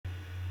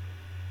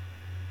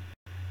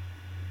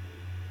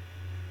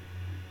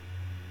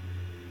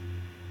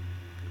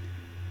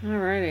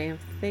Alrighty, I'm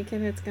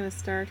thinking it's going to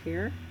start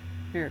here.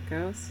 There it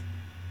goes.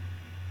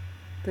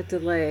 The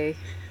delay.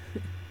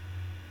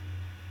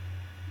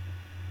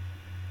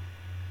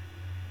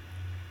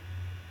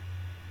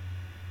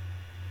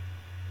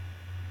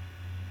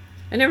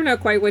 I never know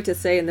quite what to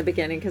say in the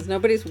beginning because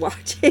nobody's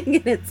watching,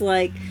 and it's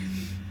like,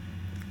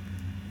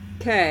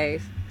 okay.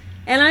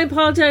 And I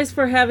apologize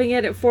for having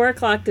it at 4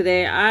 o'clock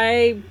today.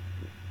 I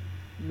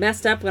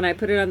messed up when I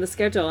put it on the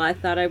schedule. I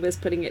thought I was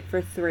putting it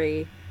for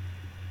 3.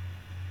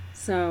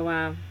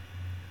 So,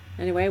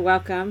 anyway,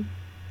 welcome.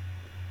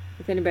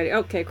 If anybody,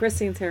 okay,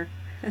 Christine's here.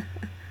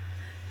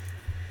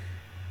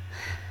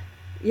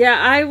 Yeah,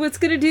 I was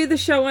going to do the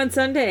show on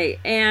Sunday,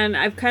 and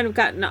I've kind of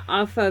gotten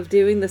off of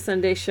doing the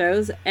Sunday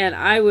shows, and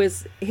I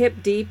was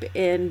hip deep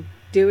in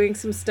doing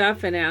some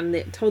stuff and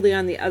totally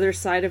on the other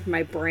side of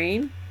my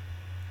brain,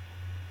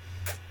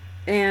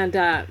 and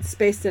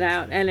spaced it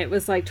out. And it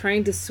was like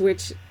trying to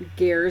switch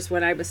gears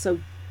when I was so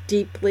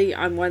deeply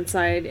on one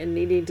side and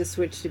needing to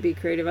switch to be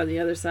creative on the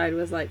other side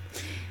was like,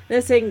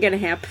 this ain't going to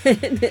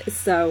happen.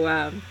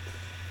 So,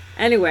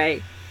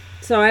 anyway.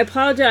 So I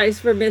apologize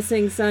for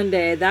missing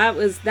Sunday. That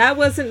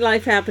wasn't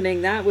life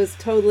happening. That was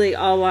totally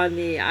all on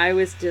me. I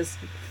was just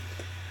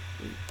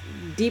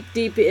deep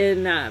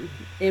in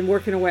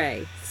working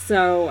away.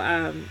 So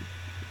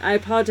I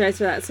apologize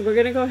for that. So we're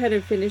gonna go ahead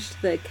and finish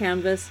the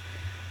canvas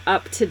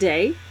up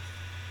today.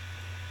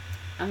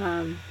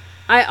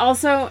 I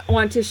also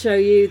want to show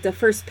you the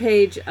first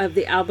page of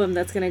the album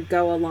that's going to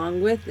go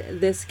along with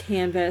this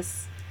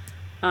canvas.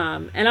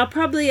 And I'll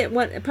probably at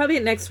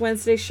next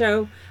Wednesday's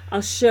show,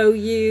 I'll show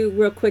you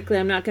real quickly.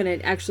 I'm not going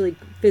to actually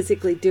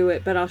physically do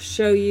it, but I'll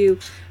show you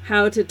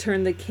how to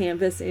turn the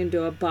canvas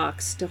into a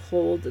box to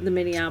hold the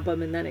mini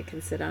album, and then it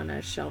can sit on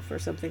a shelf or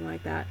something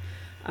like that.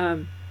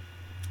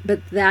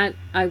 But that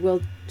I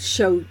will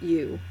show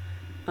you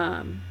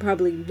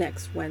probably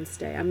next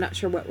Wednesday. I'm not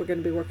sure what we're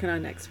going to be working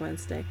on next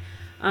Wednesday.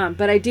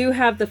 But I do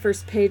have the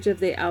first page of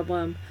the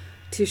album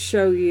to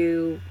show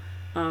you,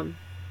 and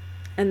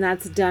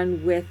that's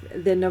done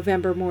with the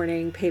November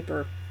morning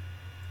paper,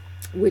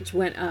 which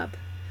went up.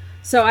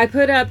 So I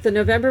put up the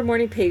November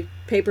morning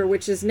paper,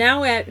 which is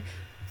now at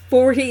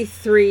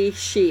 43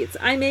 sheets.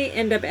 I may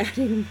end up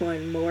adding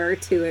one more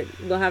to it.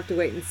 We'll have to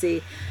wait and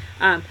see.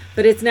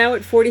 But it's now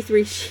at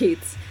 43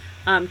 sheets,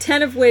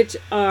 10 of which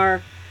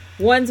are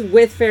ones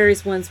with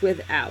fairies, ones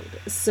without.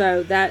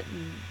 So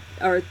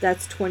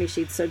that's 20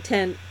 sheets. So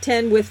 10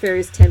 with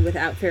fairies, 10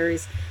 without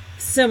fairies,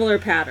 similar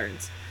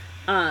patterns.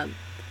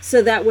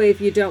 So that way,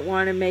 if you don't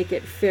want to make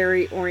it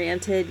fairy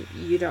oriented,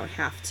 you don't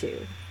have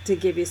to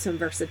give you some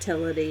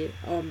versatility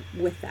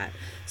with that.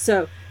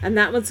 So, and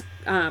that one's,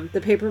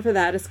 the paper for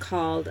that is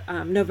called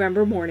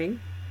November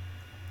Morning.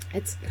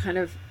 It's kind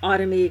of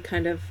autumny,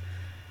 kind of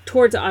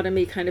towards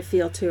autumny kind of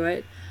feel to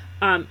it.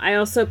 I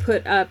also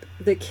put up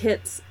the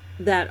kits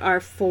that are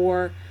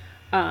for,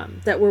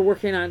 that we're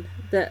working on,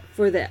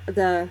 for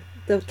the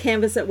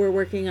canvas that we're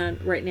working on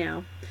right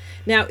now.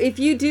 Now, if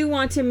you do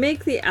want to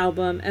make the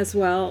album as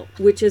well,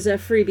 which is a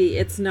freebie,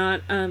 it's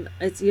not,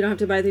 you don't have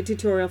to buy the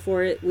tutorial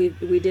for it. We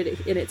did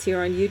it, and it's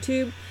here on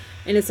YouTube,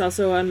 and it's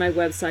also on my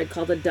website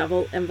called the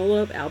Double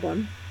Envelope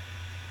Album.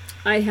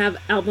 I have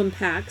album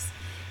packs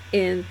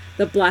in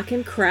the black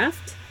and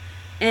craft,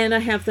 and I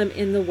have them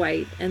in the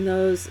white, and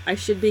those, I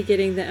should be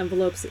getting the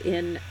envelopes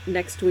in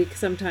next week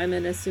sometime,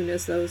 and as soon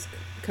as those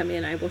come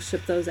in, I will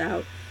ship those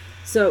out.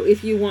 So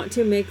if you want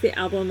to make the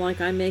album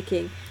like I'm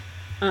making,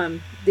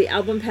 the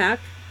album pack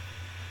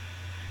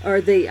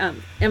or the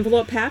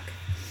envelope pack,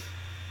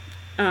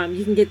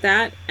 you can get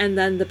that, and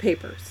then the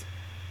papers.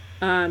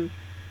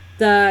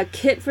 The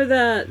kit for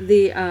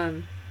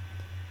the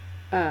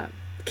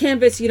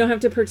canvas, you don't have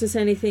to purchase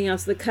anything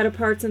else. The cut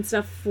aparts and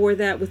stuff for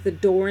that with the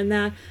door and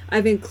that,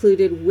 I've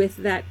included with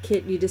that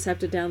kit. You just have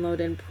to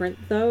download and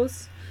print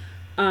those.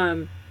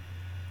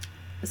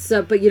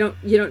 So, but you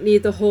don't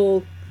need the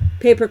whole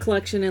paper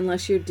collection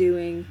unless you're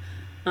doing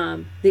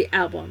the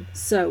album.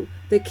 So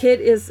the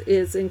kit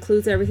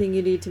includes everything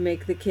you need to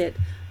make the kit,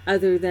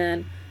 other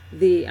than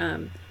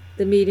the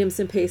mediums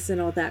and pastes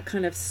and all that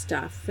kind of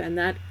stuff,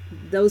 and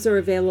those are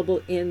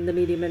available in the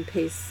medium and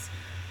paste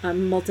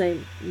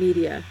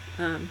multimedia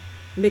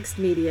mixed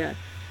media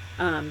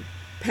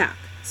pack.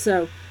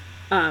 So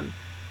I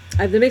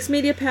have the mixed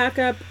media pack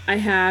up. I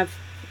have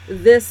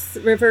this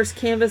reverse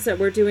canvas that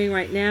we're doing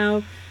right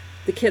now.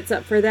 The kit's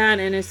up for that,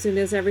 and as soon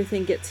as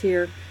everything gets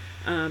here,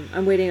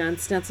 I'm waiting on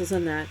stencils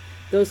on that.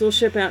 Those will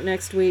ship out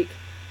next week.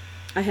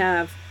 I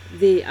have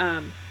the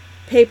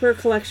paper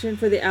collection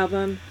for the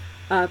album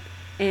up,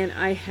 and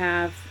I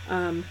have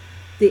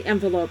the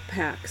envelope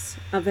packs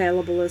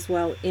available as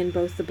well in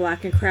both the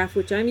black and craft,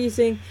 which I'm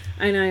using,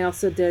 and I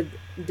also did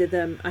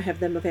them. I have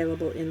them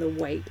available in the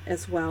white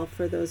as well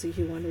for those of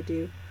you who want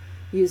to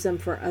use them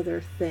for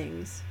other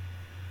things.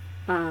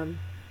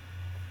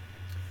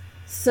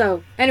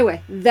 So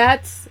anyway,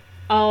 that's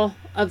all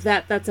of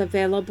that that's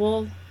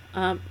available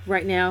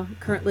right now,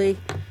 currently.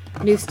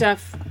 New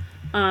stuff.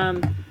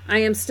 I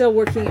am still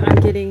working on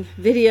getting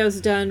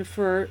videos done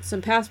for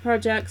some past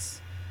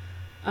projects.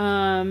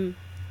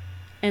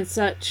 and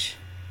such.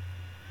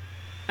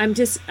 I'm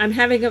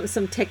having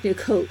some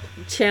technical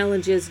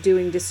challenges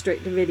doing just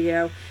straight to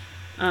video,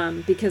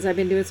 because I've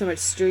been doing so much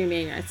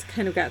streaming. It's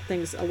kind of got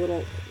things a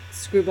little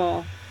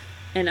screwball,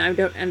 and I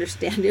don't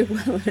understand it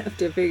well enough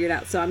to figure it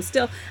out. So I'm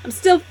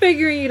still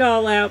figuring it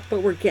all out,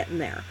 but we're getting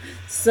there.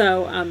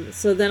 So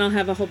so then I'll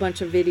have a whole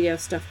bunch of video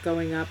stuff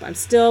going up. I'm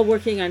still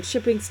working on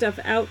shipping stuff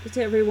out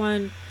to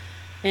everyone,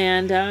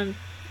 and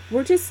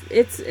we're just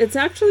it's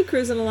actually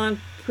cruising along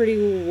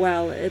pretty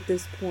well at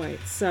this point.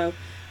 So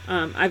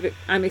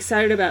I'm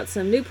excited about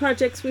some new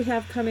projects we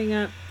have coming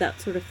up,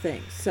 that sort of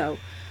thing. So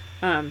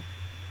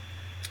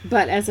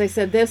but as I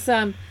said,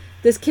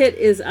 this kit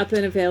is up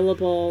and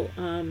available,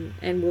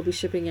 and we'll be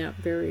shipping out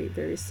very,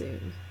 very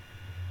soon.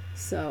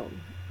 So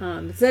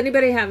does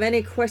anybody have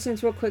any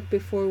questions real quick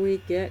before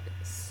we get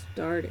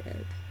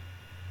started?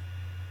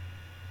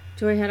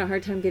 Joy had a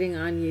hard time getting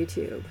on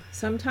YouTube.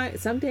 Some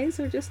days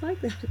are just like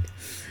that.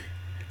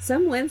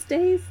 Some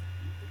Wednesdays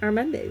are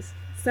Mondays.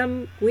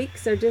 Some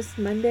weeks are just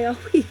Monday all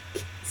week.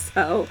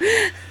 So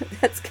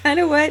that's kind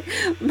of what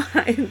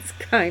mine's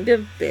kind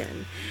of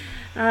been.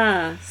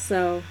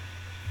 So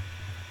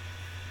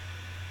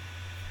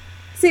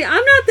see,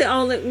 I'm not the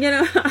only,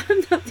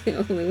 I'm not the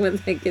only one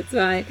that gets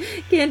mine.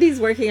 Candy's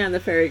working on the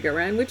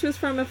fairy-go-round, which was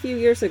from a few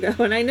years ago,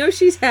 and I know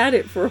she's had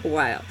it for a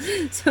while.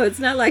 So it's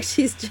not like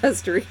she's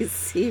just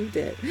received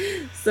it.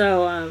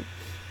 So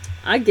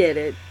I get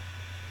it.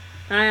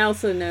 I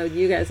also know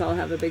you guys all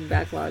have a big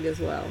backlog as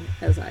well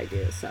as I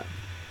do. So,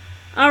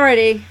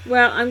 alrighty.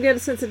 Well, I'm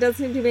good. Since it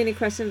doesn't seem to be any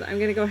questions, I'm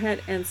going to go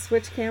ahead and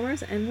switch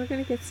cameras, and we're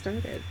going to get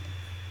started.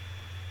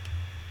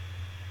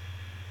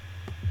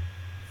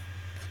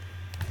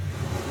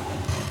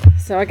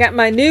 So I got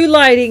my new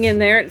lighting in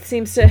there. It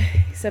seems to,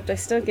 except I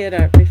still get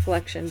a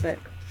reflection, but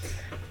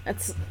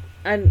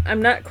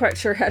I'm not quite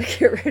sure how to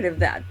get rid of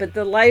that. But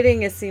the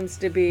lighting seems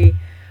to be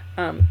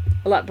a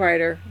lot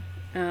brighter,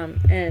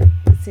 and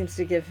it seems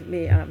to give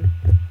me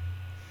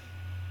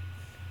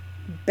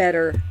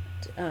better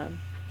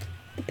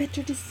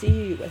to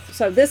see with.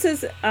 So this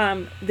is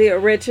the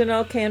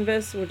original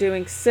canvas. We're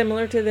doing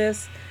similar to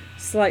this,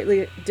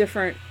 slightly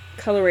different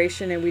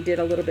coloration, and we did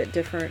a little bit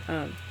different.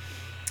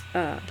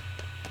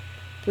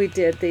 We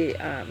did the,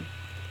 I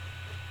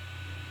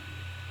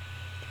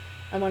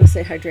want to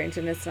say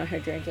hydrangea, it's not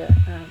hydrangea,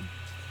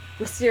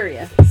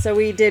 wisteria. So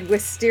we did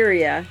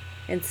wisteria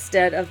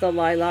instead of the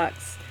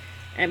lilacs,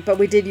 but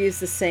we did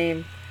use the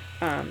same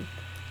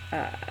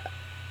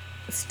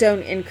stone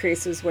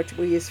increase was what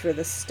we used for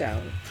the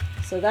stone.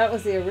 So that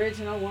was the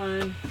original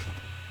one.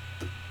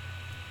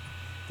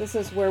 This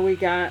is where we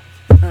got,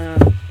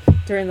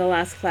 during the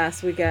last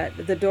class, we got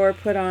the door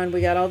put on,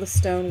 we got all the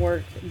stone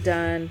work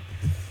done,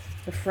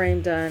 the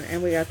frame done,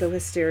 and we got the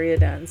wisteria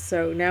done.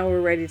 So now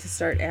we're ready to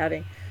start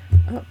adding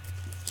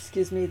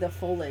the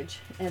foliage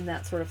and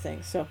that sort of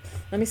thing. So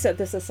let me set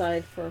this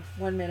aside for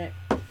 1 minute.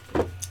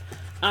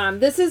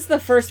 This is the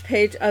first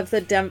page of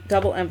the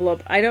double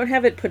envelope. I don't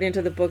have it put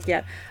into the book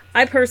yet.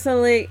 I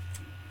personally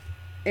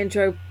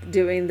enjoy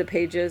doing the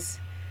pages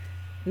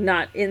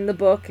not in the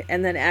book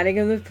and then adding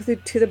them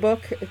to the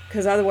book,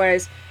 because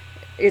otherwise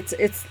it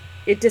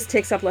just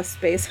takes up less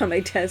space on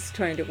my desk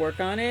trying to work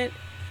on it.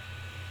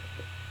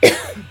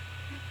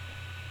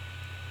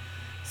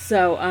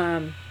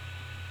 So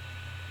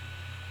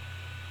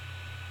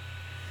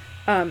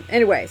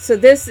anyway, so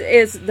this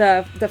is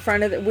the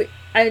front of the,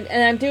 and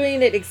I'm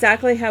doing it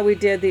exactly how we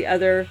did the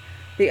other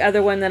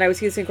one that I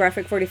was using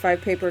graphic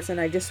 45 papers, and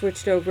I just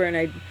switched over,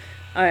 and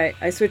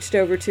I switched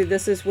over to,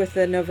 this is with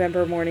the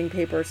November morning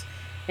papers,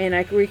 and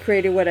I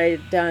recreated what I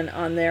had done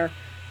on there,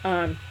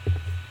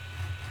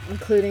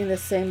 including the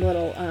same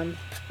little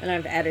and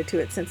I've added to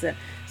it since then.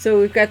 So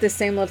we've got this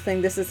same little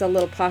thing. This is a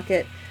little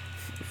pocket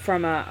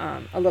from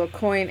a little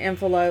coin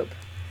envelope.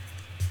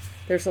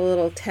 There's a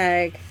little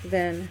tag,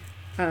 then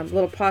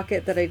little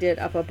pocket that I did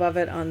up above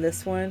it on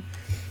this one.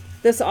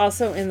 This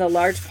also, in the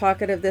large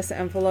pocket of this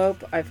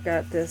envelope, I've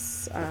got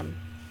this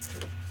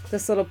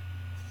this little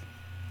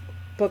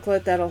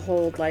booklet that'll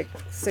hold like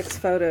 6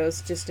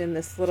 photos just in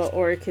this little,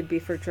 or it could be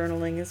for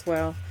journaling as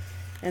well,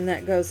 and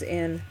that goes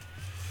in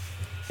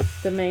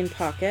the main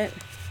pocket.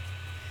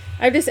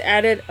 I've just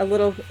added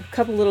a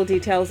couple little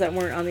details that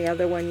weren't on the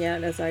other one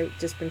yet, as I've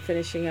just been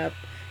finishing up,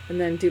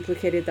 and then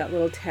duplicated that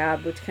little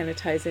tab, which kind of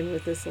ties in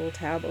with this little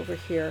tab over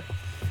here.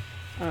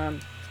 Then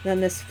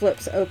this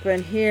flips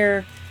open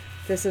here.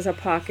 This is a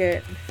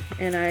pocket,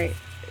 and I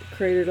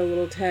created a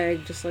little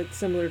tag just like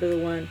similar to the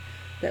one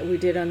that we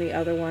did on the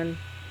other one.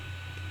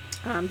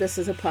 This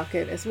is a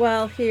pocket as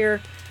well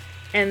here,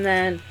 and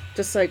then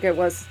just like it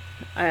was,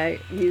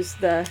 I used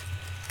the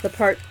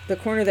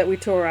corner that we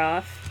tore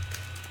off.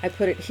 I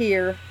put it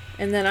here,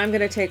 and then I'm going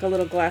to take a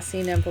little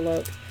glassine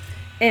envelope,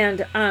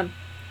 and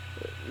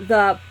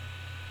the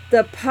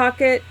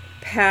pocket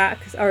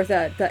packs, or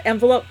the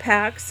envelope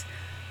packs,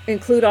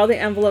 include all the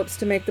envelopes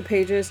to make the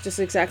pages just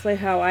exactly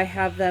how I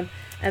have them,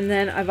 and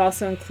then I've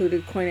also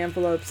included coin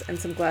envelopes and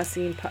some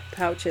glassine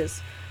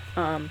pouches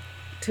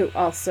to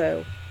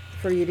also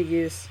for you to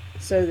use,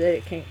 so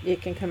that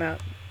it can come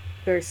out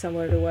very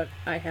similar to what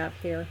I have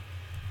here.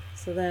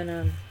 So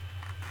then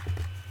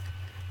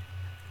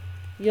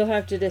you'll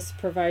have to just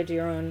provide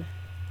your own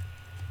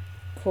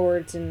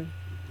cords and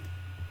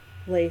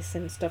lace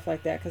and stuff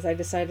like that, because I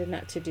decided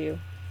not to do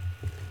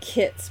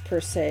kits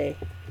per se.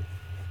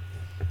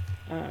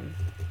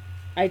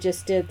 I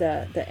just did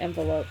the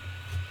envelope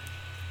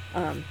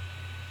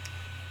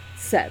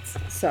sets.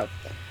 So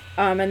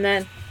and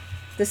then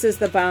this is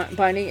the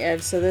binding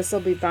edge, so this will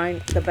be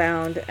the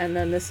bound, and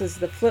then this is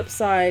the flip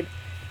side,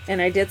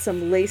 and I did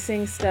some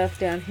lacing stuff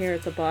down here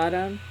at the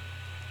bottom,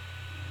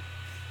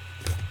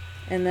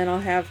 and then I'll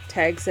have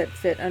tags that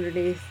fit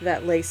underneath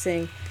that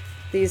lacing.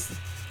 This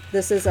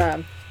is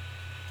a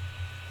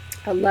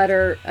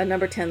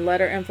number 10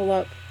 letter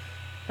envelope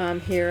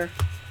here,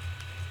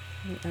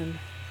 and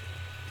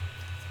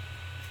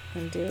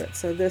undo it.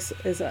 So this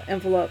is an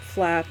envelope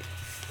flap,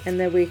 and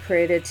then we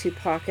created 2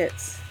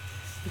 pockets.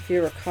 If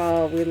you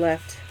recall, we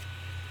left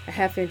a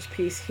 1/2 inch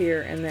piece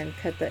here and then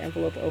cut the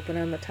envelope open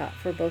on the top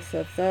for both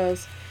of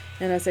those.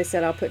 And as I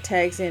said, I'll put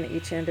tags in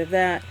each end of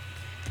that.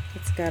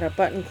 It's got a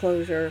button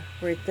closure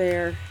right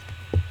there.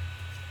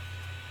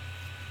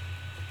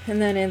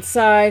 And then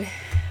inside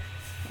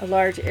a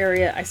large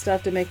area, I still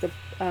have to make the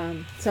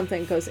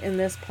something goes in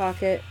this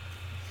pocket.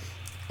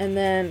 And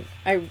then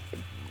I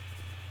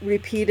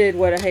repeated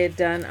what I had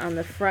done on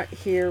the front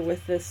here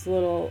with this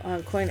little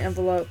coin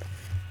envelope,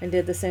 and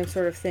did the same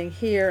sort of thing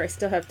here. I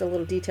still have the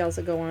little details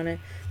that go on it.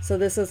 So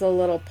this is a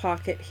little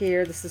pocket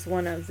here. This is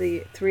one of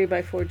the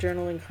 3x4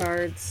 journaling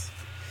cards.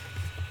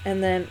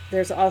 And then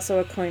there's also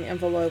a coin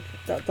envelope,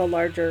 the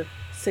larger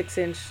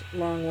 6-inch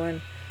long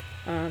one,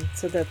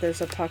 so that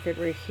there's a pocket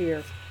right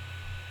here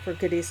for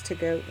goodies to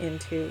go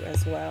into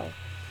as well.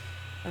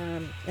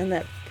 And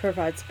that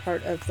provides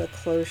part of the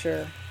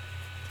closure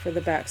for the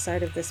back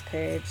side of this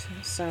page.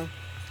 So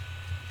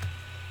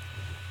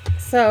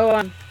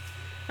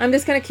I'm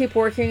just going to keep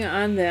working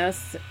on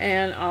this,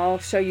 and I'll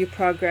show you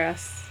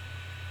progress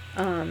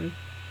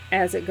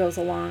as it goes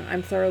along.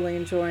 I'm thoroughly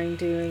enjoying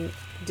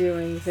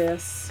doing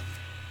this.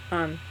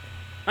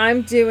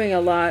 I'm doing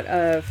a lot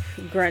of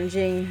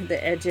grunging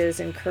the edges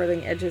and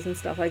curling edges and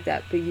stuff like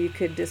that, but you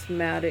could just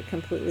mat it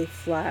completely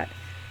flat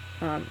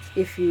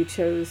if you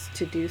chose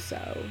to do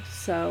so.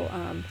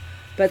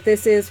 But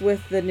this is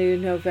with the new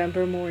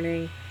November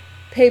Morning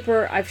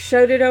paper. I've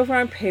showed it over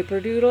on Paper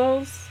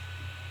Doodles.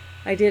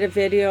 I did a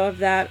video of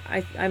that.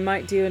 I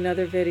might do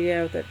another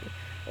video that,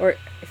 or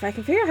if I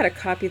can figure out how to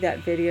copy that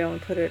video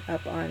and put it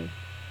up on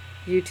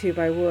YouTube,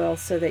 I will,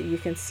 so that you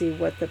can see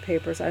what the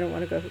papers. I don't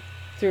want to go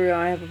through.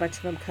 I have a bunch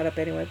of them cut up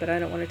anyway, but I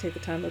don't want to take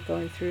the time of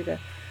going through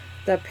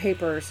the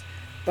papers.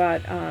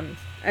 But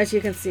as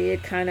you can see,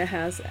 it kind of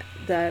has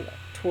that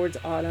towards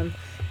autumn,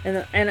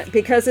 and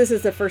because this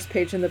is the first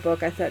page in the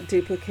book, I thought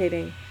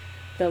duplicating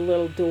the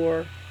little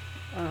door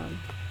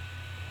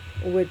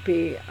would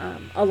be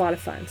a lot of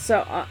fun.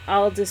 So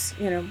I'll just,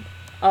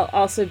 I'll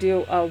also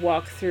do a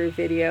walkthrough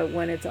video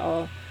when it's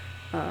all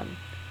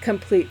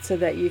complete, so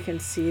that you can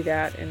see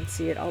that and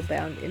see it all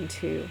bound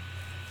into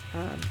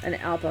an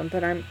album.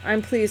 But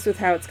I'm pleased with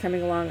how it's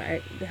coming along.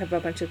 I have a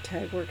bunch of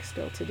tag work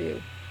still to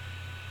do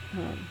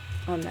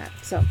on that.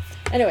 So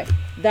anyway,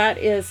 that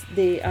is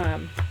the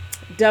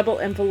double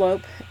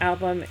envelope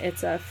album.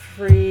 It's a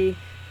free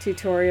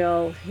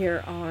tutorial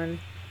here on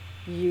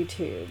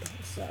YouTube.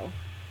 So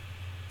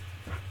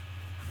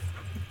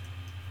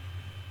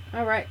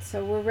all right,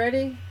 so we're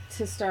ready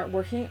to start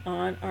working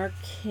on our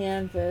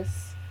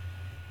canvas.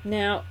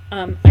 Now,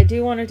 I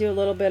do want to do a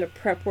little bit of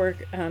prep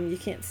work. You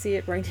can't see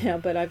it right now,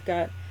 but I've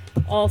got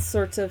all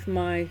sorts of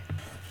my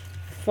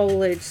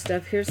foliage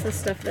stuff. Here's the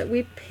stuff that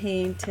we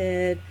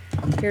painted.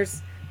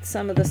 Here's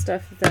some of the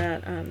stuff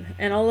that,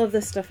 and all of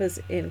this stuff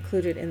is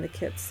included in the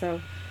kit.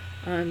 So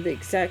the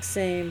exact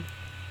same,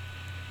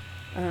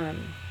 I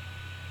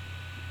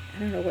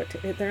don't know what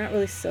they're not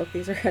really silk.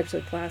 These are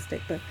actually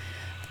plastic, but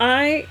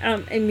I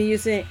am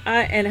using,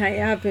 and I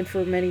have been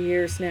for many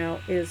years now,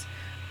 is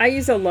I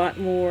use a lot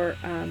more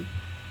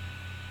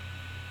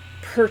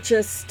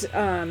purchased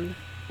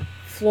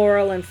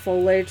floral and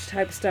foliage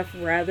type stuff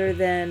rather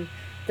than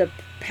the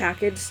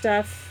packaged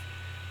stuff.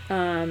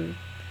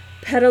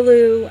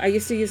 Petaloo, I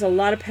used to use a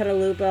lot of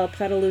Petaloo, but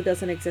Petaloo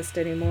doesn't exist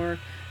anymore.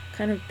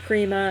 Kind of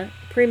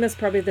Prima's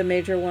probably the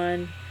major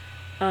one.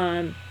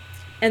 And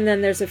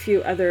then there's a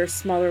few other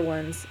smaller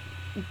ones.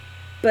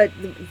 But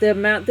the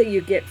amount that you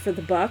get for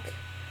the buck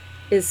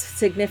is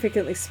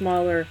significantly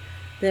smaller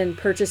than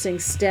purchasing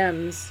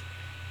stems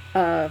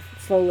of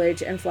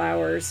foliage and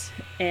flowers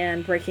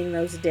and breaking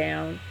those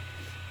down.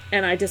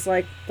 And I just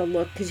like the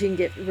look, because you can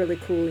get really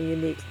cool and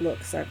unique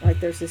looks. Like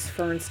there's this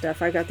fern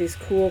stuff. I got these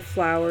cool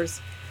flowers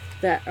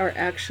that are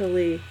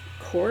actually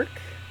cork.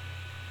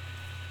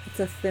 It's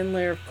a thin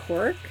layer of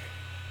cork,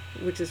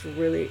 which is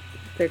really,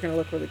 they're going to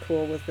look really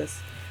cool with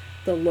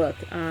the look.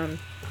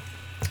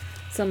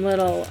 Some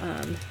little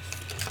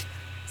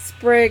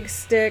sprig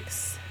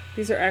sticks.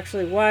 These are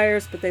actually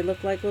wires, but they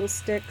look like little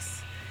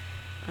sticks.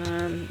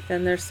 Then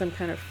there's some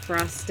kind of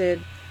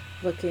frosted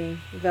looking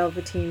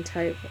velveteen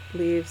type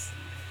leaves.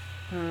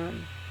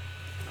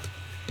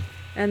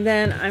 And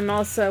then I'm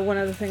also, one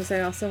of the things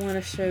I also want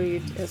to show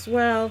you as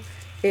well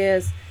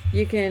is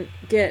you can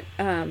get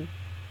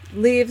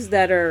leaves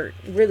that are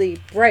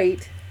really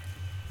bright,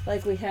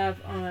 like we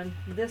have on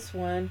this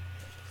one,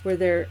 where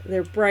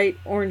they're bright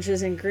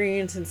oranges and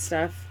greens and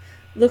stuff.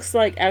 Looks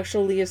like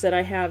actual leaves that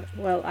I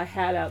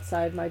had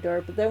outside my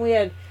door. But then we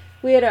had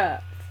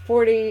a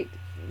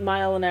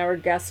 40-mile-an-hour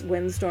gust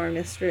windstorm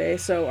yesterday,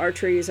 so our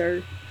trees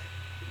are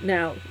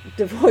now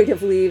devoid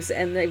of leaves,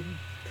 and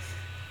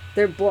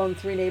they're blown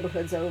 3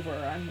 neighborhoods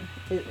over.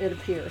 It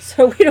appears.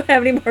 So we don't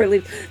have any more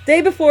leaves.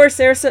 Day before,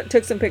 Sarah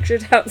took some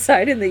pictures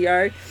outside in the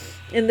yard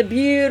in the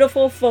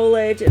beautiful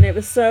foliage, and it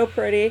was so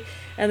pretty.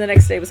 And the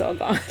next day it was all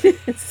gone.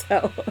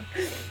 So,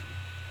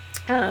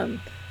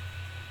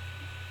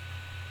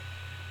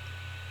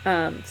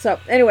 so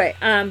anyway,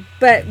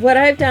 but what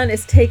I've done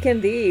is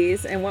taken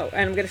these, and I'm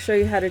going to show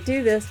you how to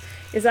do this.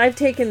 Is I've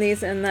taken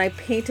these and I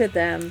painted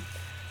them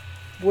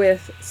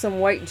with some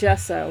white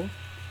gesso,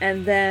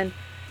 and then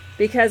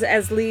because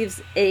as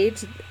leaves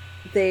age,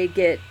 they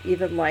get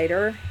even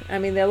lighter. I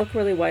mean, they look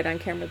really white on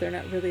camera. They're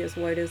not really as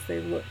white as they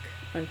look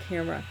on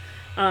camera.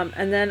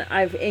 And then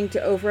I've inked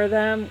over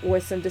them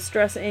with some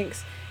distress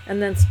inks,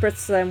 and then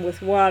spritzed them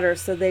with water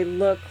so they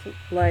look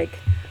like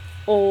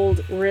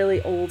old,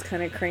 really old,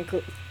 kind of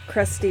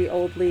crusty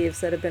old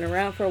leaves that have been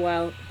around for a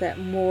while, that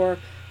more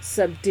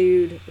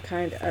subdued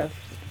kind of.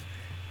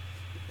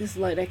 This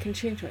light, I can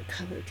change my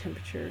color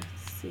temperature.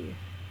 Let's see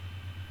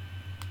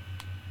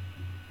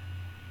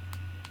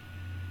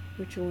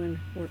which one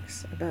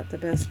works about the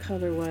best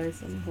color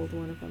wise. I'm gonna hold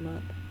one of them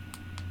up.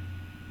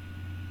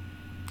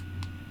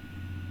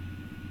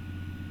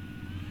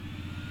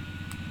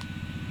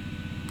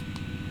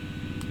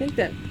 I think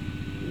that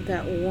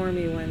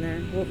warmy one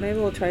there. Well, maybe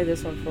we'll try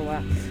this one for a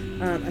while.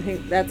 I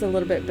think that's a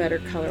little bit better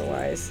color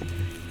wise.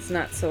 It's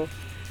not so.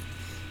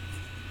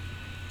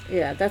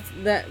 Yeah,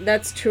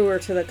 that's truer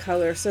to the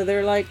color. So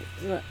they're like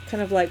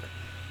kind of like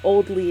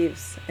old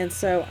leaves, and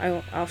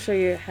so I'll show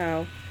you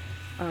how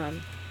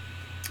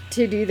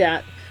to do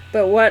that.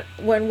 But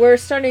when we're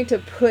starting to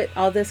put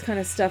all this kind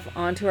of stuff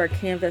onto our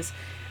canvas,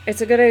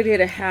 it's a good idea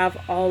to have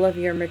all of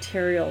your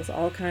materials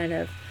all kind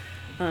of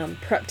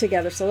prepped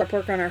together. So let's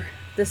work on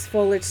this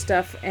foliage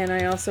stuff, and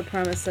I also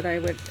promised that I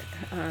would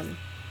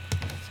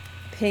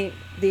paint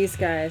these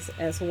guys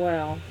as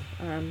well,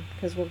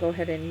 because we'll go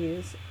ahead and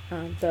use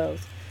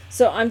those.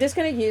 So I'm just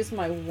going to use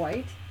my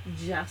white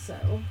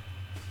gesso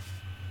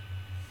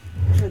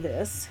for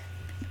this.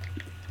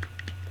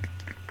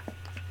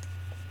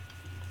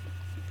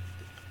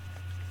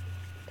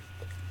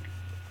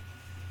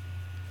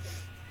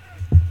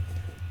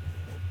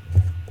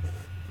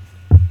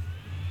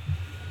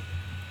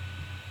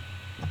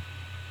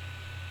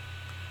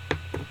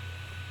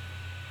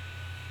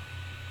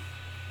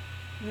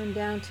 And I'm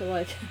down to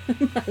like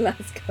my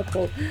last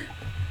couple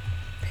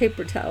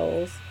paper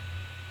towels.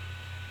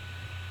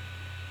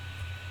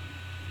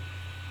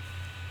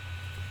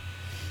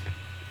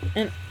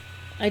 And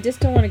I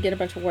just don't want to get a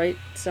bunch of white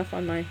stuff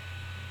on the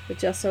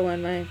gesso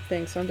on my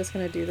thing, so I'm just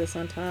going to do this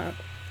on top.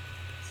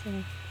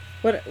 So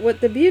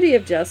what the beauty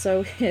of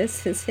gesso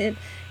is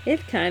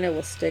it kind of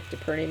will stick to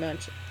pretty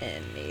much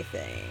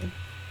anything.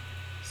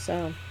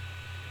 So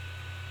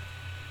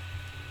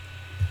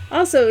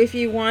also, if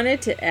you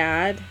wanted to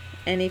add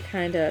any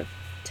kind of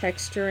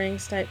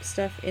texturing type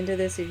stuff into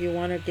this, if you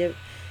want to give,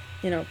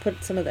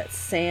 put some of that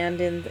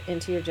sand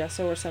into your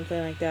gesso or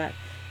something like that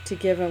to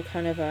give them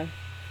kind of a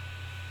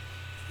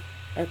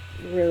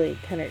really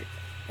kind of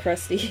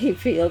crusty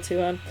feel to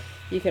them,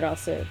 you could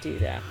also do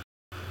that.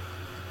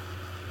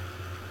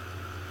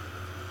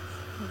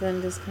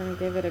 Then just kind of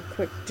give it a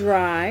quick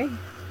dry,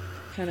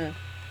 kind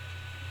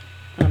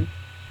of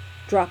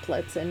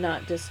droplets and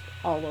not just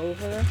all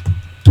over.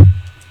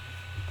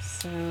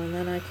 So and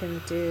then I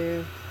can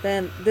do,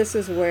 then this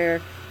is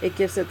where it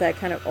gives it that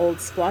kind of old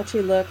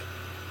splotchy look,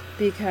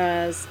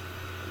 because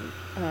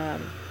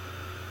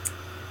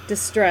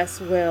distress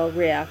will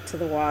react to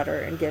the water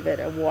and give it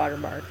a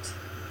watermarked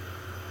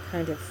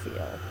kind of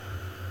feel.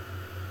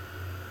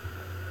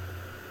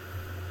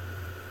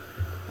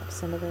 Pop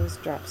some of those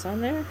drops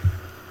on there.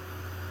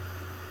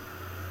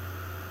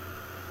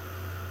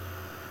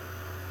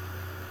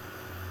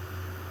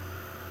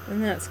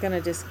 And that's going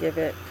to just give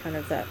it kind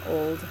of that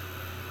old,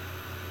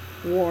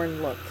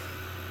 worn look.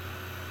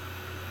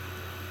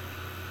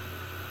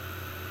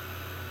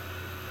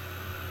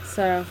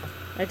 So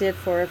I did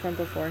 4 of them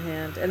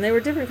beforehand, and they were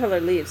different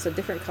colored leaves, so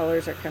different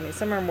colors are coming.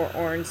 Some are more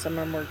orange, some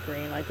are more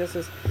green. Like this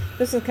is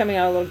coming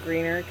out a little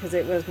greener because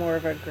it was more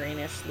of a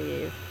greenish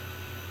leaf.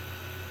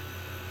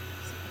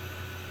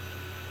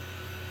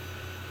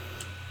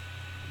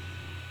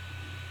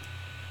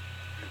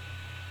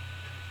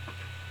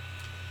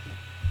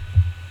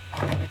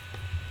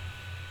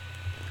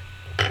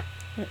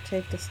 I'll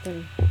take just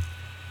and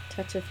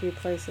touch a few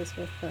places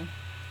with the.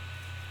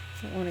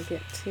 Don't want to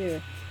get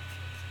too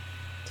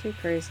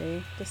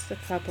crazy. Just a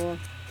couple.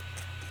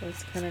 So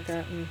it's kind of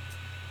gotten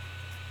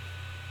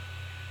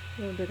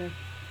a little bit of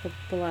the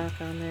black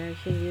on there. You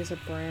can use a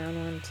brown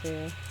one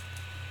too.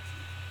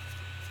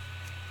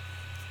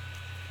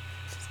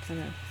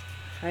 kind of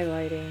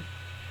highlighting,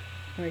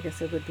 or I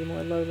guess it would be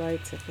more low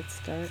lights if it's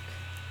dark.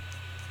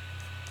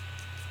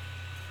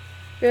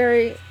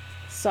 Very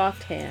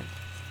soft hand,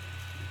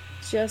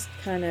 just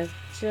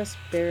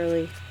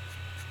barely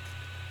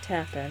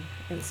tapping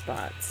in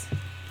spots.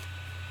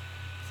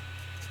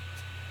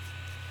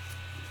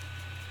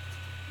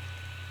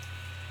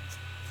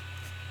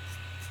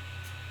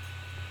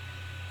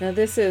 Now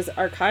this is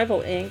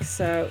archival ink,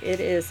 so it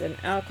is an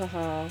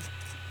alcohol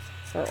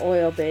or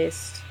oil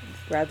based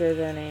rather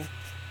than a,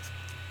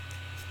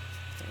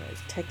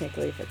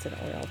 technically if it's an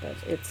oil, but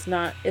it's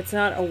not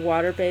a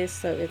water based,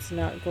 so it's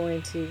not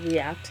going to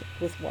react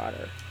with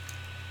water.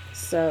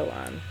 So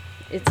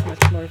it's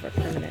much more of a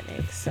permanent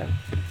ink. So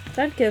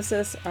that gives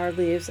us our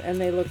leaves,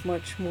 and they look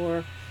much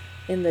more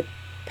in the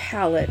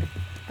palette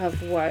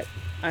of what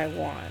I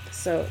want.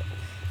 So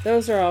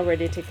those are all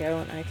ready to go,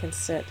 and I can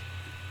set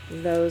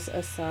those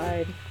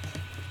aside.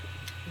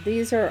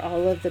 These are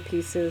all of the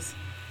pieces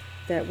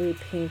that we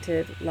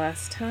painted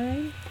last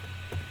time,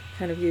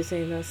 kind of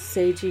using the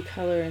sagey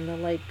color and the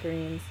light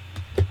greens.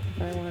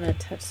 If I want to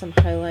touch some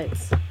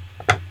highlights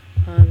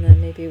on them,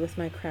 maybe with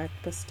my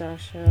cracked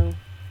pistachio,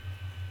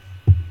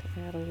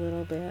 to add a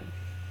little bit.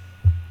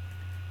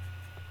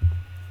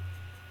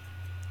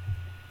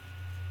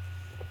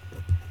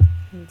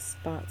 In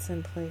spots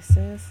and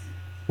places.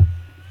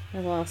 I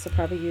will also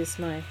probably use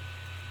my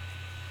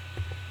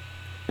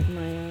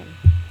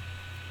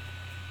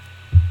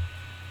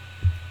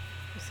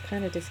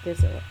just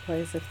gives it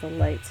plays if the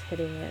light's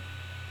hitting it,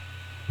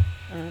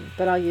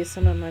 but I'll use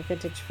some of my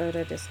vintage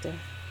photo just to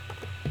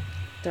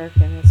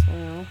darken as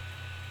well.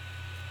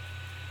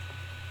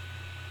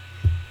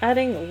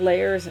 Adding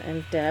layers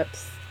and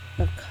depth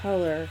of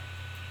color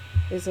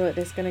is what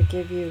is going to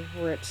give you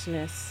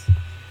richness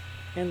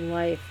and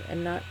life,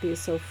 and not be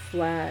so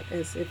flat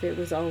as if it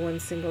was all one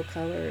single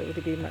color. It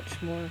would be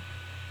much more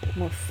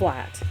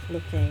flat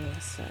looking.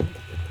 So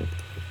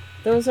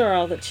those are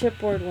all the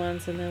chipboard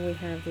ones, and then we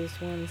have these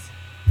ones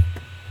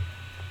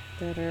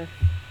that are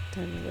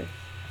done with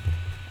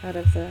out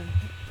of the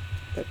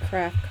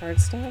craft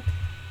cardstock.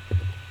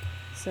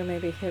 So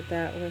maybe hit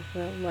that with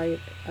the light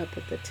up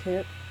at the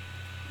tip.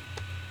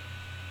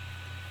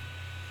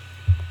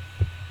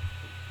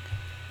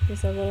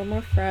 These are a little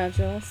more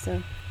fragile,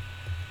 so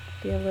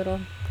be a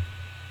little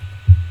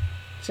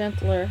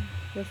gentler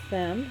with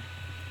them.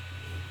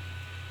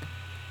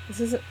 This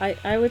is,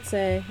 I would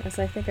say, as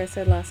I think I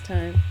said last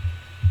time,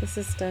 this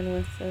is done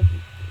with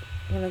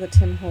one of the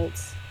Tim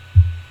Holtz,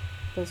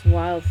 those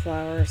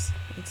wildflowers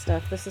and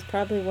stuff. This is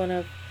probably one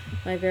of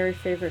my very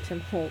favorite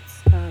Tim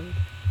Holtz.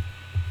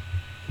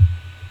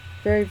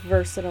 Very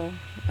versatile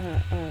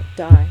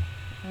dye.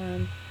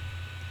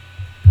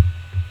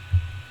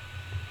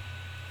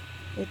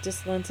 It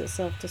just lends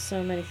itself to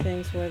so many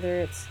things, whether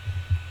it's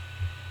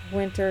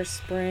winter,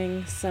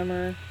 spring,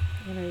 summer.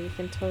 You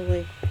can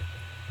totally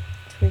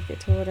tweak it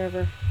to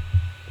whatever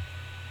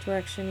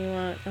direction you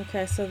want.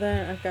 Okay, so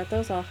then I've got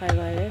those all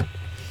highlighted.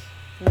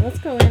 Now let's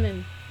go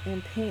in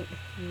and paint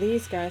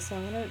these guys. So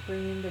I'm going to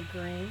bring in the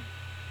green,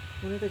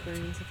 one of the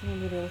greens. I think I'm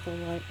going to go with a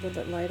little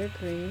bit lighter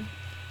green.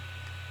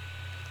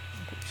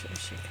 Should I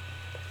shake it?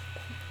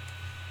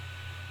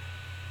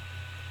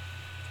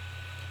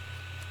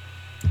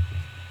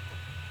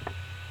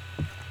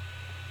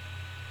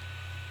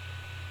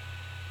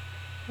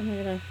 And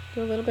I'm going to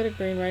do a little bit of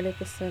green right at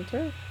the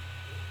center.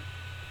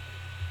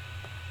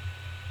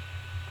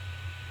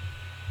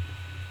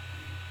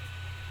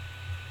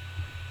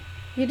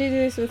 You do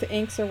this with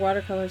inks or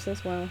watercolors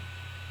as well.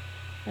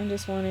 I'm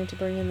just wanting to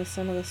bring in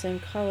some of the same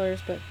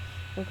colors, but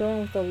I'm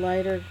going with the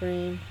lighter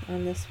green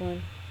on this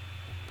one,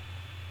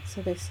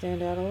 so they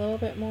stand out a little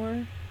bit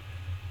more,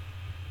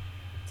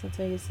 since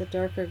I use the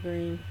darker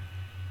green.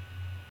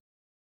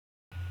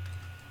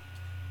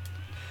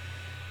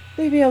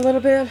 Maybe a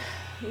little bit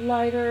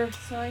lighter,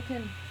 so I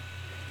can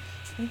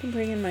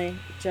bring in my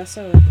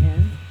gesso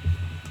again.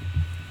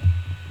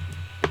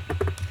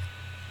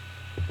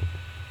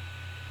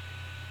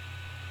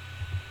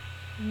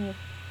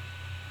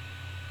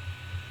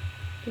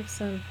 Give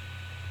some,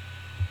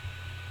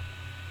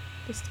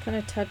 just kind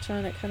of touch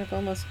on it, kind of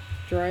almost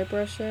dry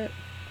brush it.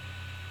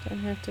 Don't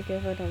have to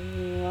give it a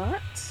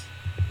lot.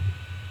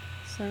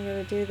 So I'm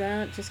going to do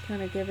that, just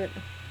kind of give it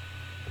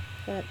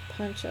that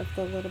punch of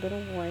the little bit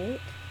of white.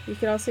 You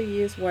could also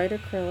use white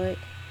acrylic,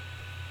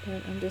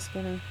 but I'm just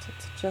going to,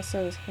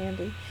 gesso is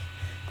handy.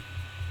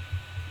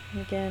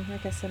 And again,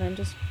 like I said, I'm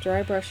just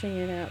dry brushing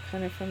it out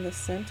kind of from the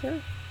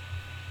center.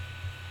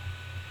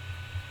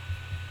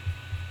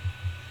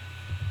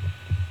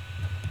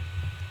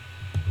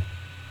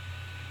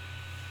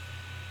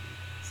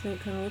 So it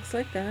kind of looks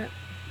like that.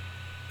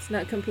 It's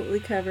not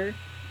completely covered.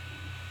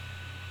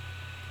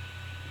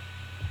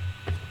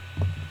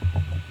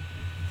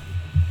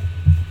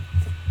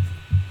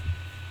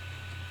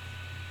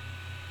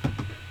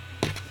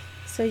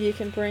 So you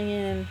can bring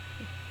in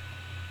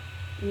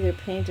either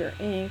paint or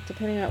ink,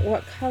 depending on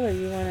what color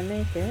you want to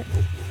make it.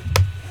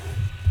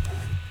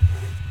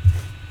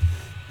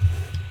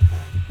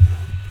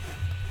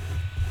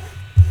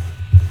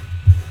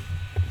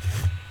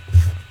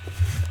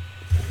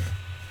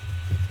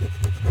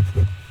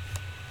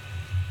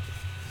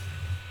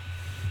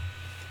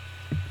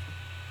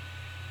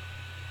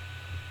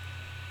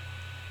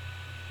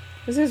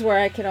 This is where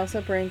I could also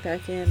bring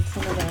back in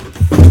some of that.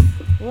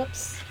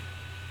 Whoops.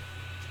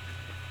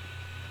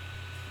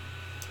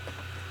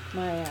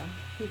 My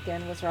heat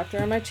gun was wrapped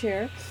around my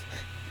chair.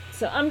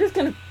 So I'm just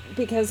going to,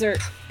 because they're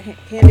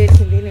handy and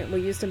convenient,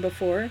 we used them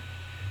before,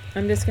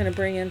 I'm just going to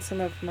bring in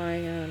some of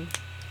my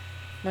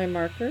my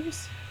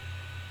markers.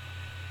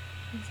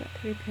 Is that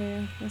pretty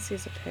pale? Let's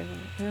use a pale one.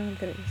 No, I'm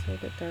going to use a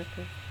little bit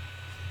darker.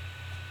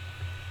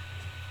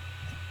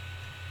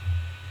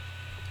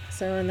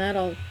 So, and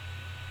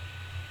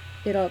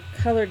it'll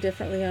color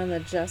differently on the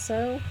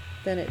gesso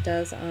than it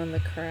does on the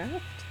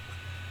craft.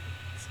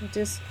 So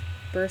just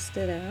burst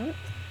it out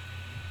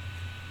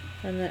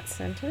from that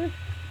center.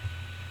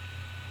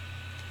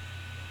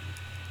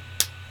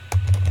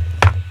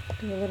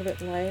 Do a little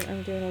bit light.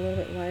 I'm doing a little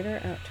bit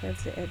lighter out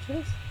towards the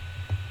edges.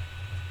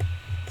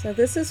 So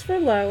this is for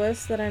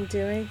Lois that I'm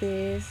doing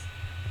these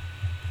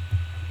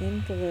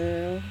in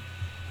blue,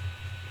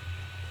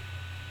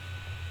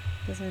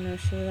 because I know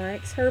she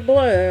likes her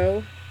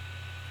blue.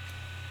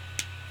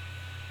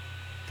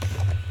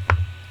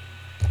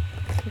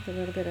 Give a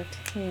little bit of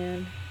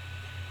tan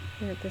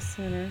here at the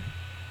center.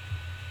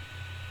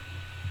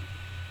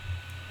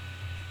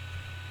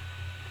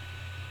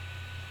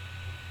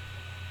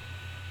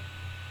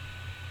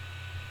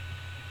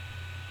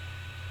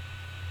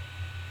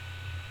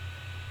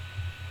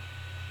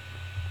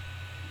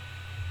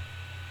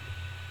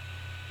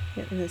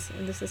 And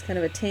this is kind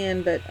of a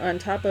tan, but on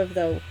top of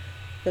the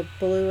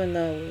blue and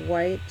the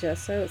white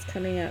gesso, it's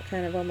coming out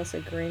kind of almost a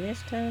greenish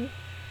tone.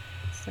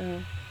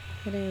 So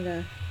hitting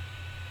the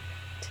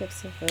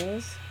tips of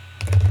those.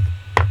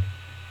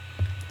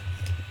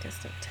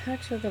 Just a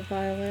touch of the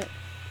violet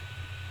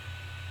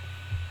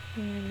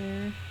here and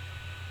there.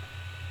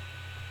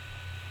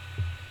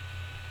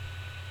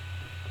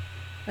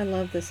 I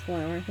love this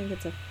flower. I think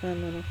it's a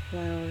fun little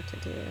flower to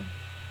do.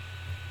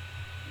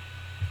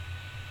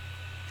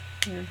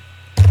 Here.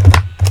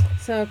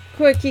 So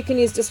quick, you can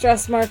use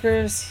distress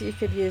markers, you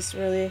could use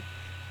really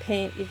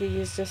paint, you could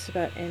use just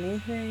about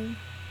anything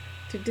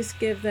to just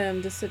give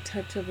them just a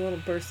touch of a little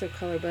burst of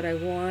color, but I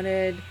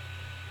wanted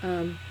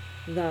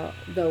the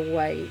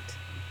white.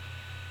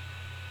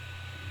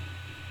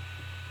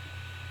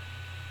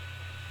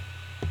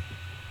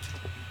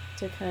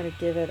 To kind of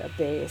give it a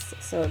base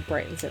so it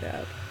brightens it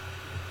up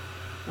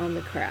on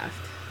the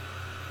craft.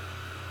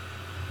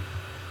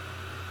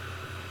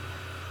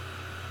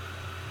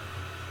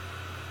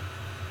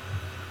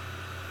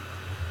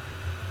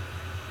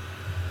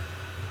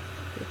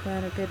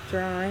 Got a good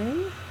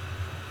drawing.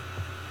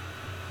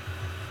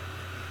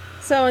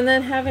 So, and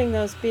then having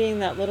those being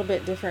that little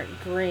bit different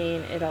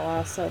green, it'll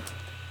also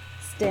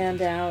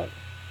stand out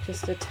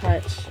just a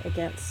touch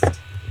against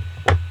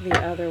the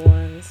other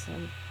ones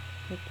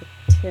with the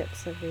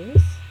tips of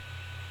these.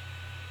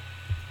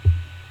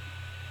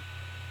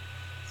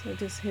 So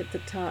just hit the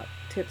top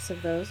tips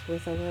of those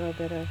with a little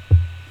bit of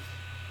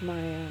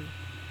my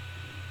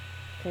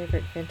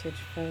favorite vintage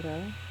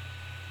photo,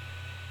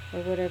 or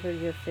whatever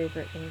your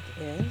favorite ink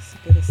is.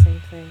 Do the same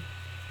thing.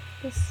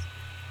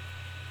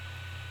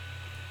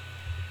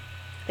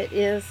 It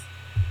is,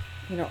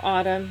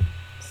 autumn,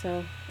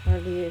 so our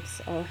leaves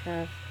all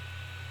have,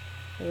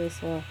 at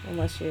least, well,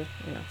 unless you're,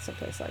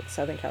 someplace like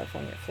Southern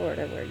California,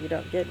 Florida, where you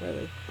don't get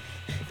really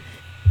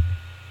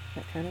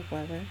that kind of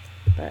weather,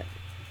 but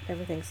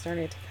everything's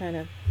starting to kind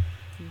of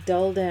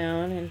dull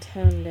down and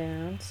tone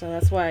down. So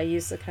that's why I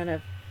use the kind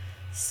of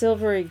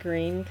silvery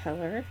green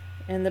color,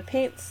 and the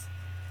paints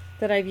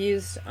that I've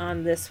used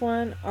on this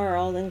one are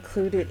all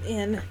included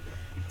in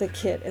the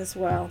kit as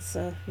well,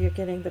 so you're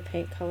getting the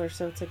paint color,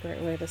 so it's a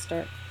great way to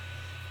start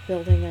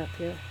building up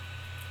your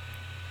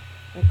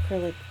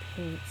acrylic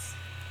paints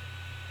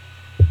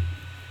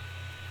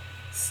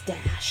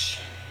stash,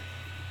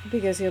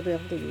 because you'll be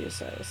able to use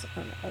those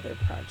on other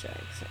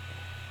projects.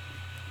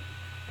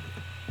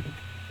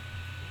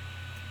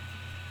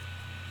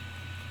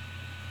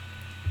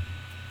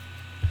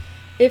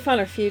 If on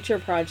a future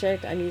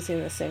project I'm using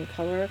the same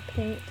color of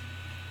paint,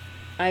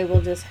 I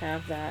will just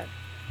have that.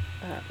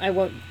 I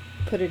won't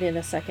put it in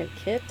a second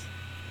kit,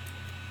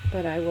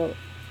 but I will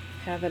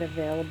have it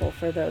available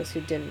for those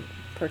who didn't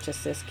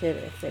purchase this kit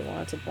if they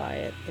want to buy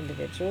it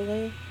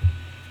individually.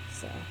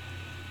 So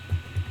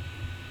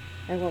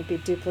I won't be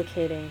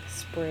duplicating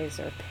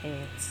sprays or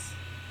paints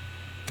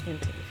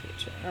into the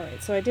future.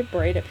 Alright, so I did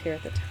braid up here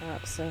at the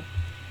top, so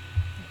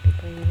I'll be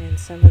bringing in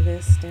some of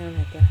this down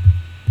at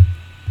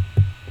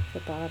the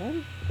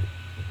bottom.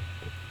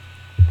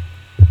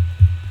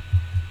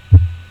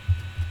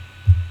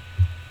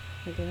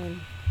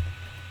 Again,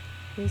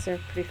 these are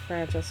pretty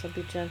fragile, so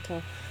be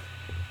gentle.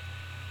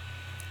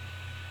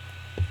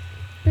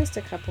 Just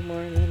a couple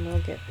more, and then we'll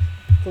get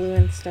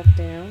gluing stuff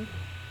down.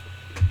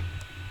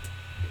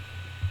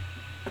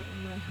 Put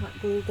my hot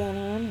glue gun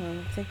on while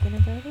I'm thinking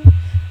about it.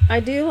 I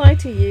do like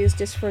to use,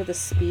 just for the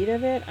speed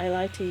of it, I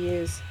like to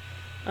use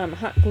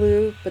hot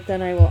glue, but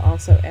then I will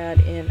also add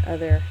in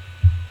other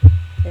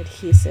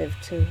adhesive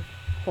to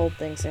hold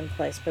things in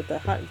place. But the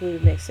hot glue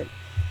makes it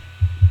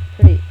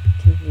pretty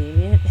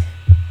convenient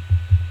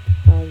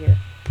while you're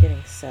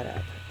getting set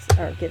up,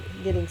 or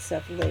getting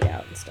stuff laid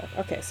out and stuff.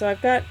 Okay, so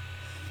I've got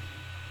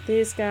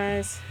these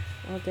guys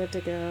all good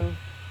to go.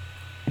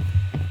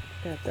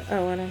 Got the,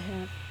 oh, and I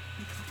have,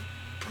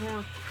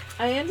 now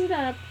I ended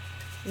up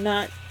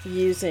not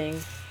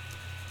using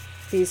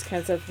these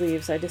kinds of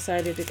leaves. I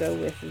decided to go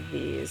with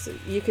these.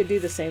 You could do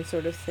the same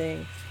sort of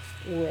thing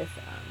with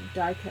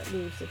die cut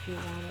leaves if you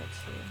wanted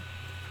to.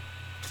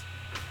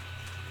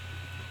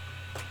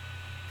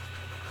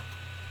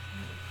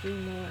 A few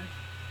more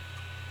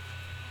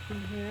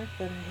in here,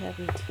 but I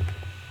haven't.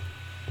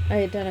 I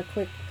had done a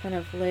quick kind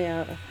of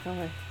layout of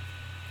how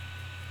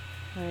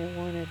I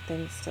wanted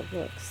things to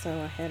look,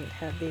 so I hadn't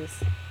had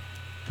these.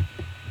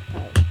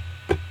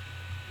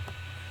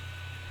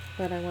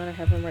 But I want to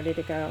have them ready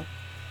to go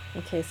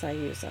in case I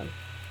use them.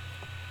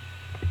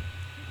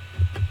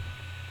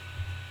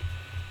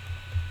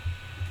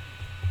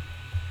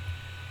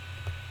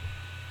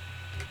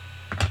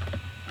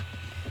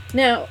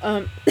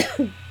 Now,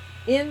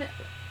 in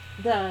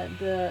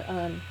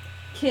the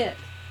kit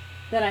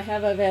that I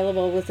have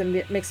available with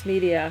the mixed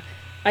media,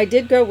 I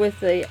did go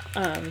with the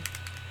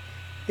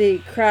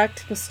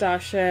cracked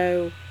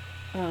pistachio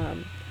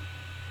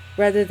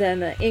rather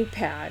than the ink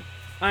pad.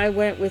 I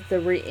went with the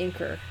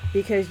re-inker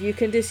because you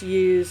can just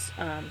use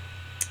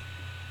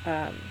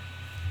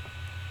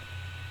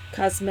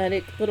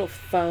cosmetic little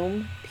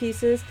foam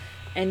pieces,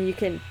 and you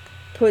can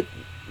put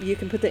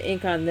the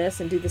ink on this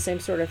and do the same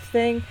sort of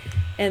thing,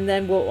 and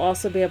then we'll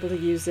also be able to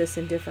use this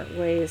in different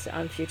ways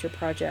on future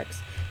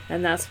projects.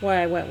 And that's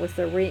why I went with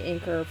the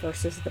re-inker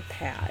versus the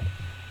pad.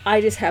 I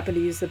just happen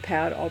to use the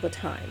pad all the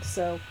time,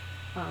 so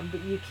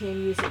but you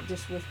can use it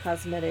just with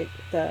cosmetic,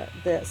 the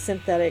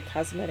synthetic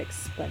cosmetic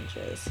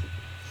sponges.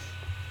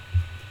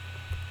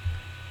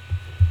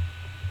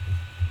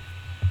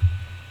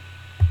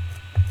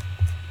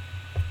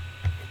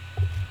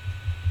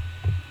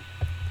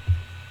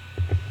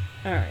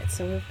 Alright,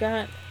 so we've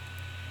got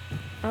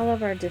all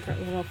of our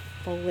different little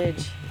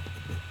foliage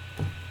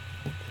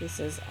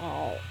pieces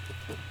all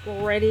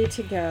ready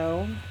to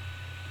go.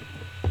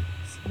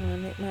 So I'm going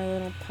to make my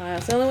little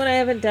piles. The only one I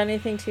haven't done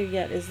anything to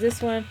yet is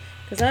this one,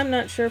 because I'm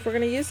not sure if we're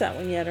going to use that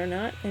one yet or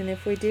not. And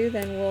if we do,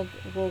 then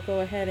we'll go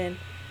ahead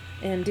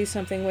and do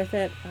something with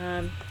it.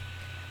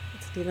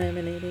 It's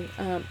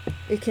delaminating.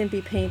 It can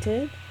be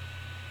painted.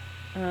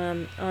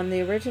 On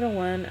the original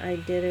one, I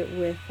did it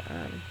with...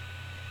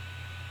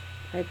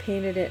 I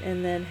painted it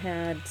and then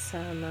had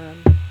some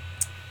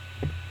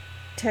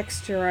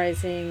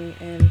texturizing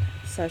and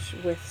such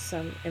with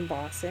some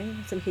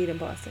embossing, some heat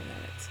embossing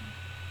on it. So.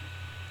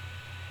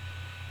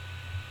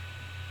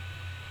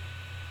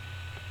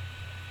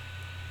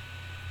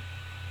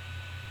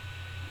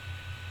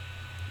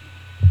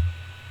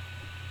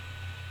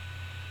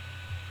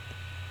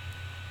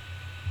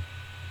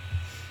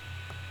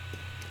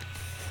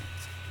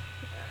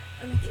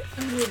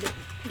 I need to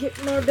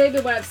get more baby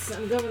wipes.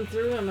 I'm going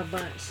through them a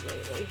bunch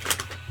lately.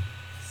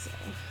 So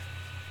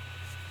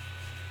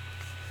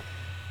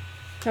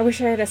I wish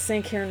I had a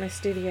sink here in my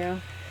studio.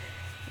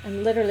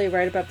 I'm literally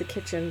right above the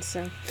kitchen,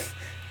 so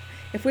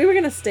if we were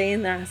going to stay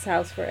in this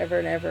house forever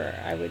and ever,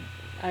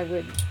 I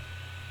would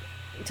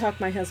talk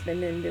my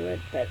husband into it,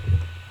 but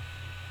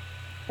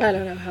I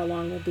don't know how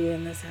long we'll be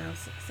in this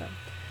house. So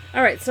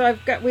all right, so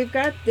we've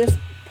got this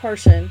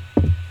portion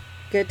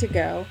good to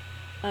go.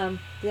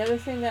 The other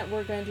thing that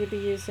we're going to be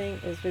using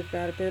is we've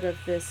got a bit of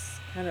this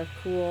kind of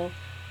cool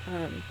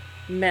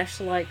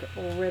mesh-like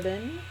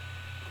ribbon.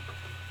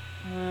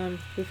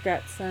 We've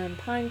got some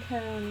pine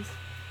cones.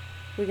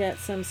 We got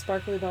some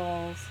sparkly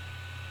balls.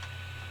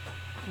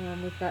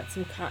 We've got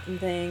some cotton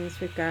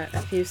things. We've got a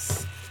few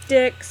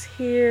sticks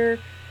here.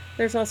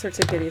 There's all sorts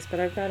of goodies, but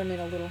I've got them in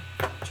a little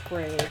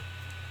tray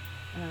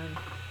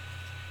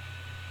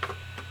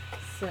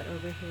set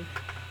over here.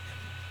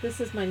 This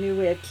is my new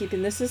way of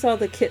keeping. This is all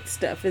the kit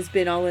stuff has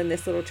been all in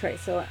this little tray.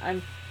 So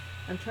I'm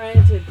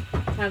trying to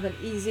have an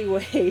easy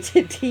way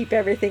to keep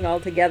everything all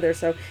together,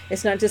 so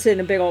it's not just in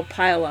a big old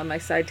pile on my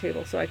side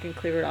table, so I can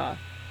clear it off.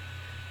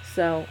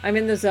 So I'm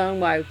in the zone.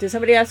 Why? Did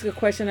somebody ask a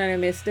question and I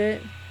missed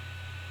it?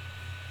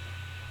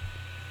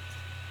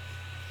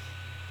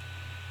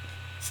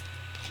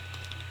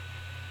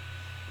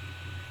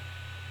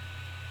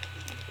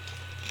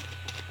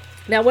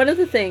 Now, one of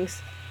the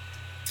things,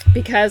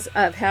 because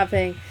of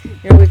having,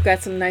 we've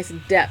got some nice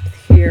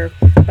depth here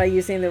by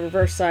using the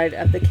reverse side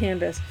of the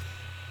canvas,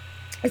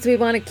 is we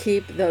want to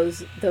keep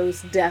those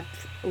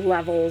depth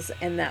levels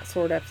and that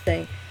sort of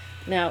thing.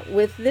 Now,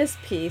 with this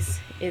piece,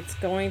 it's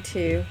going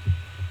to,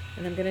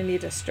 and I'm going to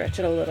need to stretch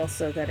it a little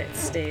so that it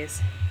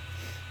stays.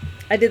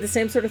 I did the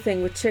same sort of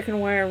thing with chicken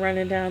wire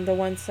running down the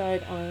one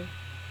side on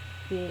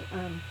the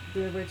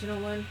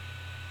original one.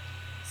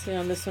 See,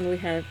 on this one we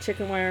had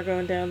chicken wire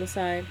going down the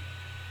side.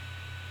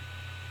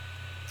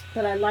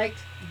 But I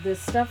liked,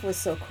 this stuff was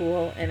so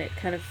cool, and it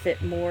kind of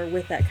fit more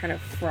with that kind of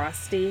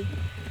frosty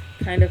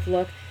kind of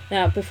look.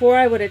 Now, before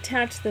I would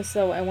attach this,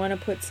 though, I want to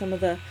put some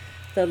of the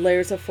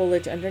layers of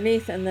foliage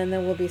underneath, and then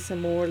there will be some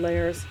more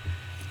layers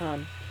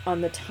on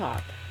the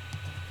top.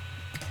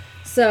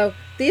 So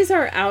these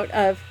are out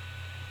of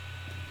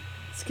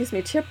excuse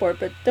me, chipboard,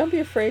 but don't be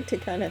afraid to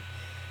kind of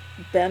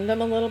bend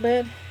them a little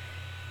bit.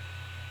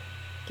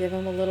 Give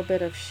them a little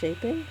bit of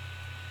shaping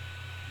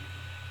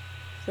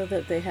so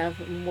that they have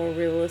a more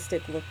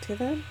realistic look to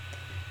them.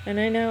 And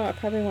I know I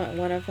probably want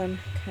one of them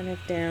kind of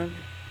down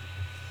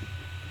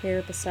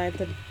here beside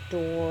the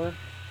door,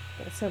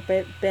 so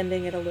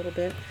bending it a little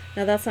bit.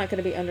 Now that's not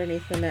going to be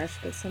underneath the mesh,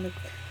 but some of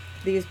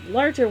these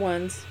larger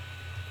ones,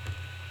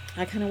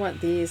 I kind of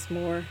want these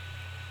more.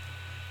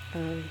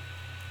 And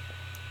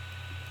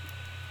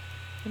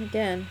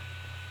again,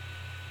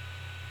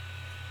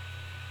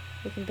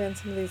 we can bend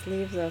some of these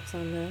leaves up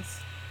on this.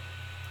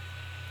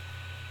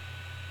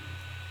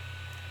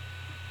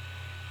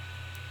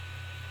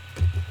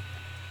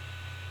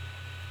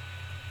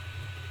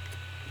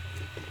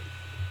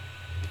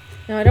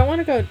 Now I don't want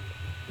to go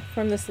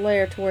from this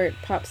layer to where it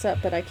pops up,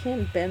 but I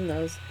can bend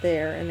those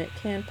there, and it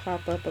can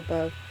pop up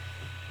above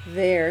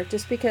there,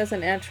 just because a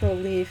natural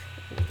leaf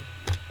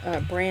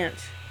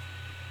branch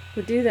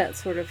would do that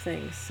sort of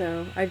thing.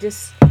 So I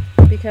just,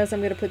 because I'm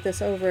going to put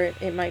this over it,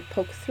 it might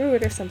poke through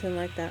it or something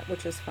like that,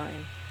 which is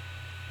fine.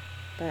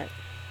 But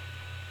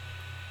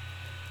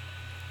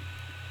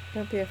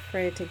don't be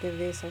afraid to give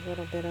these a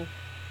little bit of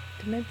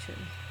dimension.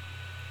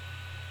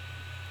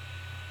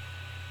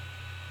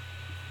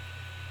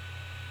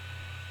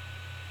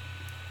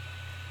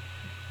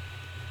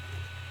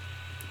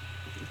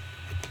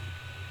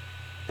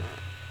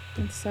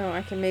 And so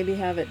I can maybe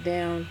have it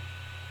down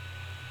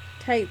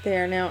tight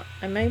there. Now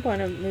I may want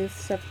to move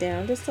stuff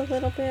down just a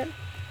little bit.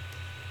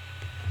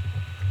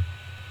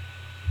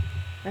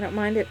 I don't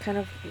mind it kind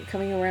of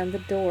coming around the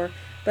door,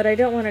 but I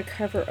don't want to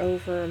cover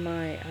over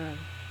my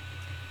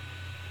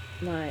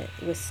my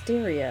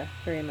wisteria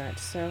very much.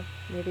 So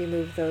maybe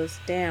move those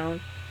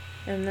down,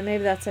 and then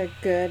maybe that's a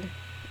good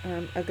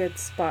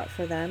spot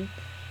for them.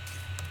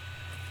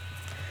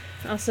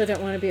 Also,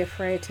 don't want to be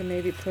afraid to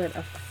maybe put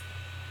a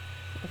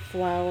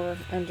flower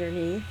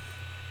underneath.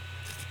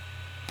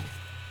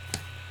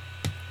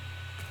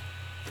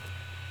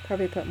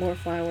 Probably put more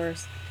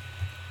flowers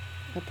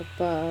up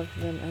above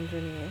than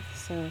underneath,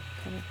 so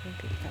kind of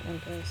maybe that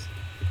one goes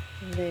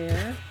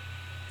there.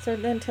 So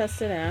then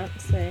test it out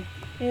and say,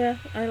 yeah,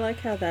 I like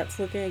how that's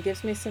looking. It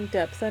gives me some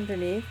depth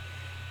underneath,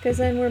 because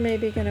then we're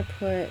maybe going to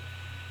put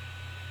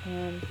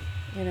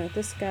you know,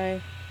 this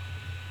guy,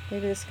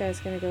 maybe this guy's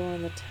going to go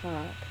on the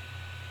top.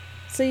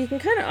 So you can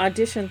kind of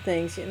audition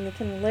things, and you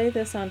can lay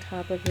this on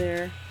top of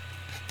there.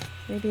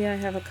 Maybe I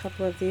have a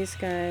couple of these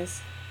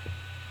guys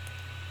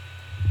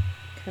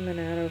coming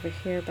out over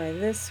here by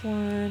this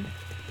one.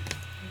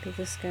 Maybe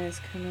this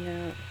guy's coming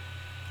out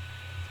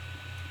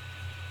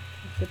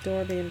with the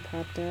door being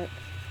popped up.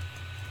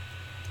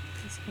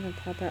 It's going to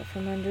pop out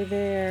from under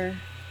there.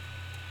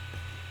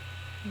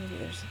 Maybe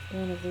there's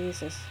one of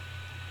these is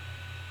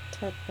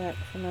tucked back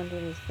from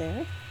underneath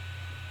there.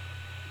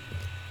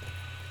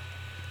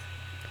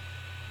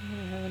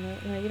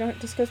 No, you don't,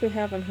 just because we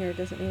have them here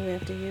doesn't mean we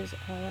have to use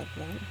all of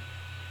them.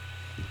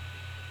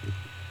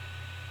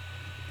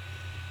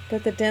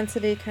 But the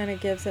density kind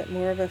of gives it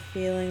more of a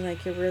feeling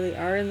like you really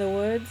are in the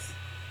woods.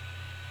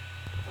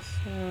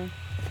 So you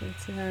can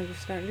see how you're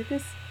starting to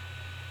just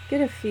get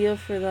a feel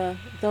for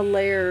the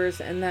layers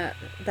and that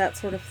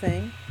sort of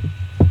thing.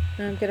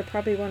 And I'm going to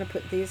probably want to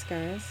put these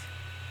guys,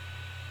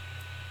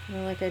 you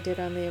know, like I did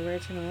on the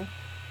original,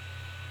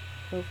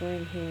 over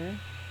in here.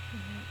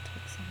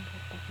 Tuck some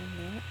behind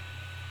that.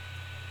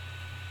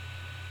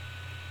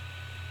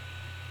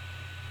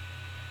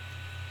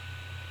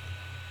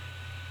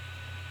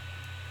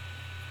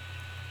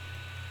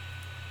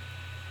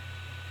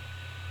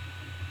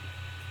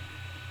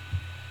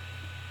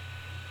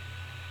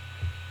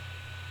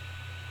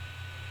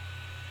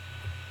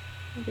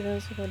 Maybe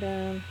those will go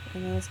down,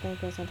 and then this guy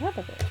goes on top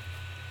of it.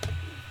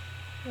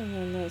 And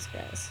then those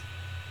guys.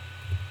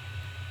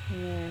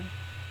 Yeah.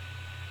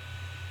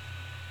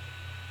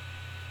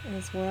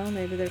 As well,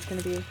 maybe there's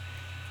going to be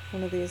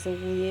one of these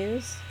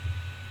leaves.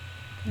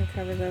 Kind of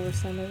covers over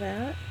some of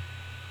that.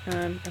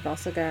 I've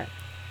also got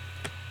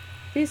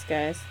these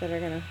guys that are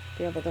going to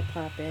be able to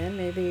pop in.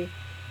 Maybe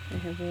I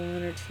have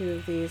one or two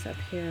of these up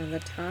here on the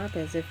top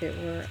as if it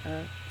were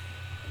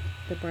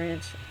the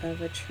branch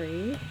of a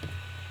tree.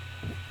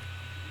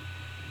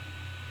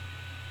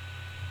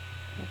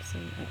 Pops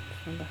in up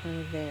from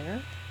behind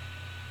there.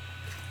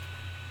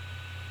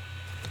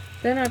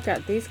 Then I've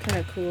got these kind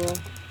of cool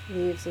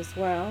leaves as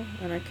well,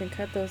 and I can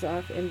cut those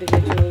off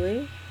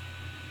individually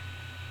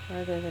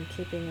rather than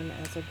keeping them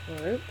as a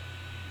group.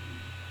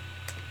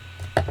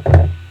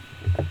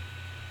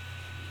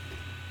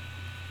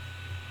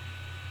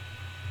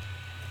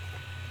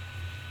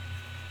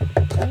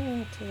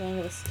 Oh, too long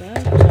of a stem.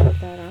 Chop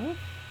that off.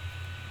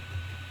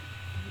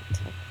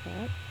 Tuck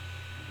that.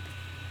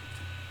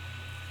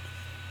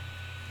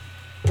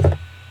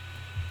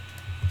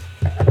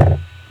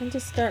 And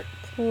just start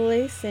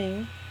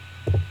placing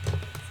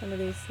some of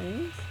these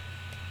things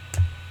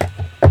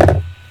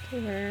to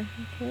where,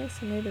 okay,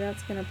 so maybe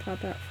that's going to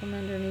pop out from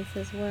underneath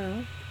as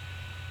well.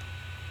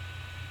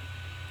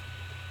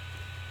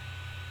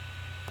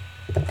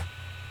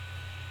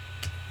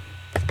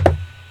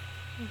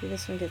 Maybe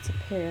this one gets a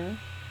pair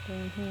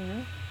down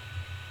here.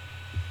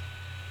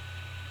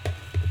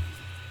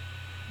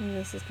 And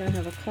this is going to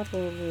have a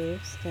couple of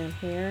leaves down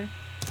here.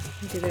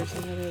 Maybe there's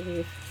another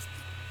leaf.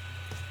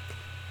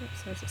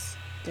 Oops, there's a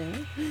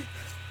stem.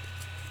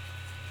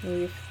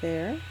 Leaf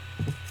there.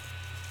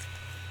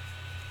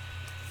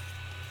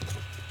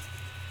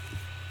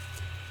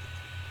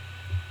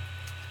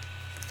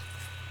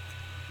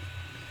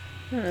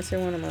 I don't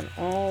necessarily want them on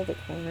all the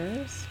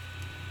corners.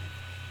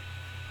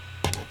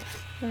 I'm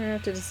going to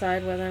have to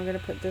decide whether I'm going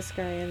to put this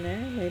guy in there.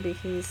 Maybe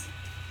he's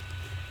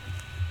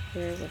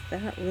there with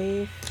that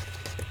leaf.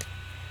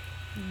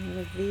 And one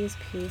of these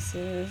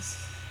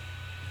pieces.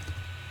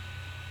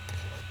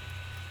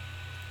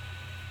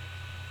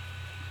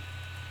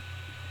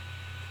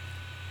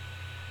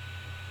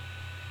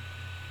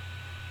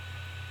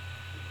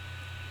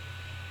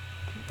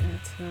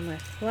 Add some of my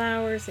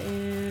flowers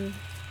in.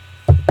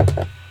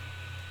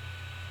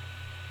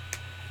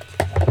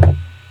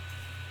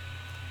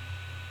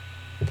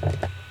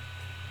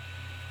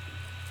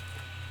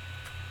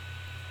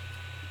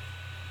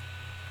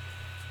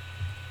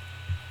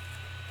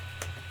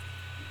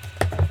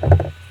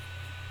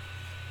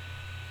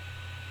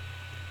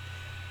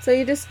 So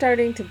you're just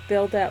starting to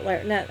build that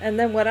layer. Now, and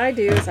then what I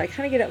do is I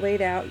kind of get it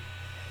laid out.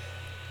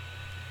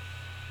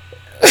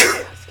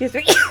 Excuse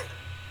me.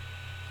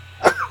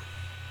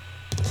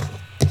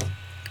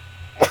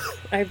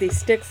 I have these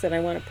sticks that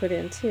I want to put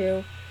in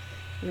too.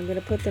 And I'm going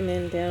to put them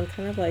in down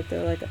kind of like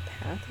they're like a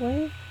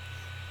pathway.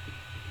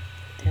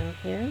 Down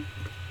here.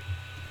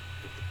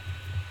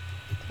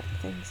 Tuck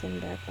things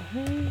in back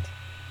behind.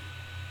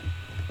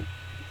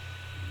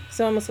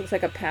 So it almost looks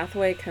like a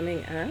pathway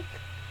coming up.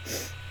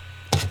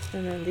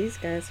 And then these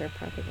guys are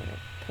probably going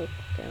to poke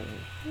down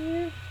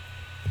here.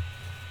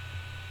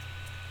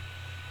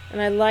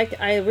 And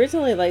I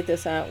originally liked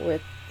this out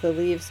with the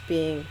leaves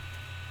being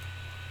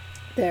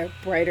their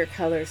brighter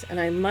colors, and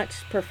I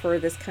much prefer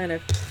this kind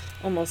of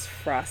almost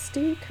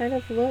frosty kind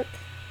of look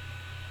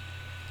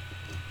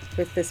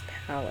with this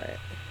palette.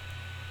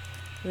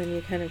 And then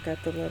you kind of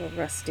got the little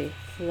rusty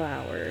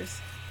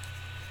flowers.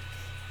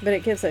 But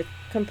it gives a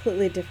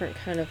completely different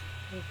kind of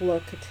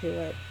look to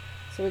it.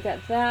 So we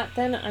got that.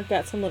 Then I've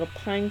got some little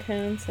pine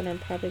cones that I'm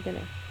probably going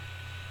to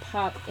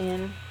pop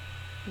in.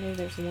 Maybe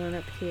there's one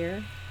up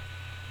here.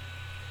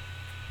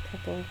 A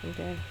couple of them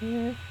down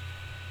here.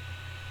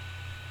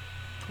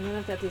 And then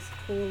I've got these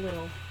cool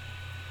little...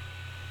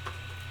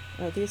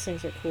 Oh, these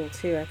things are cool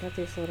too. I got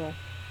these little...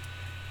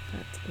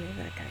 Maybe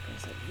that guy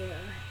goes up there.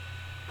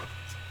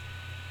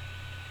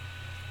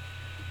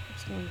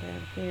 There's one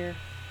down here.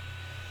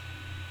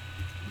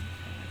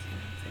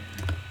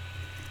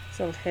 It's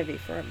a little heavy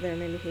for up there.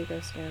 Maybe he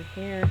goes down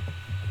here.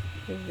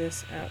 Move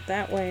this out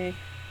that way.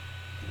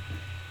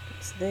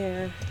 It's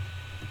there.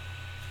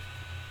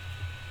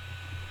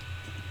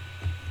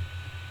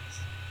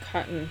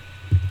 Cotton.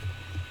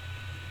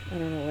 I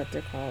don't know what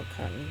they're called.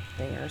 Cotton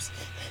thingers.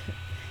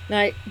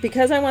 Now,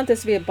 because I want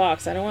this to be a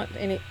box, I don't want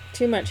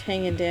too much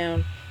hanging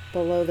down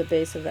below the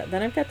base of that.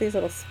 Then I've got these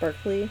little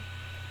sparkly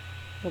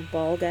little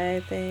ball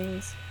guy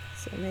things.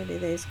 So maybe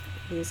these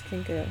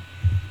can go.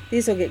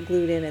 These will get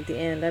glued in at the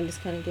end. I'm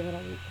just kind of giving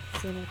them,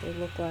 seeing what they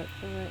look like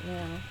for right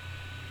now.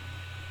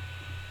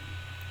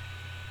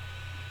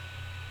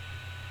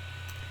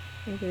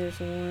 Maybe there's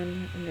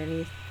one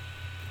underneath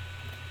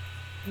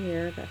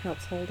here that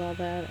helps hold all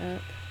that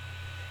up.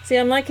 See,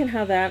 I'm liking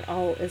how that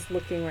all is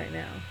looking right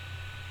now.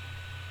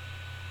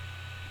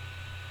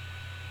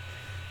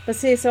 But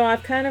see, so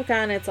I've kind of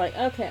gone, it's like,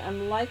 okay,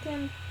 I'm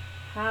liking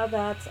how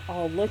that's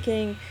all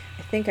looking.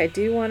 I think I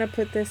do want to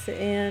put this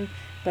in,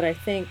 but I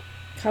think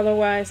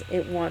color-wise,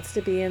 it wants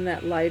to be in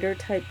that lighter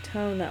type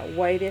tone, that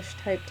whitish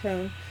type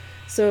tone.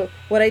 So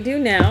what I do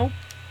now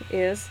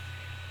is,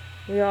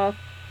 we all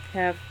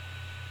have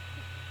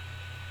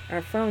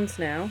our phones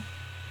now.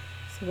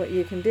 So what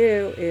you can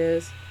do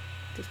is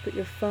just put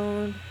your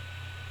phone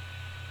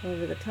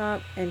over the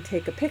top and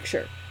take a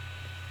picture.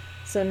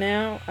 So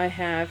now I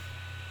have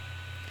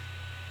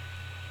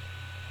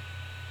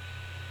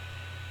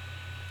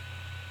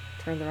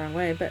turned the wrong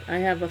way, but I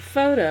have a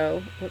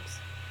photo, whoops,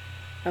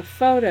 a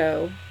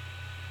photo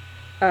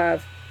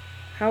of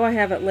how I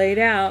have it laid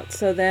out,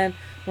 so then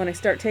when I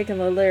start taking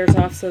the layers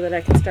off so that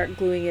I can start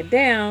gluing it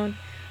down,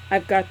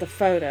 I've got the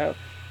photo.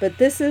 But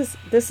this is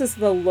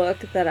the look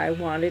that I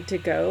wanted to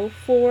go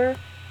for.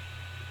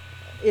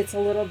 It's a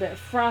little bit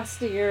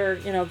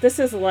frostier, you know, this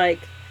is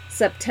like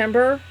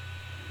September,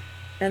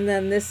 and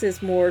then this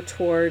is more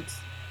towards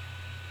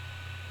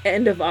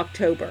end of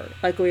October,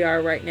 like we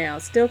are right now.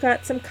 Still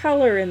got some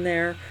color in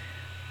there,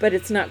 but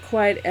it's not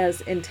quite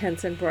as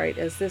intense and bright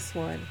as this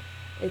one.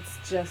 It's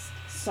just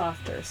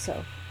softer,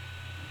 so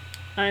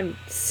I'm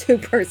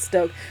super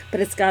stoked. But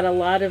it's got a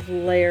lot of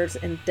layers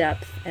and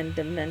depth and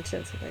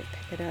dimensions. If I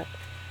pick it up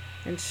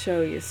and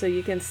show you, so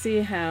you can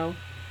see how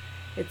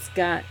it's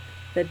got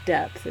the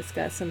depth. It's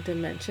got some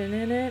dimension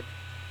in it.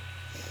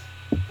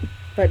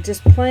 But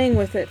just playing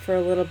with it for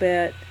a little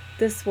bit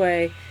this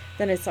way,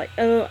 then it's like,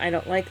 oh, I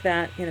don't like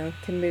that, you know,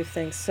 can move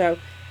things. So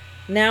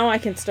Now I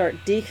can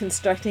start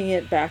deconstructing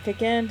it back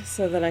again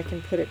so that I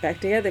can put it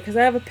back together, because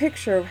I have a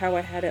picture of how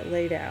I had it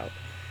laid out.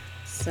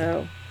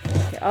 So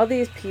okay, all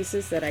these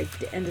pieces that I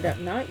ended up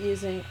not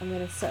using, I'm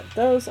going to set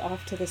those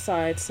off to the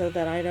side so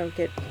that I don't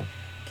get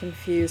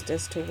confused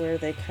as to where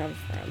they come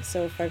from.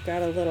 So if I've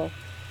got a little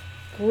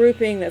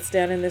grouping that's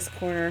down in this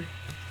corner,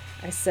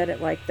 I set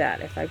it like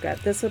that. If I've got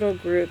this little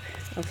group,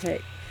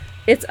 okay,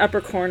 it's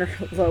upper corner,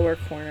 lower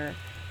corner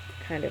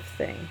kind of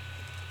thing.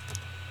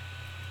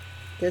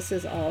 This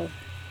is all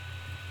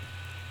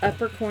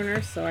upper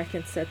corner, so I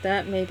can set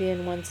that maybe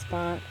in one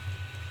spot.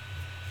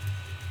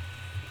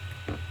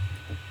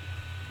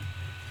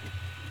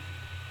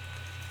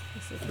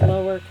 This is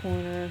lower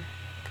corner.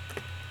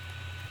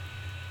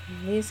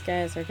 And these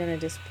guys are going to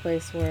just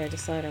place where I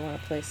decide I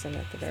want to place them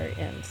at the very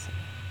end. So.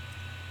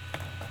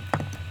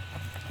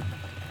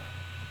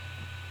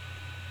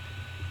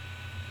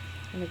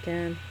 And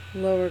again,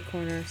 lower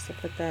corner, so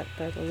put that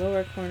by the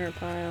lower corner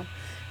pile.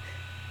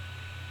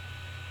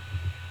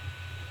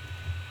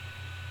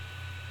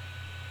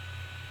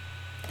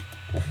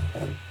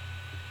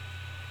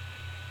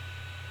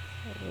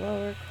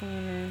 Lower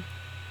corner.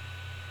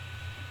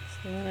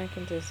 So then I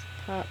can just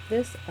pop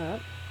this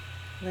up,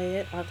 lay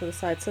it off to the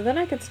side. So then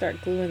I can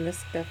start gluing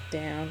this stuff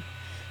down.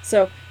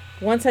 So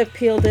once I've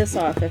peeled this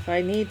off, if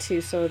I need to,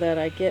 so that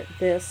I get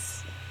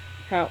this,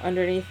 how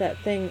underneath that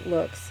thing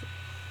looks,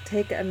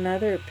 take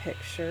another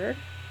picture,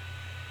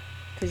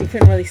 because you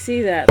couldn't really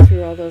see that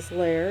through all those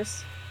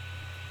layers.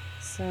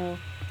 So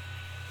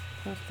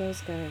pop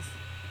those guys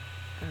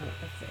out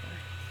of there.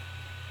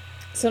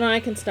 So now I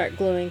can start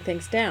gluing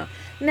things down.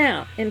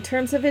 Now, in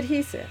terms of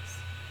adhesives,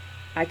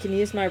 I can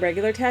use my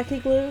regular tacky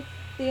glue.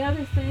 The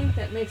other thing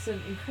that makes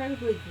an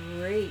incredibly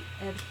great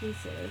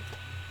adhesive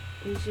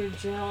is your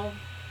gel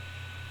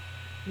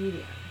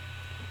medium.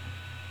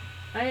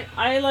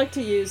 I like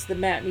to use the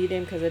matte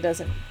medium because it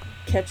doesn't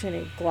catch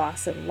any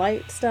gloss and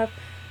light stuff.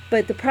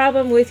 But the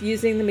problem with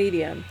using the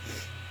medium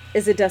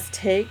is it does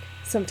take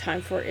some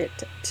time for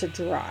it to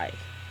dry.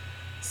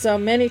 So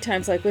many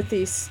times, like with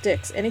these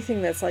sticks,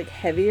 anything that's like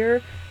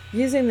heavier,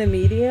 using the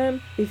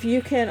medium, if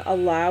you can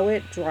allow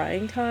it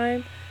drying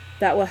time,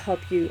 that will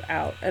help you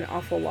out an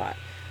awful lot.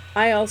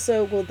 I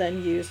also will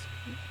then use,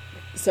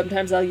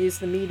 sometimes I'll use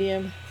the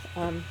medium.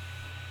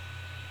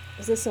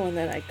 Is this the one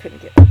that I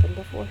couldn't get open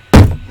before?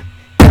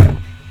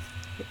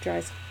 It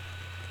dries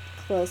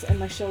close, and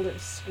my shoulder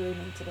is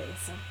screaming today.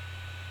 So,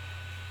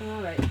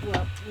 all right,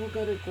 well, we'll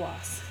go to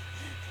gloss.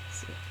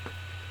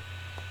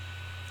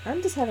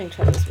 I'm just having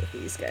troubles with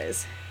these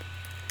guys.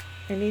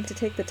 I need to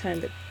take the time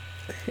to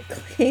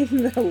clean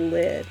the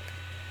lid,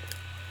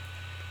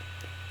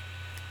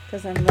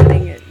 because I'm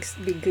letting it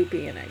be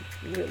goopy and I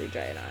really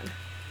dry it on.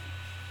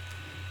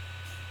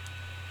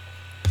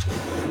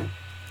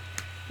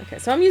 Okay,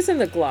 so I'm using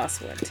the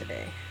gloss one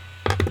today.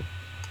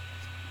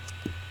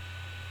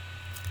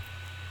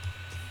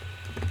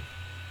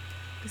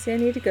 See, I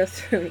need to go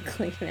through and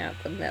clean out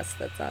the mess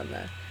that's on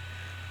the...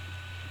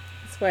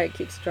 That's why it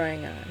keeps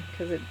drying on,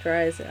 because it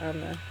dries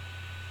on the...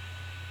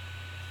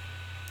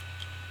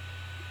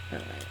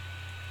 Alright.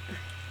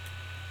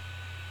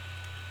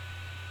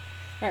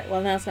 Alright,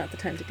 well now's not the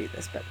time to do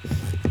this, but...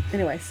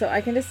 Anyway, so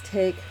I can just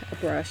take a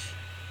brush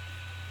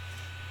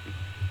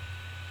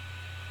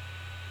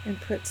and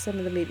put some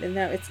of the meat in.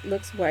 Now it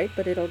looks white,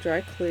 but it'll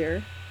dry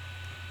clear.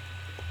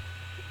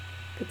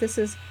 But this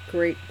is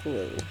great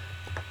glue.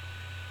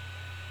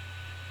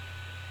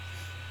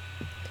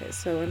 Okay,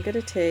 so I'm going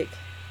to take,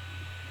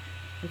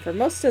 and for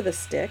most of the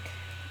stick,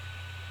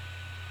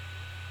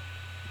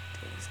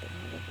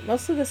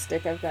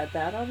 I've got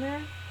that on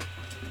there.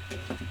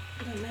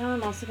 And now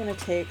I'm also going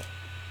to take,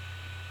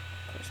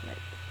 of course my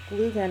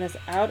glue gun is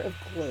out of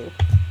glue.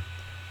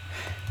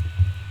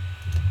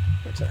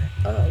 Which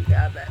oh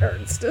god, that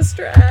hurts to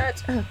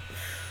stretch. Oh.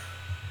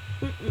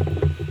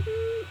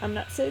 I'm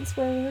not saying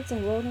swear words, I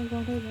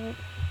won't.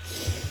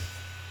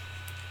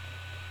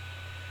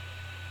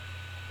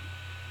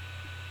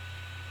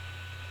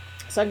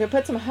 So I'm going to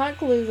put some hot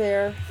glue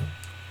there,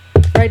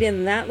 right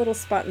in that little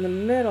spot in the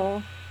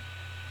middle,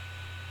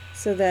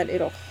 so that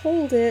it'll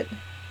hold it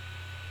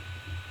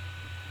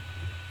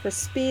for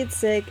speed's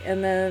sake,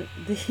 and then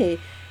the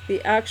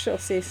actual,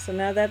 see, so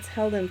now that's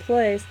held in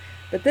place,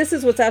 but this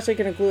is what's actually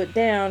going to glue it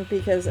down,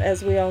 because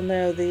as we all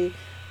know, the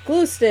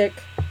glue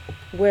stick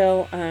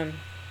will, let's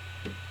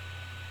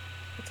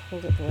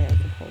hold it the way I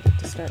can hold it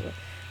to start with.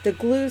 The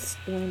glue,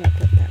 let me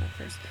put that on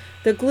first.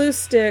 The glue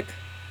stick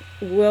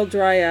will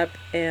dry up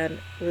and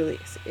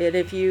release. And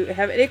if you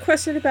have any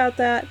question about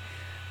that,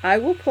 I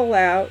will pull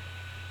out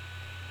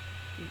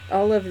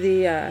all of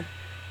the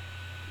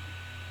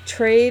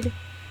trade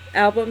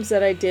albums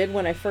that I did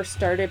when I first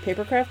started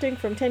paper crafting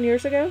from 10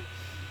 years ago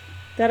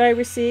that I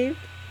received,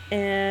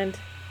 and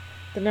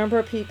the number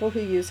of people who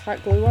use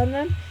hot glue on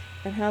them,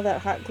 and how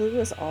that hot glue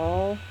is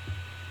all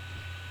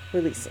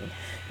releasing.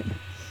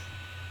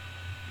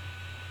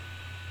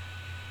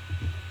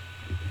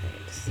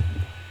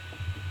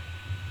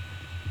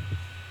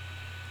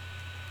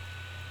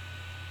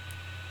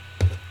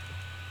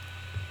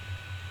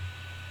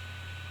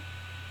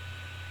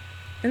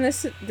 And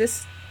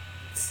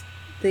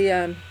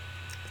the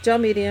gel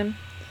medium,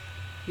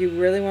 you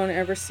really won't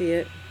ever see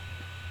it.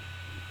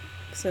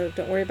 So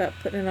don't worry about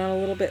putting it on a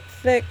little bit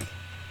thick.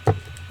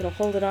 It'll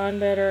hold it on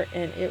better,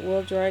 and it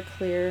will dry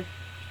clear.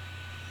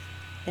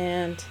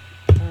 And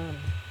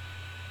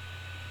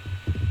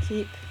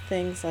keep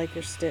things like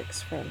your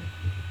sticks from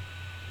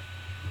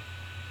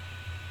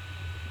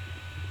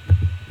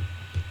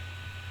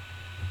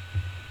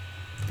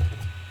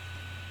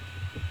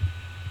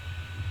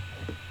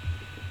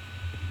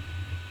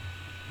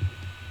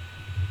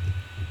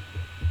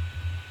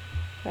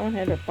that one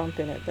had a bump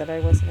in it that I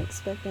wasn't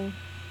expecting.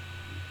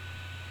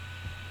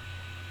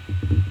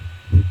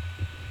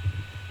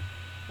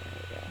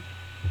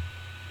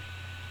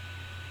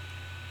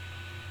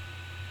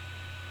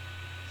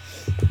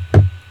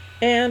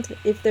 And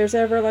if there's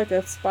ever like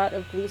a spot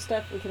of glue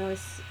stuff, we can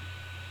always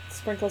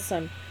sprinkle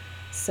some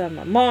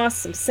moss,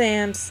 some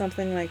sand,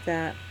 something like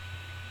that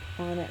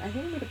on it. I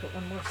think I'm going to put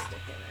one more stick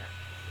in there.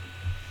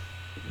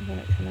 I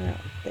want it coming out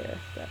there.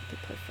 That'd be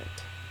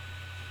perfect.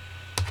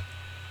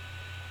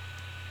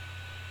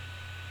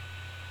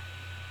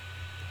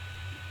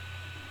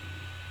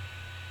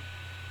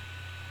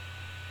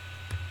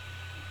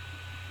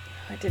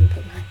 I didn't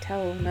put my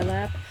towel in my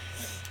lap.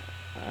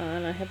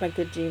 And I have my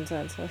good jeans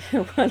on, so I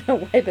don't want to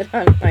wipe it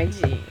on my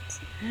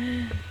jeans.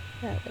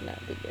 That would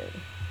not be good.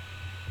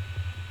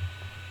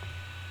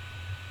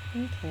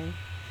 Okay.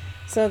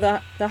 So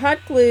the hot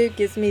glue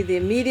gives me the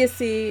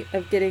immediacy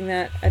of getting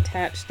that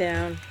attached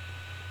down,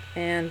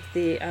 and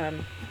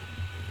then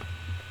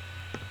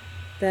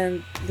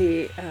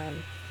the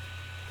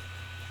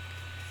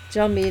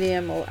gel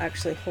medium will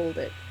actually hold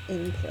it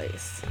in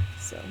place.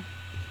 So.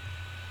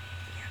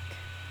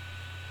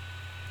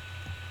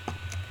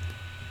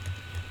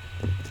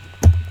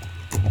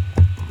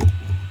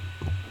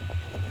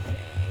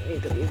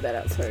 Need to leave that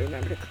out so I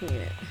remember to clean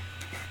it.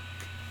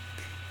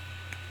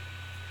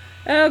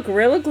 Oh,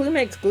 Gorilla Glue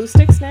makes glue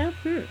sticks now?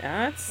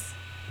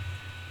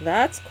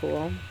 That's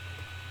cool.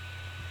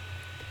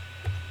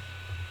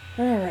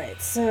 Alright,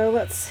 so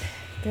let's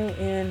go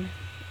in.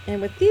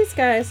 And with these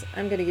guys,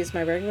 I'm going to use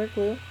my regular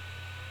glue.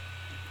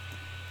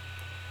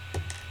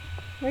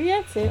 Where you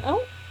at, Sam?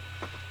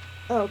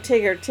 Oh,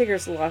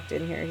 Tigger's locked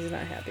in here. He's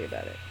not happy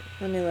about it.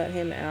 Let me let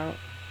him out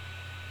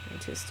in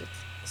just a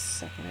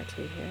second or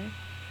two here.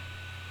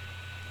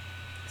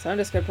 So I'm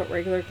just going to put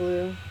regular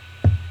glue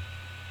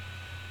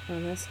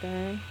on this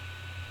guy.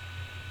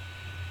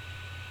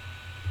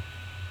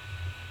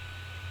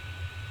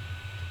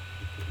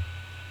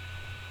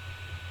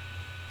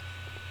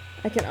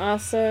 I can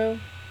also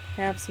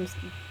have some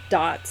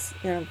dots,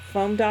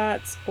 foam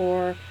dots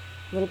or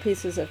little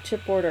pieces of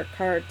chipboard or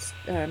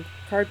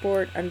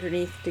cardboard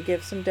underneath to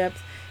give some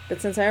depth.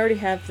 But since I already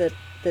have the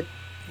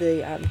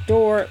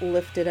door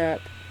lifted up,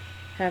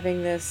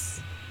 having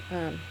this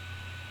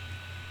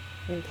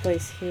in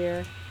place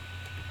here.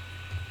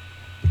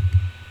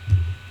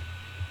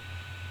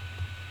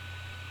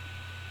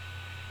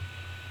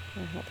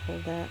 I'll help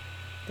hold that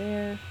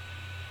there.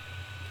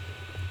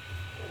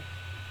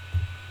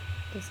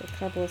 Just a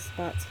couple of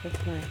spots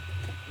with my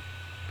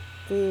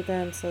glue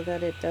gun so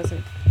that it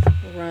doesn't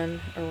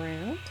run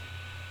around.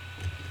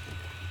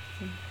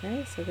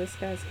 Okay, so this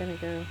guy's going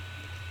to go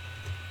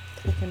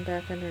tucking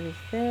back underneath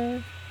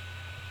there.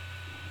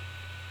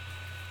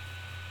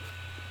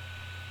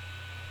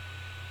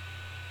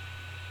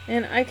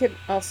 And I could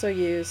also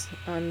use,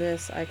 on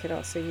this, I could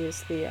also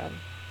use the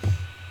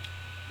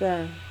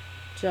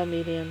gel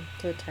medium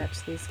to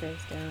attach these guys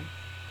down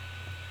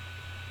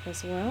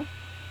as well.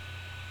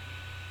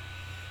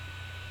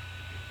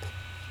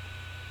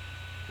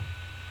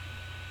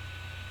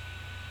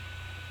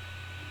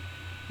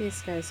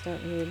 These guys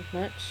don't need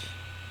much.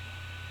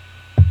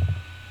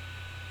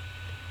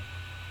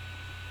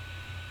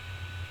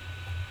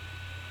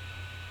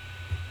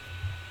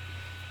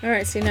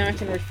 Alright, so now I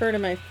can refer to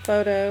my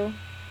photo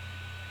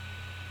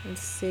and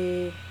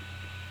see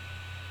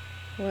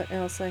what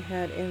else I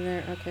had in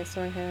there. Okay,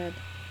 so I had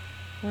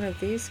one of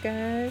these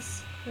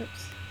guys.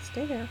 Oops,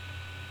 stay there.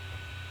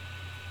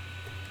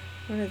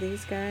 One of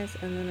these guys,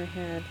 and then I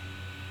had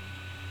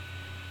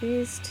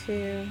these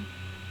two.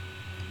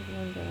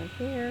 One down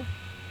here.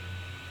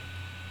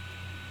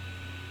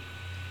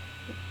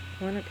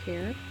 One up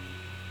here.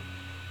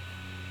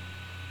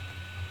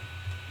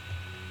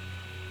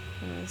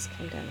 Oh, let's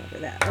come down over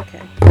that.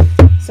 Okay.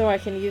 So I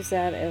can use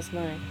that as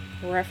my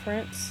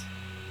reference.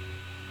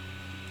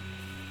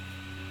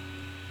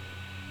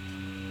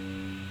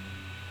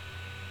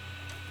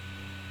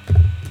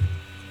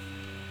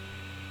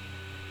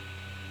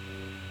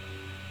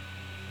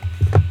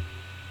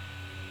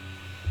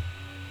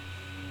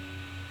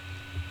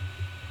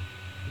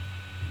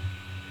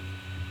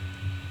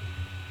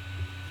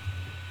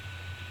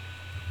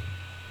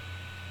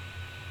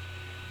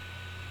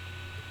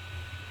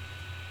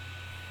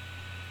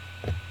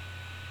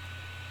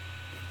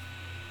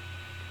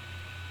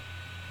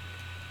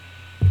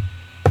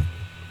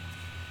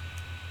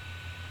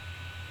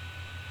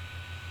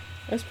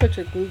 Let's put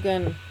your glue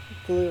gun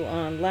glue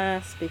on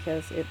last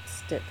because it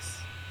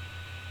sticks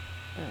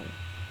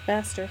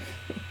faster.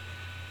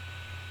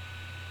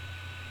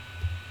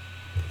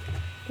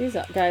 These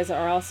guys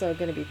are also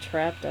going to be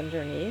trapped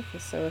underneath,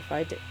 so if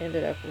I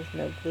ended up with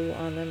no glue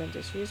on them and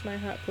just use my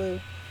hot glue,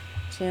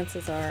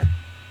 chances are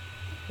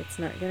it's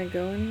not going to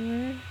go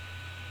anywhere.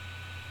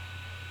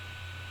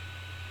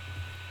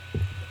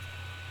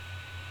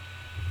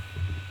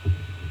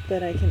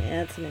 But I can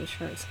add some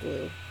insurance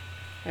glue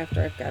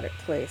after I've got it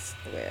placed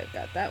the way I've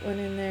got that one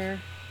in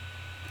there.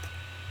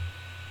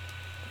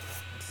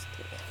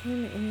 Stick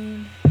him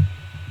in.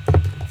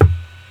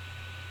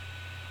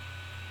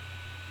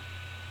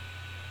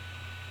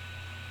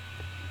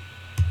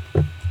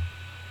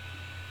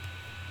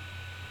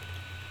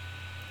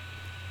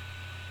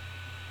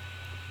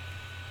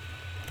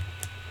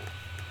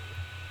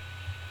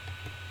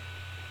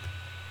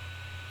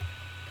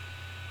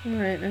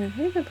 Alright, and I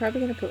think I'm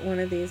probably going to put one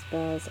of these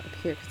balls up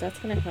here because that's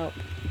going to help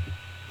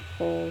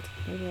hold.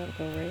 Maybe I'll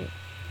go right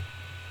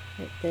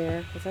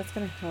there because that's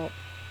going to help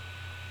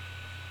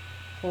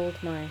hold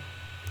my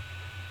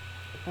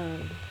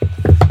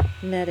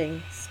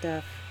netting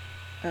stuff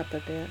up a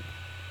bit.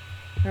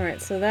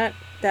 Alright, so that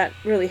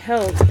really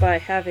helps by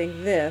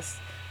having this,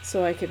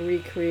 so I could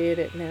recreate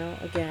it now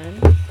again.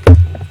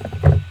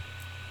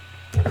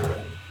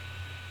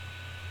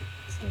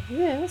 So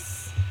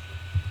this,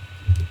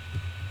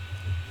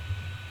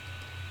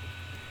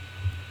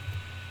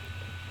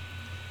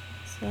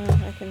 so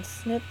I can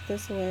snip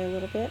this away a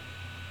little bit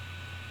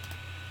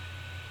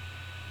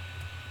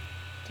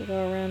to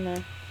go around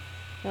my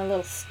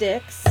little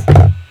sticks,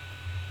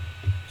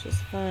 which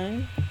is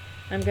fine.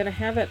 I'm going to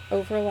have it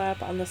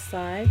overlap on the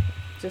side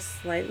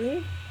just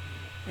slightly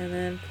and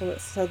then pull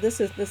it. So this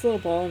little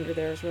ball under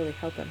there is really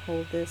helping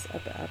hold this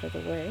up out of the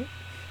way.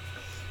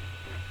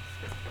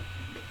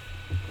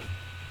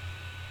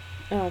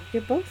 Oh,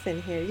 you're both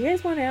in here. You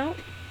guys want out?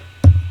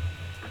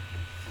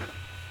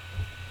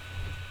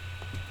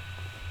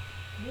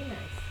 Be nice.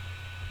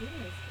 Be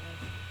nice,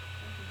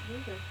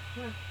 guys.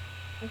 Come on.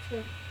 Let's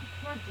go.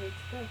 Come on, Tiggs.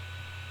 Go.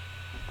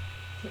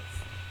 Tiggs.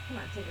 Come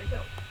on, Tigger.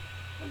 Go.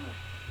 Come on.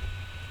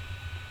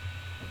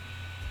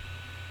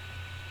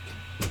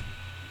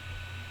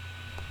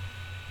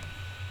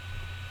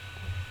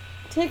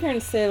 Tigger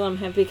and Salem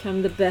have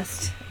become the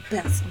best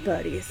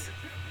buddies.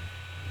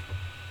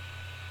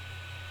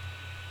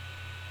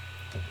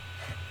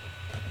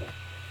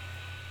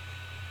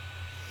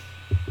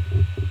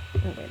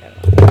 Oh wait, I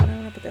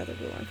want to put the other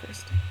glue on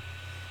first.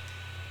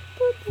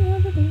 Put the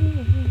other glue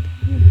on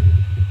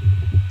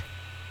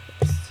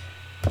first.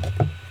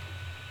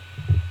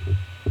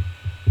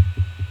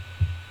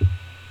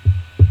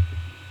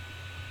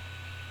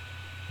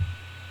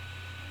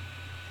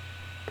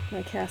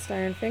 My cast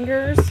iron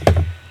fingers.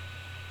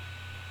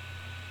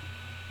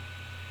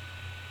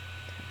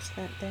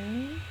 That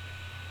down,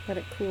 let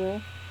it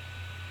cool,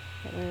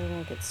 that way we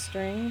won't get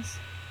strings.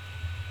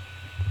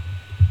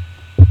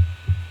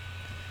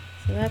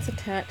 So that's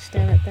attached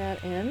down at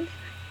that end.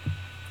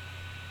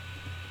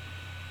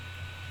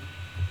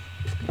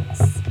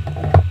 Let's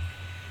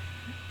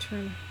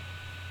trim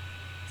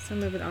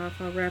some of it off.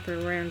 I'll wrap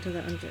it around to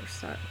the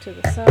underside, to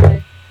the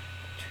side,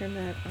 trim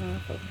that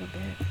off a little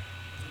bit.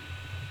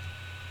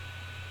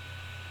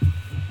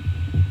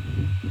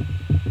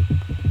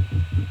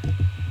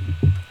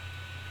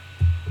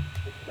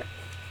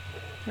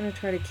 I'm going to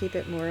try to keep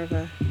it more of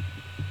a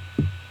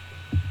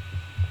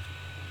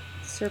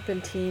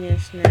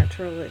serpentine-ish,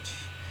 natural-ish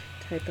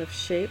type of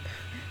shape.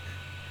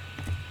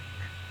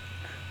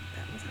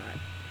 That was hot.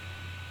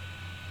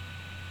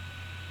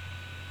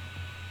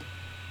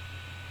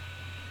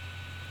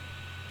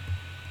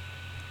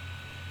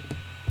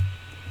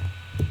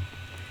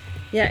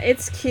 Yeah,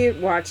 it's cute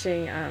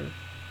watching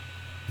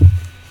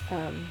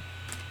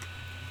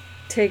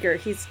Tigger.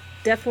 He's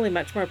definitely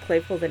much more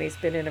playful than he's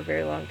been in a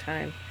very long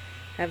time,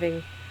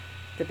 having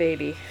the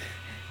baby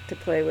to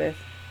play with.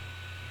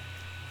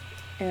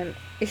 And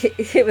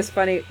it was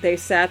funny, they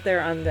sat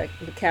there on the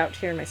couch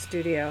here in my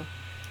studio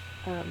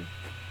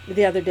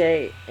the other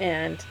day,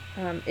 and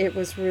it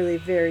was really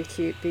very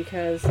cute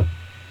because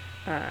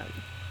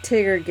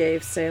Tigger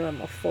gave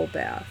Salem a full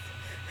bath.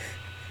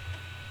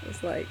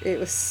 It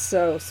was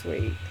so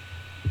sweet.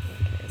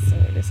 Okay, so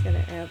we're just going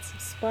to add some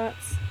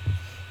spots,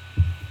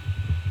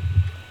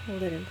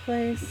 hold it in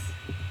place.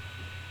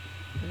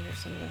 And there's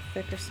some of the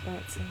thicker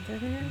spots under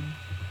there.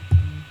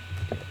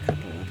 Do a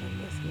couple of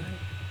them with my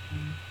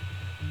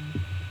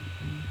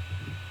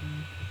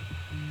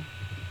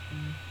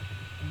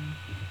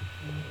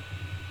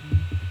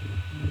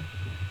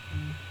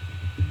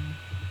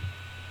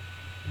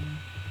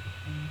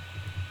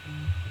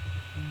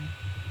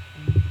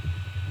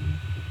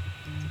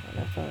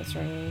my phone's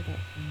ringing, but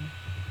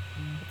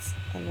it's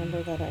a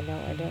number that I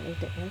know I don't need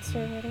to answer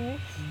right away.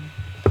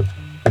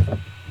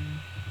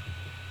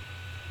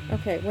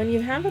 Okay, when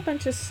you have a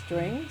bunch of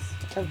strings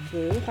of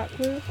glue, hot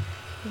glue,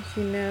 as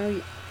you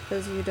know,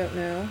 those of you who don't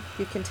know,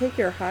 you can take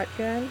your hot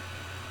gun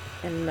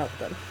and melt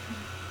them.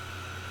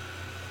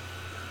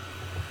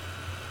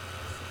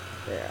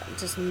 There,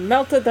 just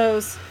melted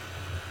those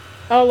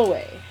all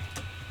away.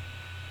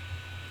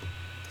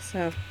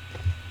 So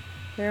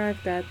there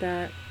I've got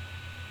that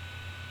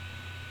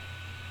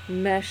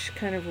mesh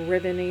kind of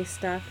ribbony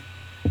stuff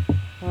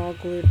all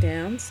glued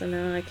down. So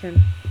now I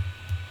can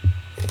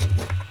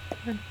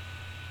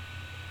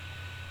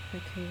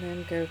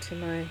then go to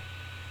my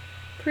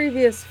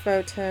previous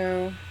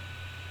photo.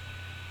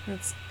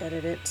 Let's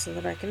edit it so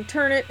that I can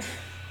turn it.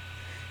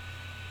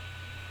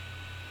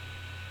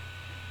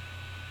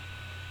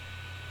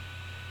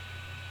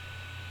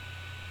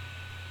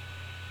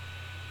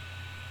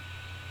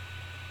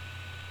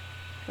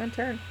 Come on,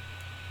 turn.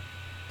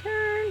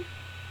 Turn.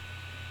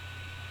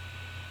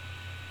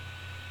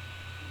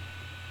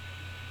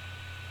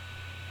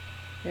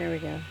 There we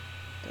go.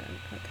 Done.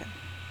 Okay.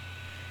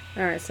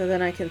 Alright, so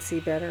then I can see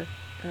better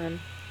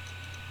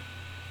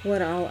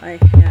what all I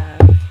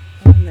have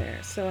on there.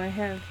 So I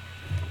have,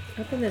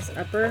 up in this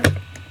upper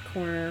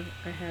corner,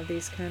 I have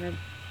these kind of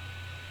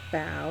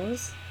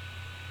bows.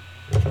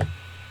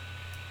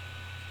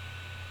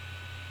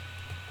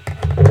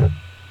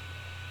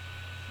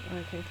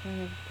 I can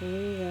kind of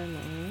glue them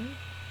on.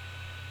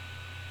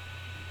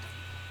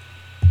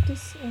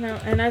 Just, you know,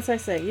 and as I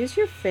say, use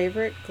your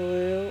favorite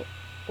glue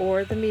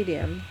or the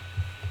medium,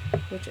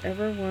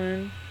 whichever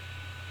one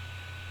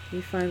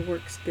you find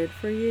works good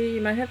for you.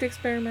 You might have to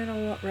experiment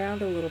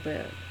around a little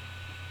bit.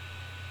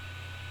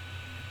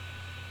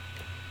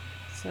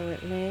 So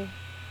it may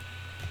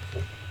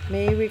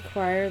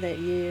require that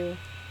you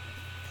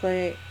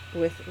play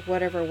with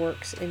whatever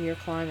works in your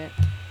climate,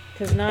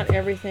 because not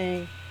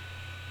everything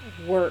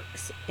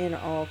works in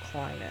all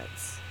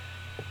climates.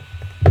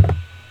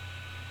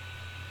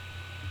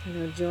 You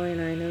know, Joy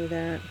and I know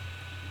that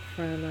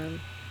from,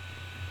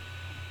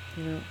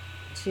 you know,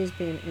 she's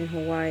been in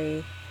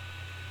Hawaii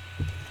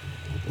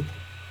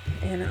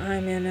and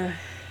I'm in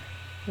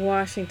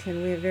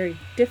Washington. We have very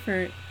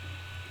different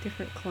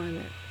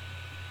climate.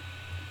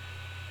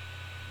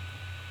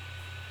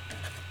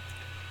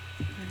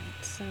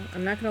 Alright, so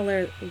I'm not going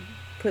to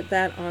put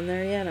that on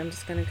there yet. I'm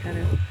just going to kind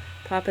of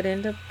pop it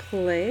into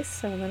place.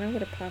 So then I'm going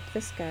to pop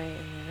this guy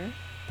in there.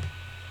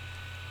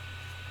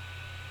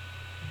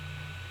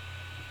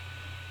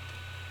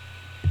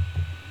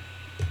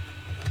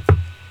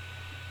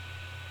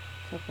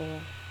 Couple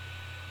of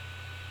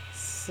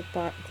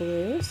spot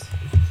glues.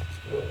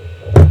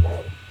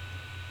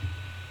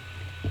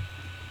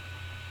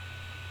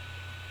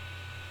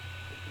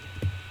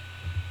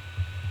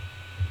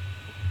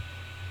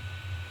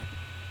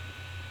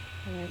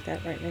 I like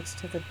that right next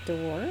to the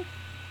door.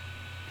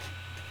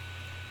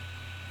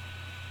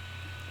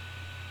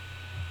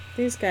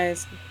 These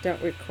guys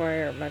don't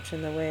require much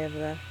in the way of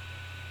the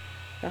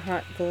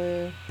hot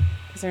glue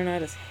because they're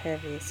not as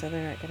heavy, so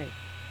they're not going to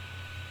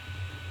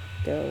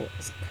go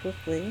as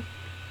quickly.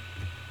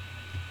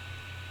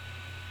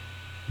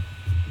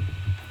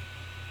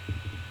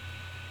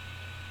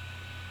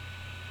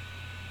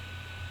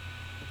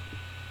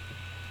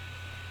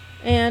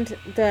 And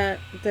the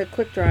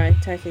quick dry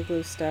tacky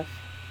glue stuff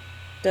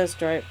does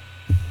dry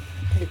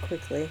pretty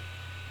quickly.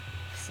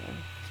 So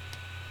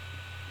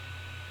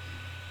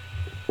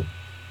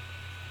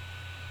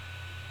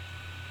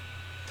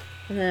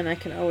and then I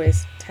can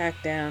always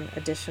tack down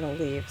additional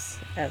leaves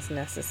as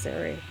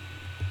necessary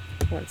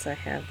once I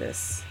have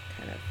this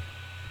kind of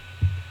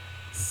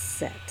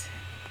set.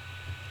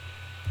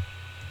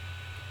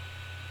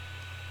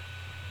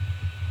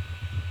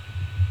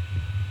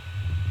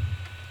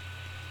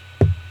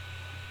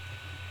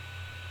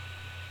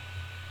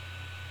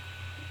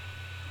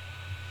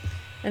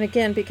 And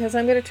again, because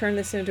I'm going to turn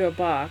this into a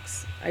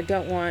box, I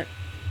don't want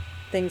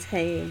things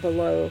hanging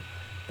below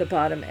the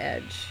bottom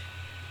edge.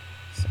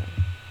 So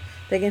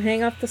they can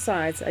hang off the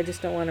sides, I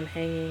just don't want them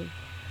hanging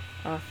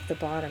off the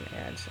bottom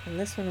edge. And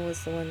this one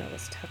was the one that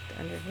was tucked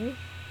underneath.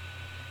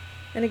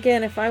 And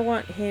again, if I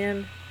want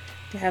him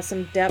to have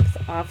some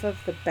depth off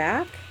of the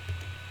back,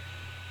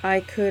 I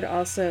could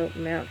also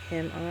mount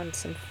him on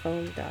some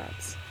foam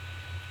dots.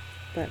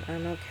 But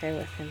I'm okay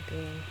with him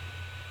being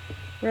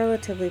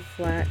relatively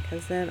flat,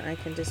 because then I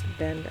can just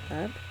bend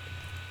up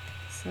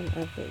some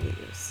of the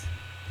leaves.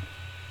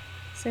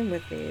 Same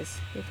with these,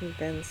 you can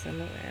bend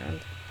some around,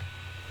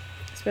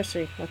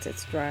 especially once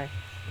it's dry.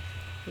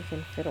 You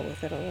can fiddle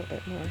with it a little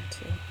bit more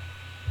too.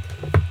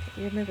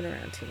 You're moving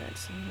around too much,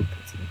 so I'm going to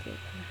put some glue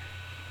there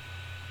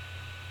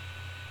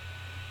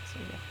so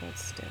you hold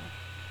still.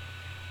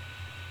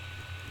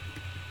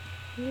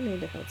 You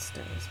need to hold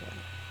still as well.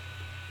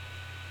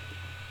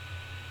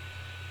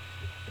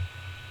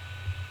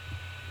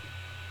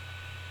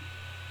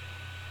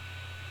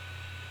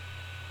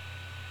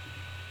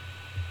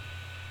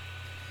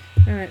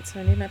 Alright, so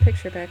I need my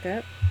picture back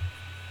up.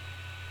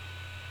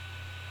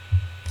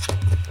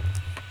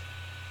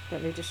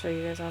 Let me just show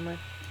you guys all my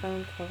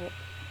phone code.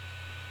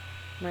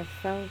 My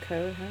phone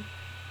code, huh?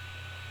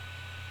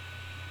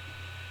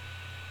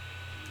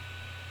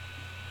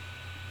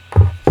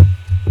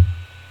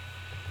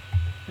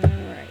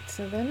 Alright,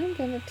 so then I'm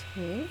going to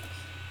take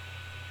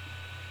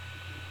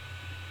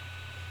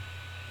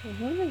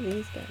one of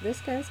these guys.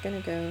 This guy's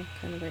going to go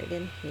kind of right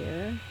in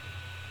here.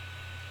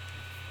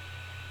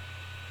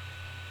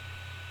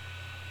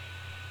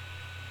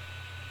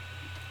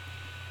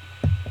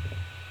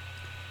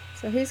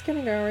 So he's going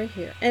to go right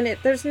here. And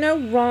there's no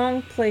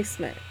wrong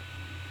placement.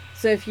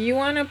 So if you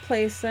want to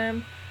place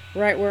him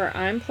right where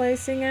I'm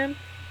placing him,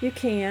 you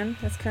can.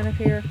 That's kind of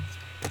here,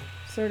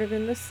 sort of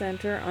in the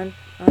center on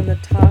the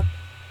top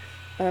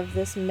of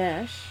this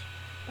mesh.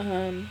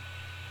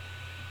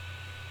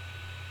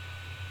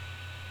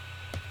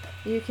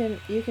 You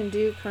can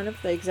do kind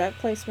of the exact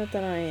placement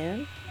that I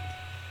am.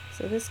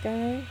 So this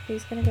guy,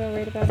 he's going to go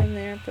right about in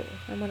there, but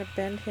I'm going to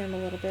bend him a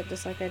little bit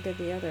just like I did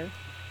the other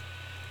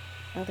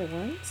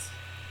ones.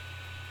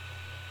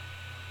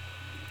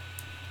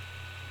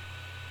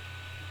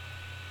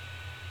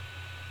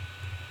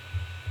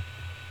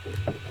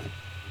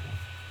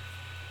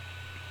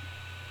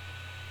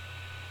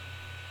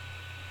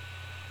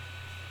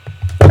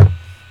 I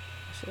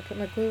should have put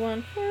my glue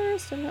on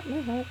first and not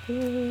my hot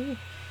glue.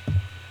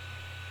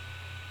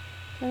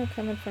 Kind of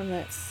coming from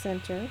that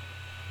center.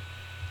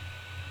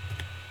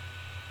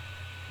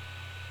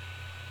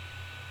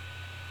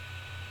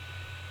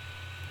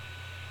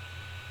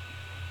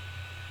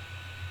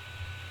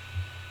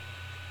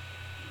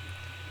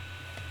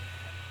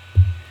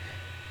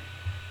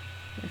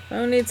 My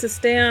phone needs to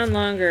stay on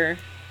longer.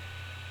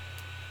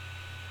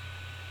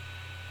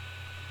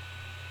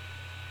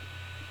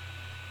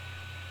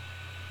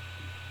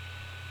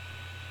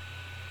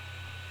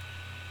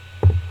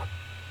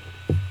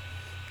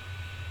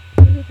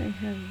 I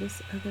have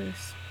this other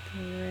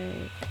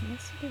spray.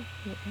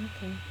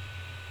 Okay.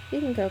 You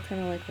can go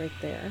kind of like right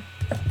there.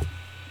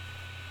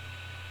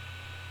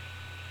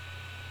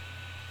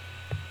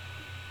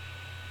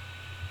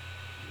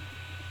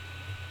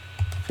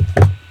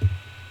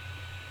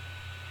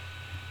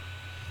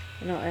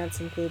 And I'll add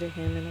some glue to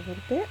him in a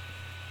little bit.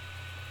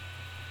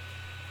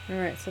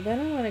 Alright, so then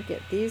I want to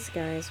get these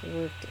guys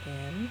worked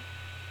in.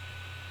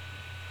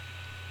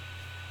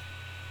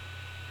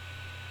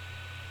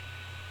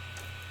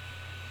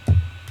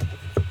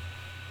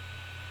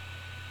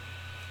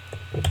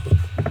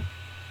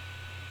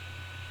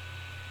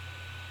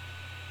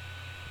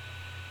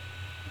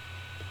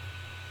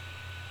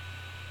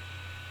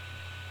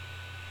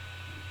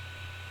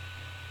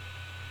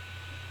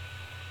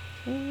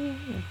 Okay,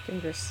 my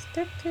fingers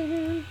stuck to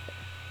him.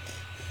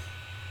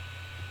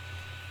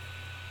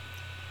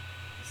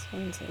 This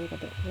one's a little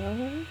bit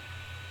lower.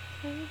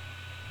 Okay.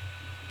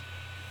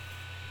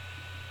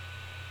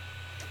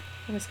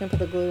 I'm just going to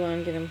put the glue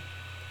on, get him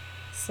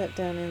set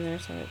down in there,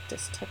 so I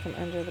just tuck him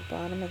under the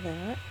bottom of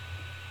that.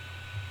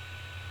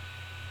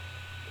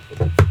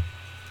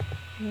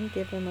 And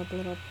give him a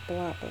little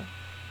blob of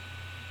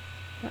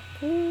hot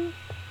glue.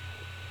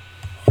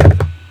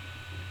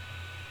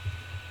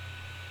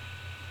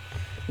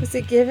 Is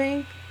it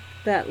giving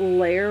that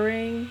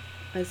layering?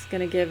 It's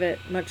going to give it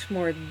much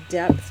more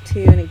depth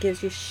too, and it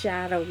gives you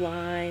shadow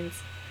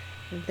lines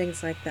and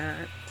things like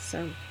that.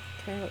 So,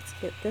 okay, let's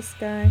get this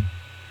guy.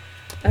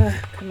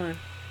 Come on.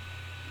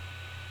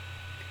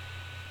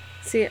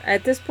 See,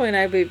 at this point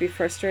I would be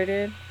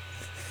frustrated,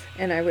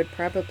 and I would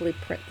probably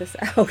print this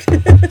out.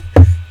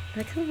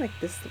 I kind of like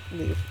this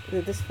leaf.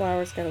 This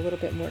flower's got a little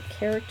bit more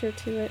character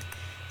to it,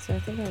 so I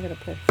think I'm going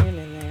to put him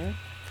in there.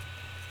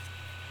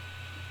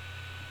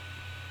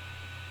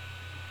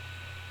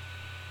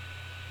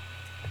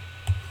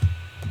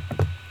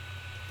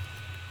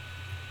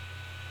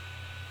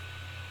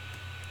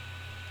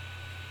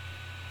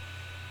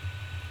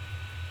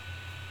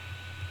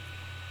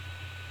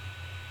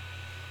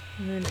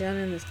 And then down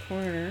in this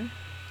corner,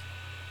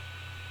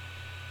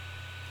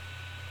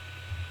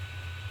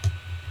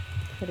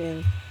 put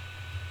in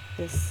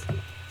this,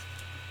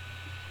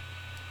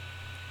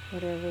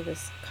 whatever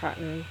this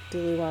cotton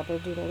dooley wobble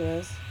doodle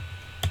is.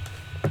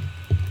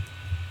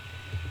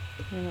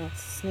 And I'll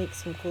sneak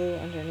some glue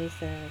underneath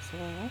there as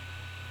well,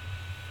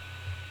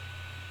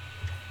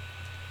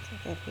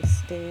 so that he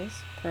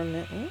stays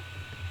permanently.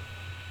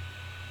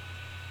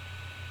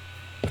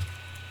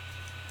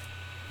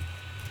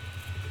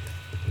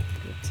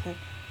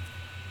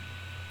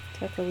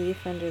 Tuck a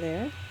leaf under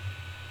there.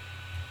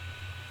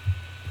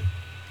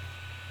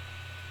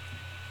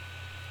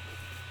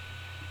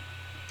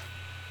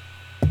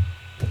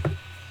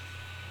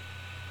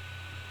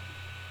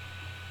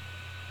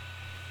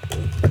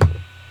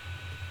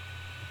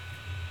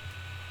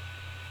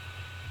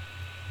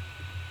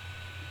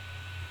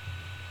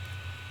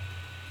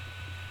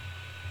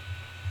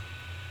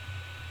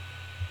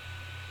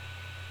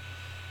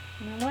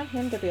 And I want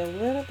him to be a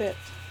little bit,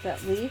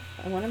 that leaf,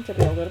 I want him to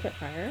be a little bit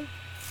higher.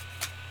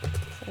 So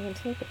I'm going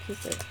to take a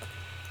piece of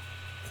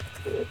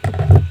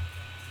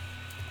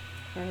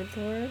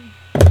cardboard,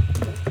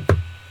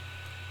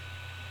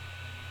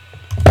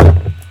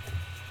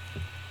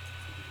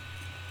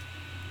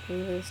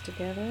 glue those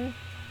together,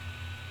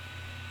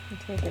 and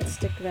take it,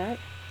 stick that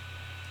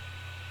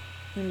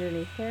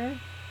underneath there.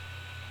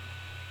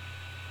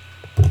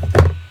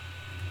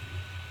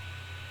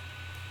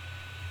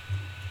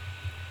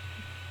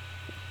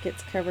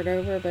 Gets covered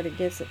over, but it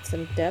gives it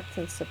some depth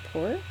and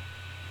support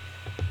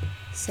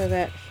so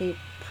that he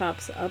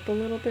pops up a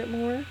little bit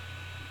more.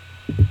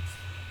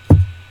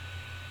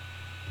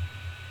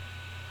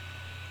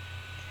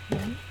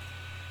 Okay.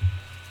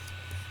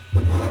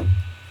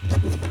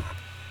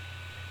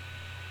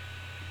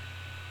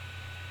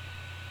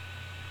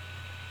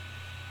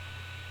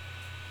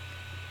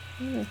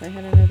 don't know if I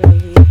had another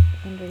leaf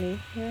underneath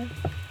here.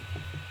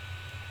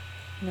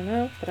 I don't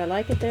know, but I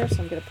like it there,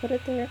 so I'm going to put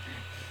it there.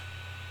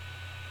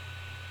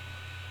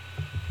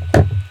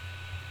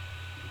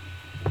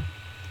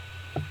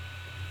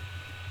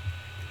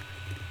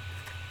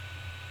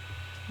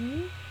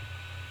 Okay.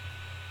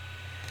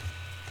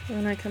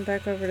 When I come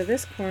back over to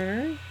this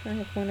corner, I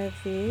have one of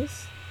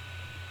these.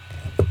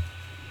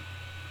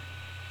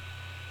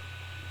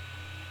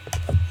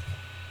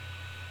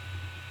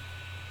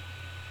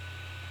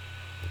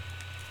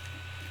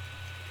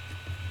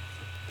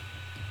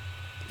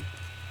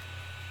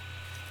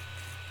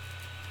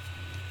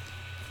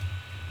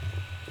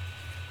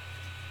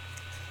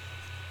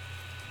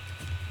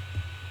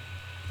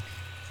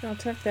 So I'll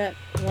tuck that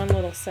one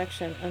little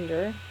section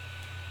under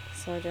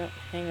so I don't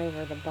hang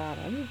over the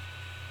bottom.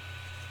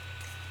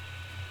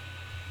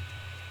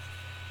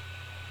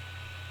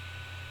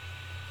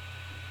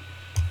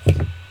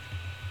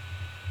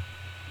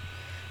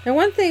 Now,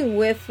 one thing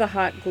with the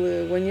hot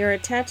glue, when you're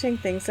attaching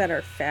things that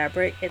are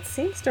fabric, it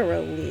seems to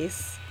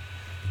release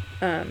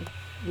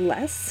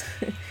less.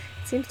 It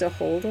seems to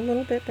hold a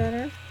little bit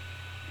better.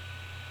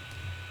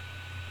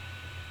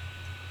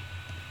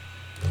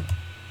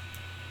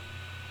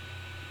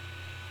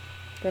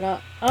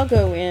 But I'll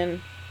go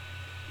in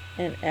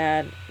and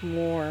add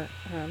more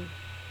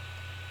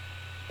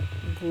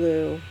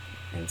glue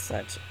and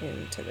such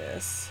into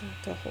this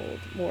to hold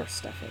more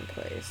stuff in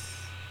place.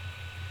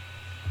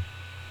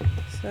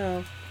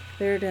 So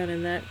there down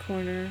in that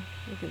corner,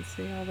 you can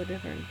see all the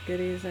different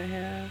goodies I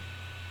have.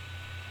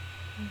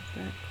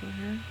 There's that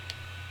corner.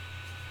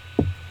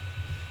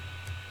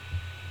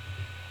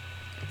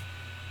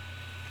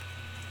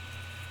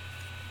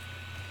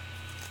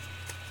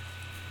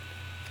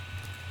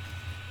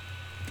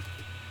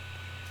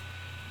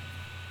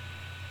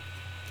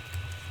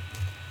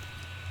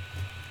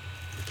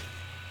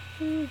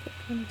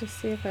 I wanted to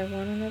see if I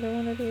want another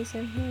one of these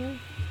in here.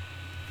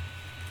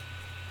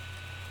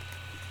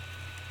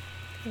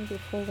 Maybe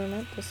fold them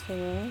up just a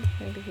little.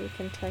 Maybe you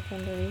can tuck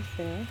underneath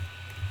there.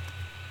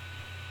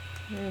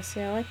 Yeah,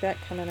 see, I like that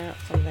coming out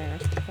from there.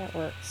 That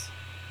works.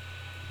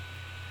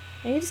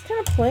 And you just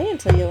kind of play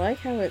until you like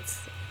how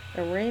it's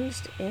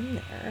arranged in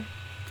there.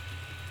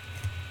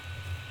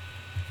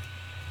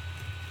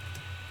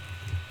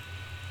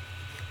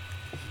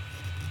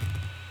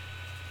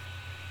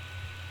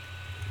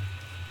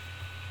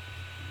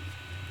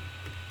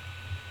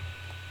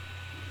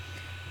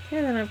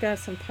 Okay, then I've got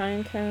some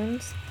pine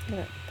cones. I'm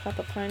going to pop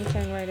a pine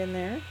cone right in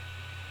there.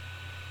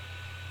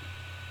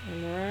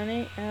 I'm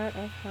running out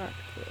of hot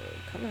glue.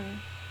 Come on.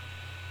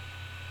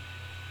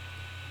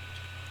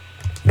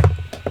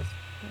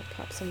 I'll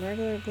pop some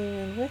regular glue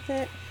in with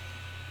it.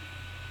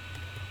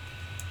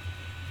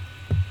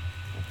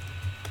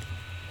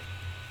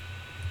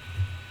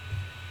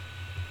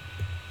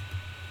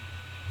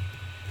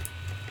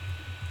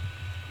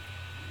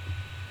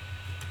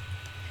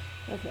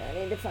 Okay, I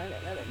need to find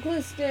another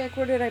glue stick.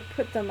 Where did I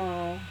put them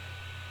all?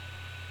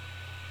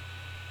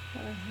 I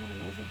have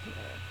them over here.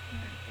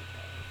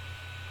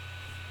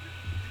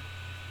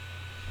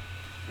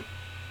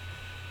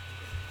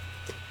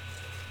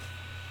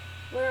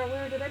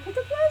 Where did I put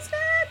the glue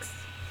sticks?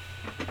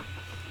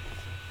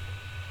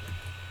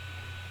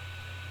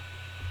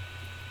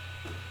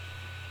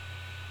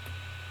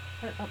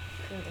 Oh,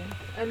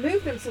 I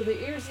moved them so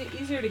the ear's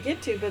easier to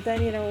get to, but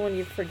then, you know, when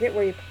you forget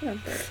where you put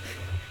them,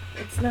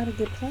 it's not a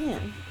good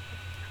plan.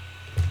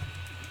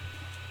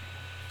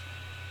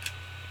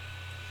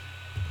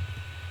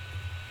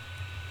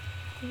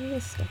 Put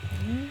this stuff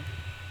in there.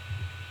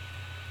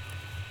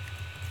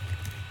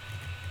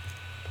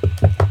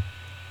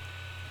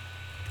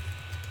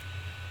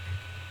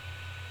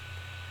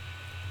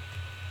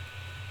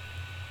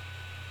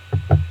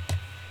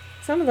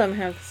 Some of them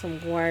have some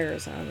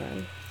wires on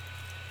them,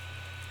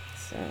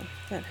 so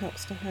that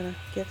helps to kind of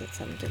give it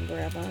something to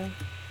grab on.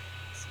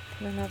 So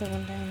put another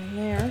one down in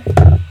there.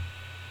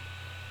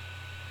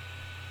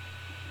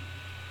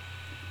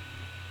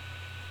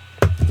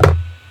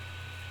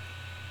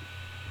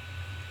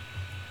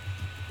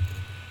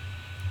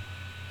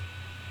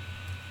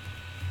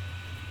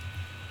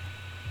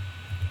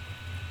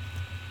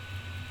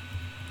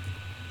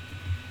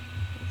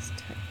 Let's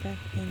tuck back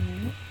in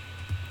there.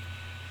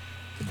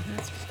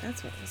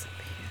 That's what was up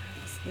here.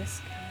 It was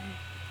this guy.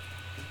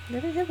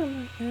 Did I have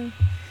him?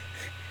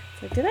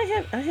 So did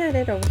I had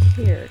it over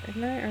here,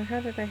 didn't I? Or how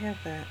did I have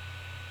that?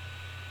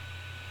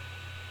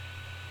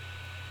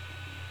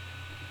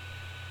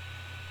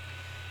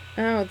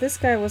 Oh, this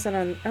guy wasn't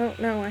on. Oh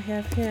no, I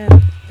have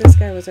him. This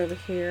guy was over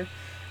here.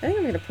 I think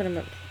I'm gonna put him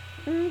up.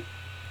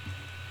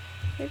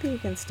 Maybe he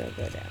can still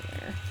go down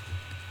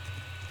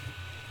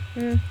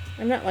there.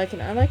 I'm not liking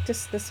it. I like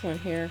just this one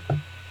here.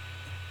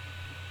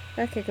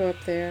 That could go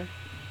up there.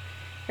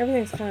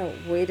 Everything's kind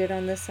of weighted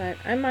on this side.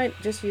 I might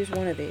just use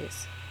one of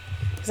these,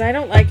 because I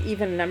don't like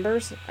even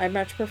numbers. I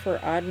much prefer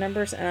odd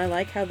numbers, and I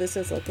like how this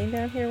is looking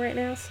down here right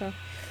now, so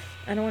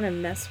I don't want to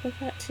mess with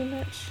that too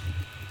much.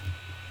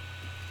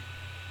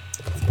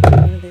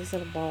 One of these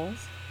little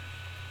balls.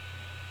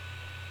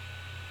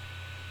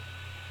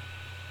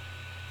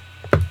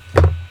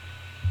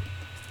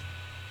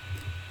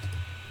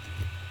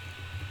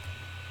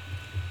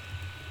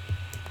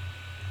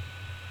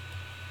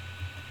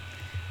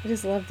 I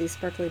just love these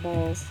sparkly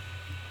balls.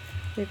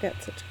 They've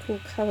got such cool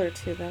color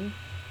to them.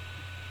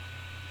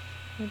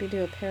 Maybe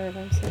do a pair of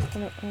them so it's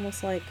kind of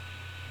almost like,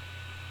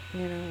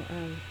 you know,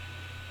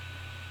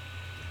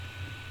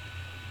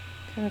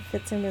 kind of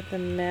fits in with the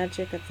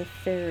magic of the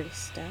fairy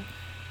stuff.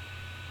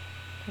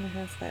 Kind of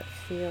has that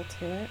feel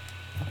to it.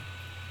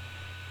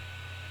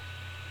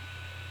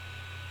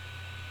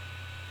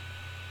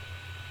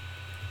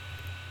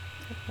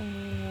 Put one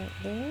in right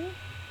there.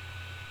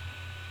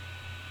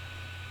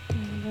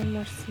 And one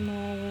more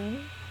small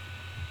one.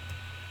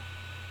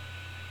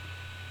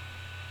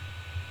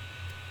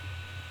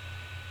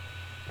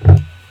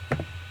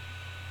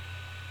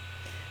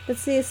 But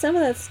see, some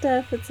of that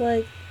stuff, it's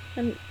like,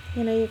 you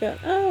know, you go,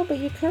 oh, but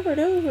you covered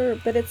over.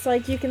 But it's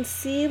like you can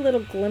see little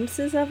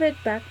glimpses of it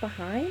back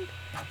behind.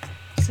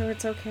 So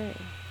it's okay.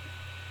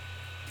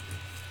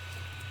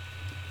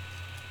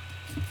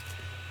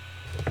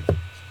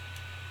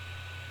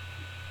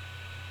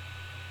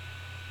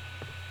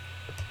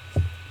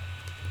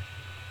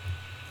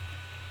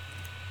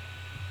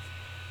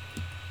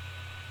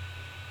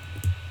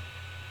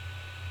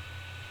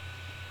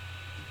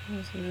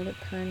 There's another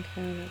pine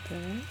cone up there.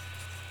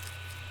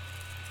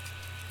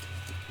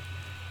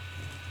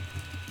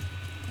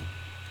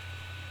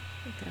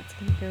 I think that's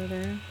going to go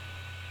there.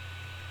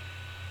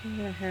 I'm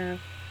going to have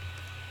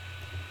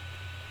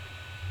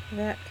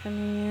that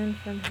coming in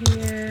from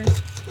here.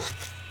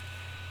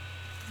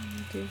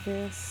 Do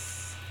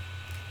this.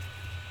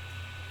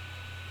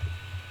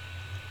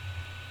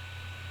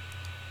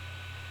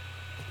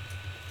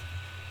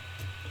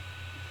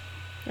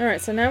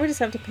 Alright, so now we just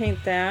have to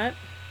paint that.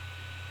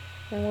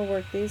 Then we'll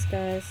work these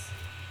guys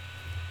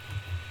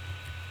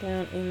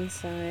down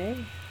inside,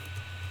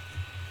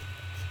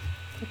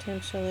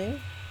 potentially,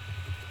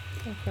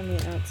 or from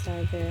the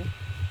outside there.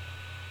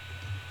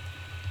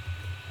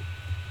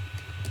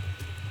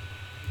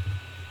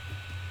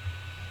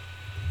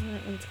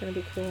 That one's going to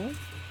be cool.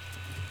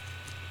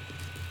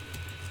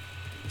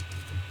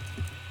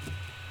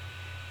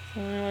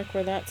 So I like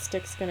where that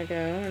stick's going to go,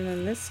 and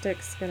then this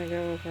stick's going to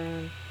go over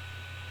on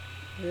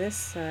this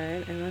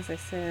side, and as I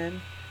said,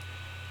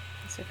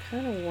 these are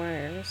kind of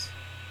wires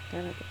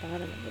down at the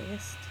bottom at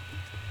least.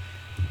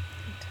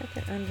 Tuck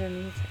it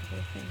underneath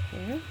everything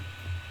here.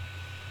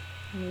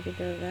 Maybe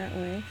go that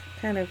way.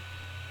 Kind of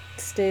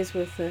stays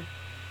with the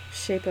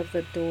shape of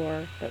the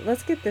door. But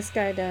let's get this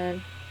guy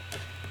done.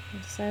 I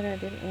decided I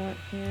didn't want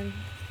him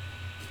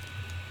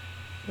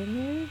in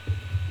there.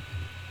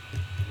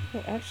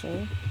 Oh,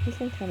 actually, he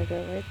can kind of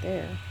go right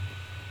there.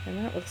 And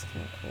that looks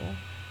kind of cool.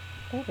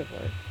 That would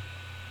work.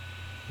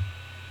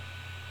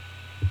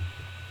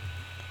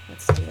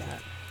 Let's do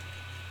that.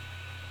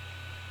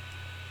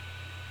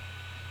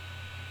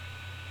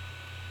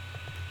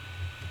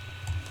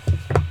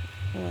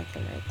 I like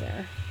him right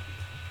there.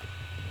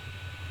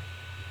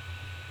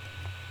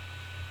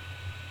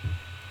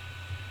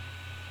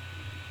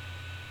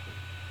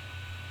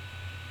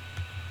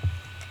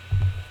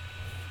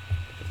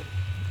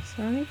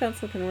 So I think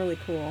that's looking really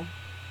cool.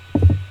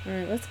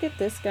 Alright, let's get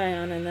this guy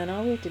on, and then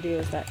all we have to do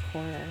is that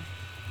corner.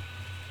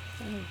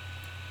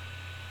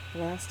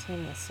 Blast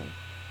him with some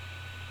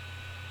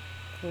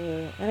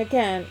glue. And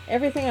again,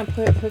 everything I'm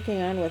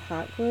hooking on with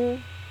hot glue,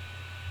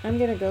 I'm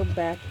going to go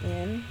back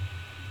in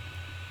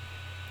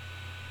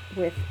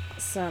with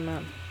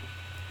some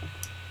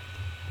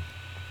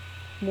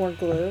more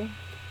glue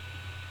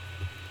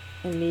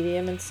and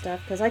medium and stuff,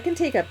 because I can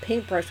take a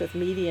paintbrush with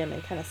medium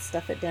and kind of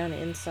stuff it down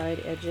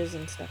inside edges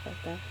and stuff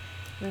like that.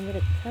 And I'm going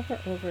to cover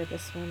over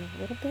this one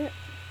a little bit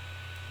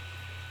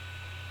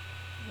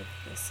with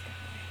this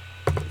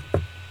guy.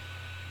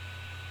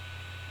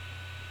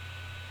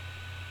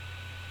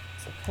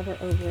 So cover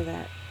over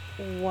that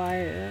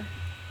wire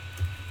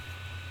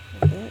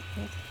a bit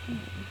with him.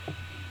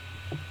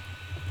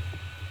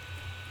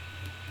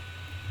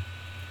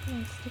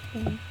 Oh,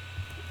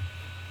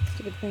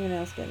 stupid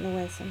fingernails get in the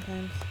way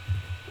sometimes.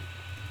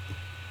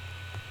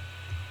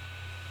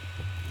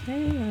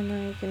 Okay, and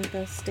then we can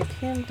go stick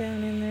him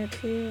down in there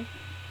too.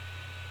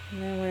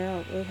 And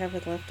then we have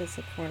it left as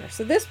a corner.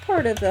 So this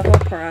part of the whole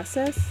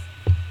process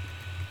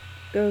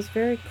goes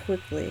very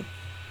quickly.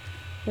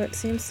 What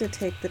seems to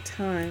take the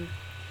time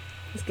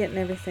is getting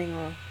everything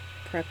all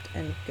prepped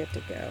and good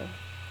to go.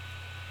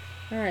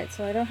 Alright,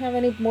 so I don't have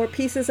any more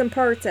pieces and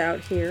parts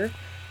out here.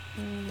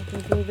 We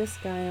can glue this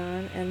guy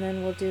on, and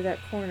then we'll do that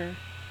corner.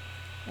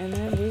 And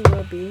then we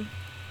will be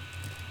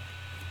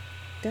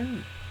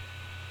done.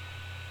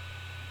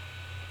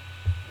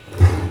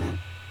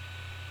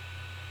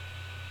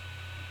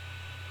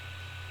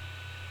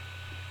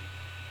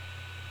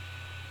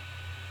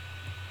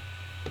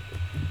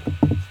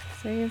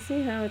 So you can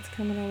see how it's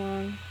coming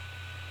along.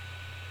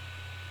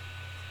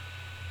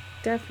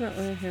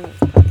 Definitely, here, let's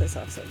pop this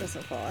off so it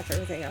doesn't fall off.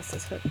 Everything else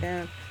is hooked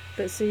down.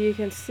 But so you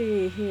can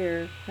see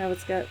here how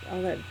it's got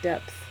all that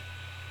depth.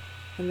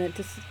 And that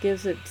just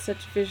gives it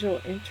such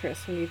visual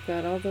interest when you've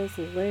got all those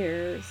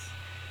layers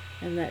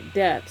and that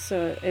depth.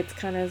 So it's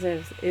kind of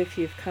as if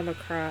you've come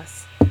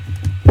across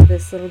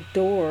this little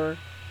door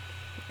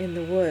in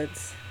the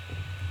woods.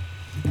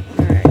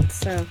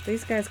 so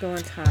these guys go on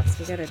top,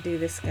 so we got to do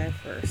this guy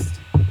first.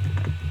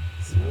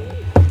 So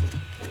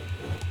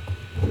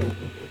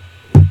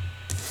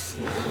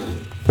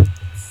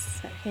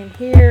set him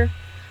here.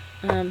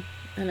 And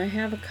I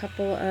have a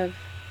couple of,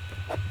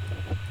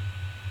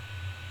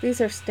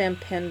 these are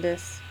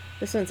stupendous.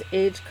 This one's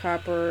aged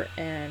copper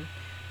and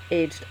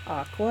aged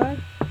aqua.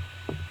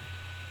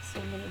 So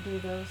I'm going to do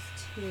those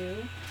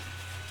two.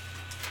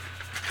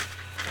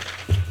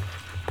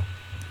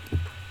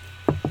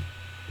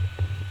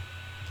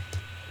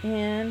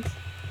 And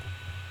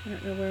I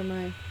don't know where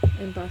my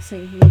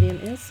embossing medium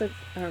is, so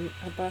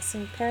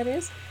embossing pad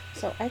is.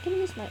 So I can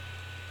use my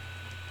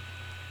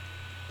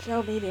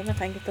gel medium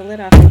if I can get the lid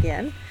off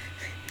again.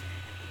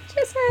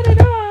 Just had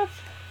it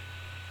off.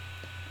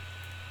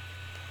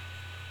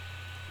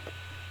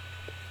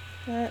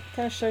 That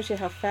kind of shows you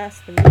how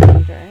fast the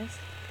medium dries.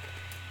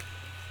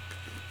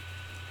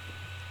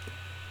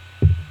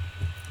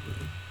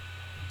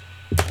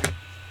 Okay,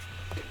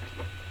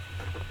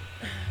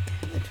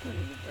 which one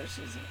of the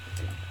brushes?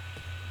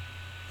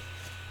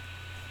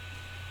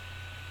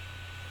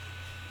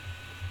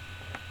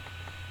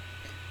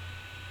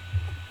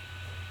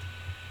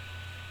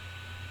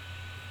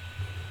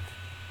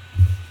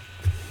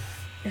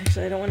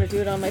 Actually, I don't want to do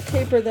it on my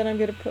paper, then I'm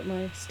going to put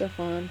my stuff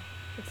on.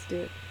 Let's do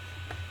it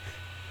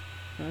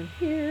on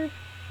here.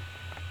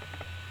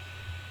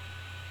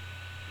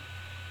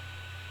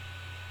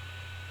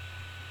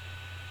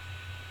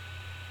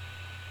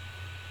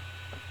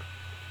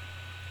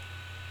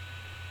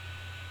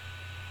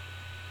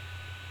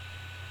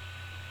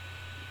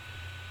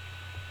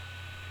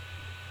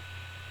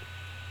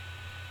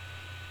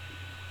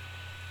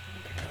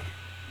 Okay,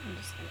 I'm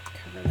just going to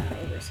cover that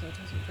over so it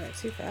doesn't dry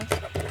too fast.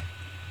 Just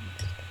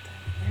put that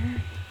in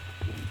there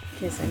in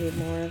case I need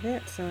more of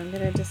it. So I'm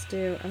going to just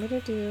do, I'm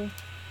going to do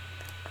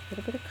a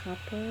little bit of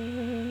copper,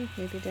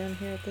 maybe down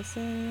here at this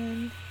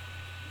end.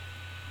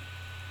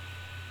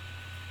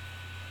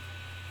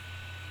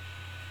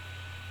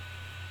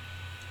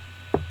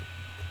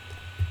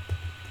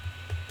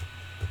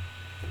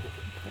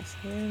 Press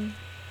it in.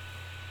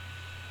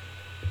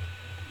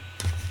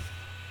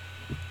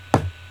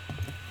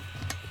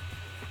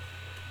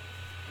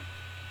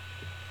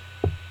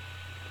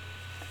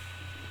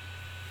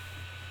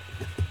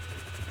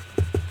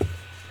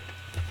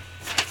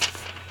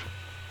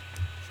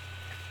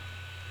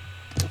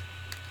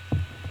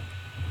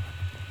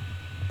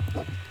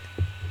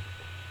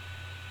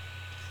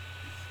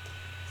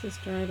 This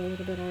is dried a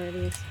little bit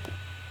already, so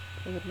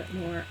a little bit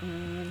more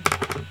on.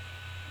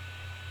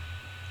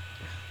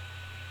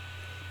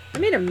 I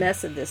made a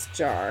mess of this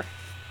jar.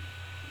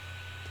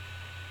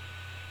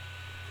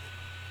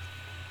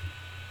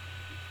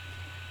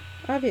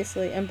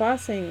 Obviously,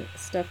 embossing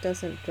stuff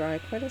doesn't dry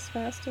quite as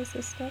fast as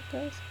this stuff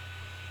does.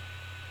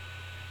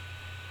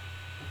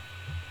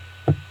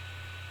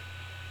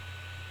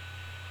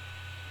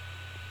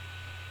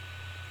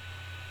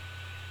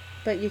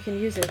 But you can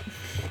use it.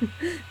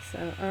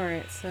 So,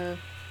 alright, so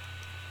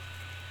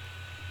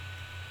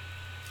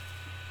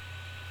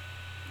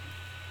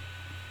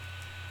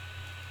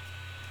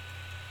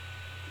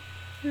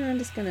I'm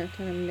just going to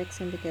kind of mix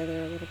them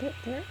together a little bit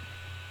there.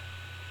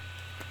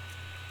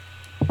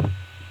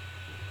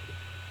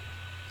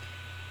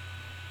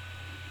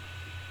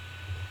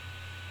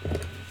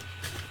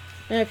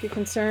 Now, if you're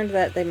concerned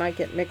that they might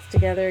get mixed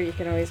together, you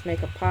can always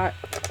make a pot,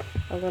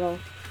 a little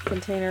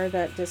container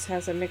that just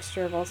has a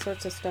mixture of all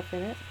sorts of stuff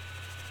in it.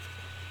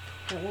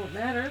 It won't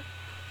matter.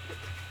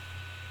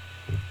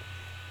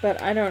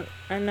 But I'm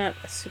not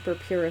a super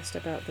purist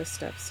about this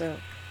stuff, so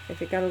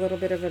if it got a little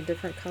bit of a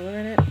different color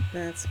in it,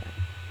 that's fine.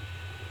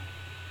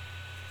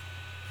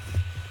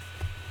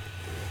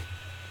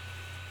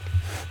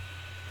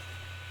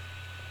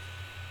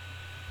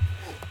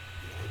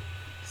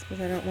 Just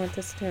because I don't want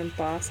this to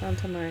emboss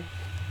onto my,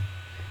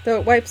 though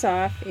it wipes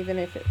off even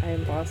if I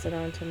emboss it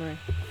onto my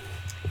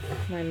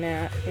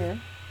mat here.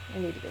 I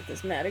need to give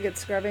this mat a good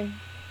scrubbing.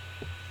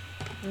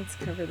 Let's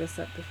cover this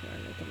up before I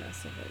make a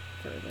mess of it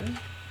further.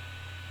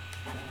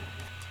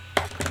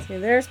 See,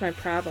 there's my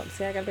problem.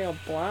 See, I got a big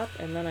old blop,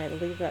 and then I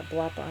leave that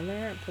blop on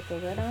there and put the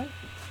lid on.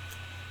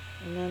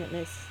 And then it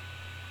makes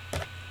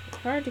it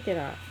hard to get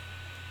off.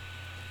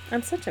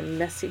 I'm such a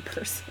messy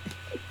person.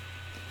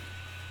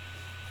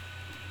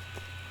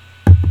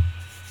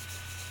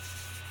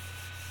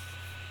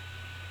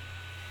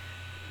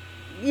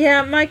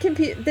 Yeah, my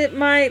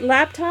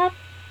laptop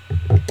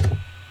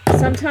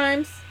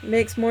sometimes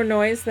makes more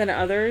noise than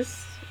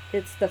others.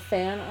 It's the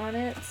fan on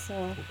it,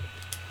 so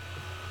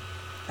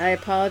I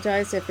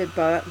apologize if it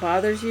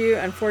bothers you.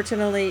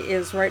 Unfortunately, it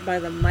is right by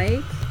the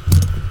mic.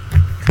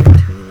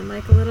 Turn the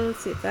mic a little. Let's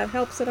see if that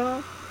helps at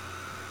all.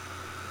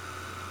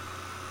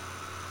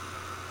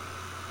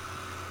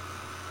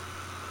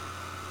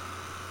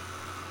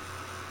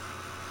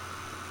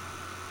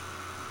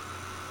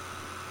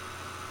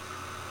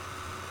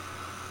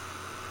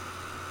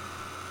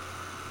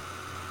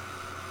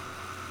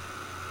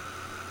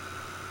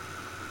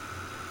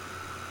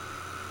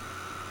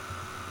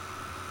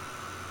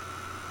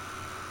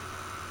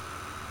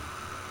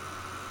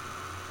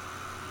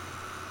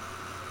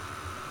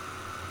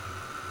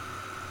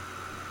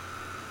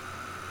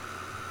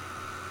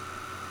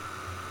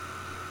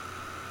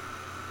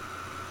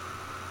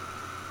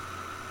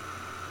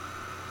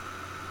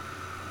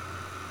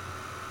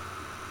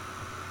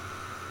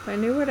 If I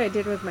knew what I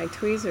did with my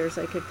tweezers,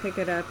 I could pick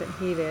it up and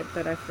heat it,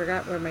 but I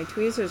forgot where my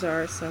tweezers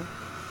are, so.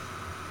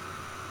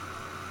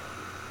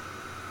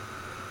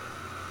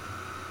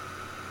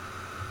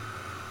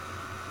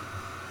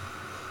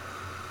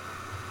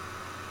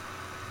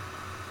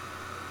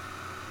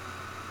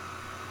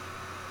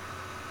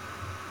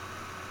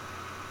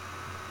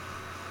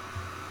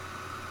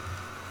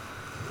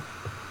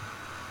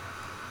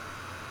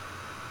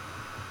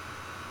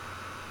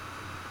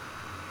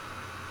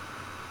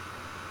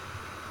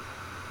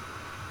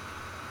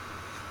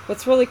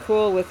 What's really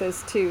cool with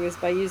this too is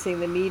by using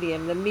the gel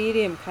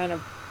medium kind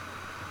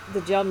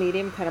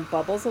of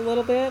bubbles a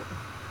little bit.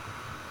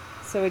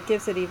 So it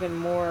gives it even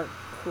more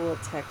cool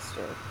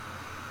texture.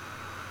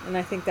 And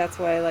I think that's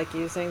why I like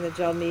using the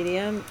gel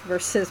medium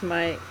versus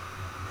my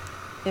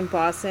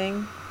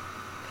embossing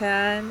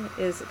pad,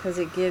 is because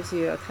it gives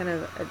you a kind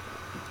of a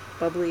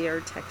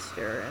bubblier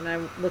texture. And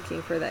I'm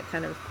looking for that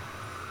kind of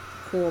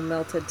cool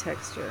melted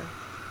texture.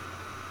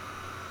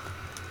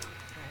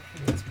 I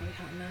think that's probably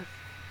hot enough.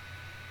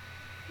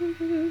 Cool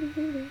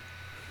down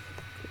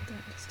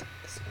just a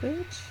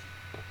switch.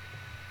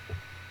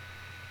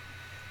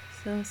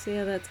 So see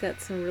how that's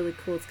got some really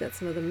cool, it's got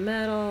some of the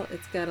metal,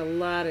 it's got a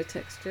lot of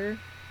texture.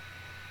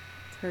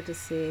 It's hard to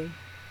see.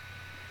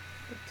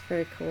 It's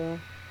very cool.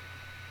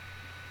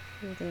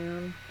 Pull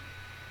down.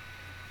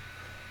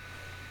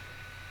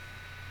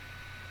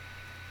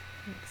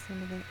 Like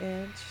some of the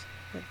edge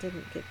that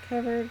didn't get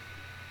covered.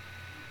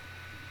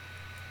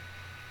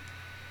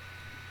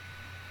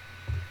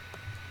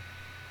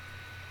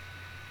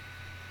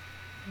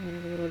 Want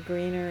it a little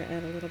greener,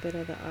 add a little bit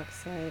of the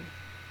oxide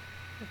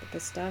with the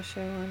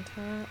pistachio on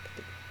top,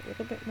 a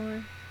little bit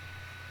more.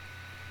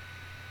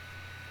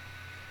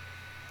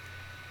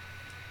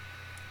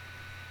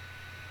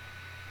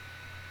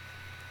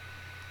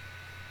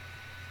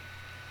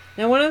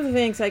 Now one of the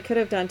things I could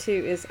have done too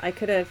is I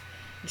could have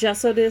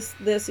gessoed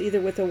this either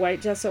with the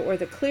white gesso or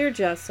the clear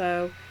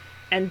gesso,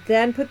 and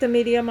then put the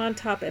medium on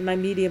top, and my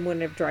medium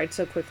wouldn't have dried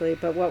so quickly.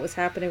 But what was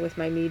happening with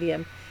my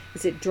medium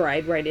is it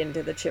dried right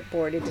into the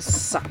chipboard. It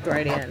just sucked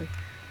right in.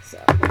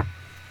 So,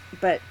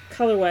 but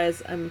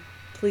color-wise, I'm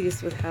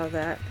pleased with how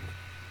that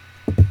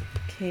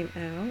came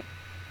out.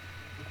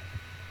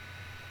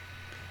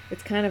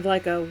 It's kind of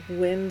like a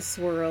wind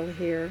swirl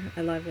here.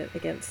 I love it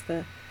against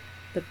the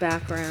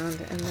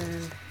background, and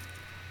then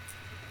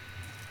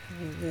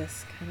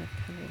this kind of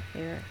coming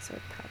here, so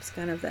it pops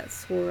kind of that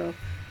swirl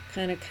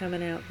kind of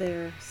coming out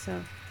there.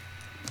 So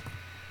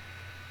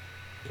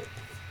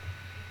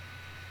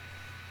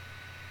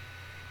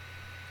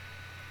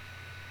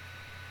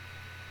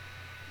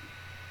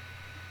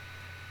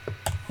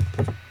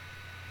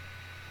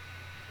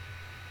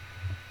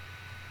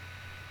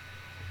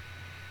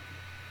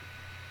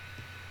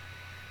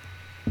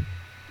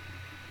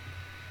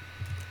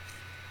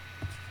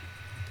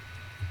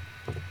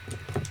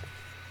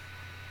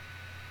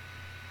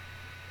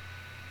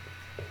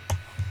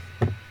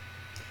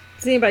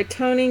see, by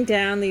toning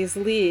down these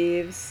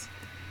leaves,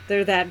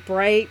 they're that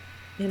bright,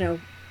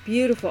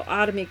 beautiful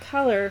autumny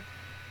color,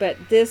 but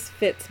this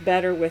fits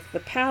better with the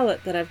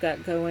palette that I've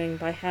got going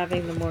by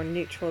having the more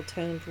neutral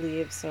toned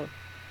leaves, so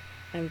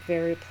I'm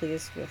very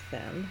pleased with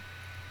them.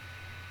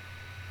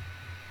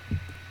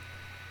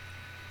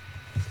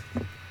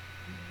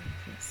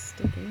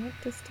 Sticking up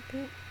just a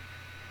bit.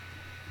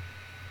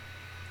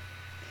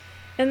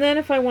 And then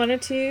if I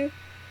wanted to,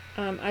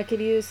 I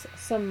could use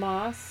some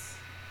moss.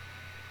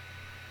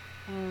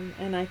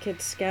 And I could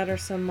scatter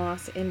some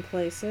moss in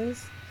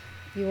places.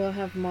 You will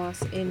have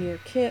moss in your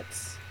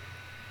kits.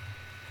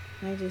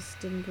 I just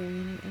didn't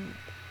bring any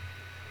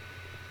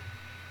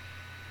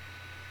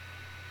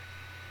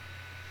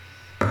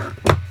up.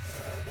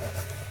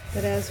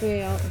 But as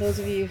those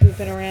of you who've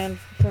been around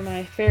for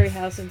my fairy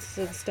houses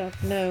and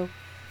stuff know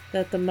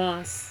that the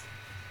moss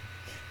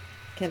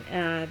can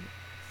add.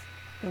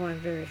 Oh, I'm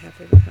very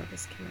happy with how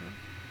this came out.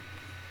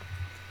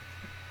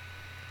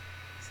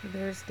 So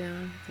there's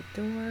down the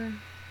door.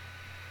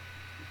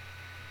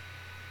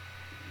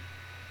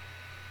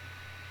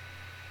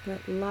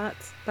 But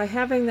lots, by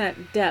having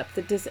that depth,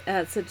 it just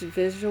adds such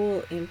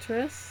visual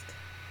interest.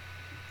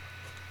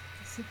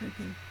 Let's see if I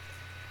can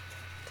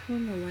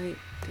tone the light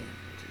down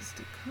just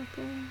a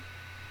couple,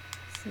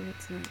 so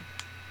it's not,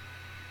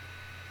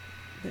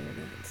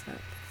 it's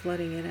not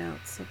flooding it out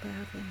so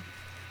badly.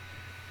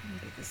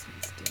 Maybe this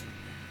one's doing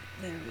that.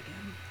 There we go.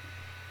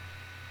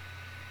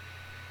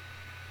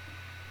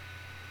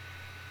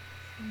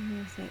 And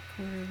there's that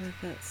corner with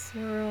that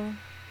swirl.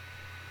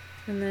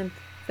 And then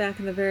back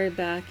in the very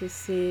back you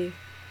see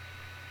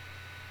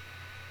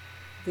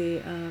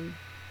the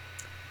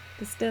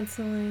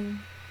stenciling.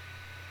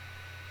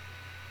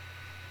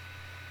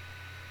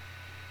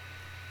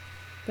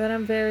 But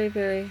I'm very,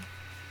 very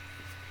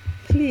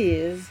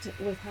pleased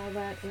with how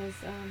that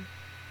has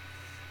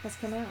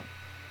come out.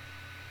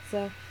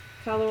 So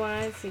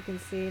color-wise, you can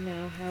see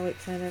now how it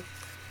kind of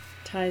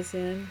ties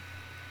in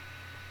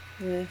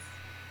with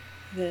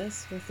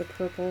this, with the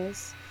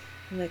purples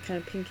and the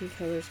kind of pinky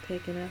colors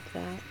picking up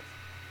that.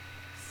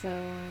 So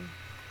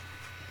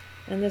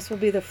And this will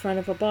be the front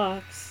of a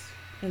box,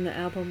 and the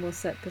album will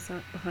sit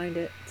behind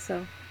it.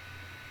 So,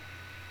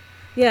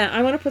 yeah,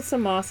 I want to put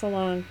some moss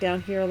along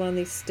down here along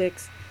these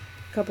sticks.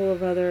 A couple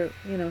of other,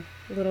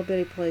 little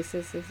bitty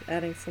places is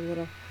adding some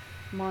little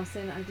moss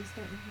in. I just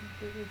don't know how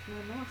big is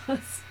my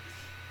moss.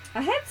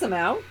 I had some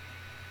out.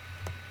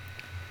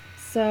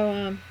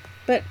 So,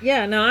 but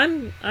yeah,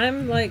 no,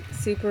 I'm like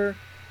super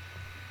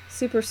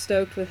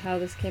stoked with how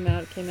this came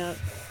out. It came out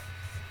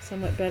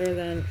somewhat better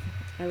than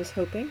I was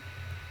hoping,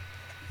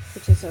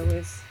 which is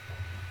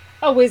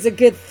always a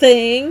good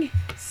thing.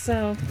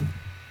 So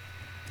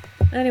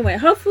anyway,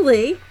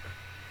 hopefully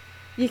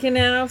you can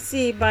now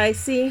see, by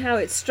seeing how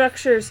it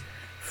structures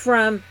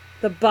from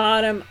the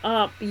bottom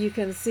up, you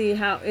can see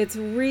how it's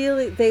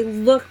really, they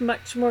look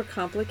much more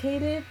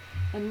complicated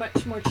and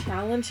much more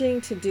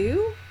challenging to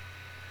do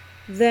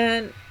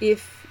than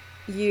if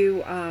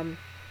you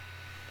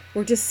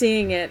were just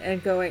seeing it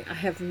and going, I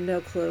have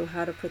no clue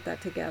how to put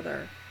that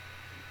together.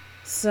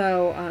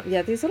 So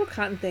yeah, these little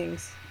cotton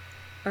things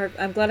are,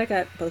 I'm glad I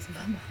got both of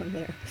them on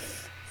there.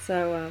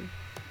 So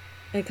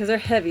and because they're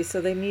heavy, so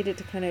they needed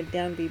to kind of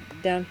be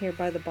down here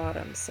by the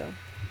bottom. So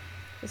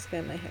this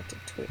guy might have to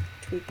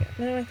tweak it.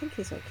 No, I think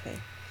he's okay.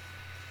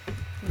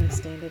 I'm gonna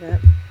stand it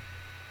up.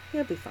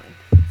 He'll be fine.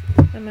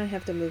 I might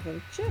have to move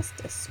him just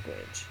a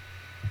squidge.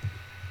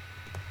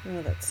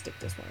 Oh, that stick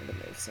just wanted to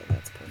move, so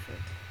that's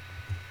perfect.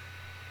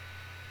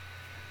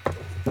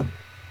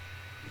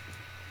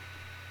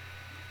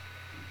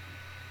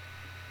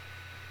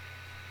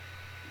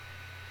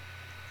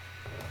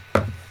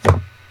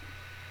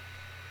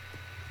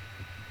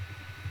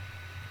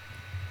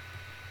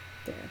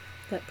 There,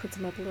 that puts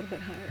him up a little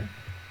bit higher.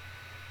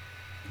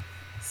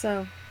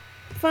 So,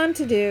 fun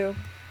to do.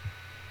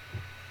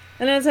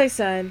 And as I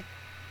said,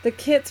 the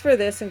kits for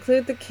this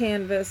include the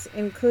canvas,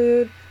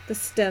 include the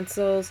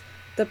stencils,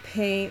 the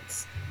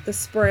paints, the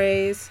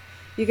sprays.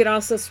 You could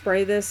also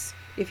spray this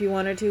if you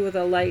wanted to with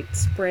a light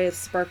spray of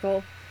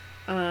sparkle.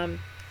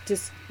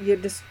 Just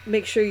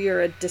make sure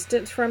you're a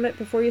distance from it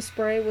before you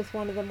spray with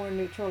one of the more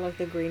neutral, like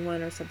the green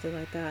one or something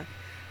like that.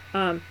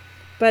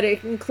 But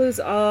it includes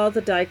all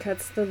the die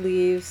cuts, the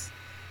leaves,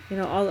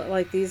 all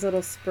like these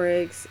little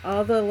sprigs,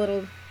 all the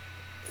little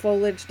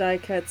foliage die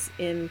cuts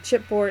in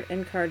chipboard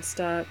and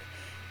cardstock,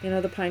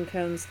 the pine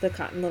cones, the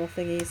cotton little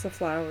thingies, the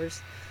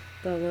flowers,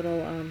 the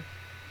little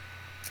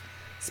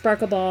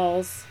sparkle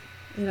balls,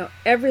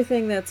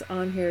 everything that's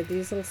on here,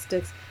 these little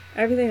sticks,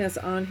 everything that's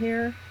on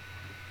here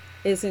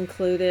is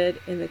included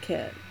in the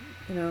kit,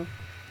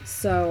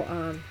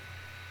 So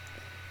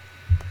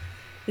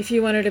if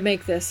you wanted to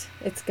make this,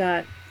 it's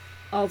got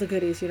all the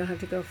goodies. You don't have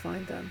to go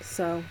find them.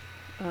 So,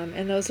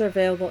 and those are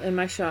available in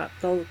my shop.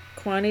 The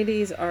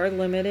quantities are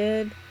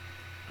limited.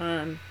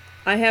 I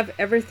have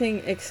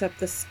everything except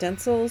the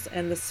stencils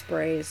and the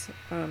sprays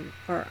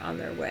are on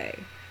their way.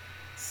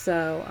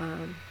 So,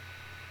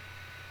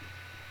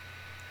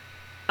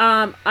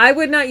 I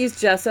would not use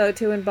gesso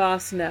to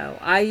emboss, no.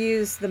 I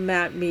use the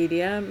matte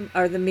medium,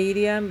 or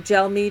the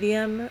gel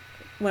medium,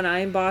 when I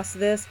emboss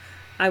this.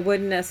 I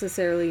wouldn't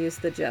necessarily use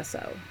the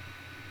gesso.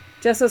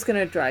 Gesso's going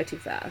to dry too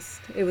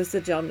fast. It was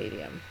the gel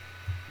medium.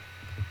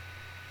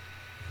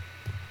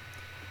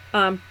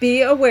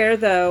 Be aware,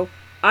 though,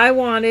 I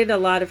wanted a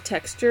lot of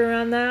texture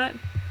on that.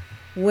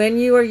 When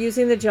you are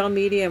using the gel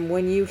medium,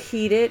 when you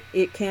heat it,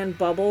 it can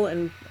bubble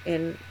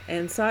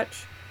and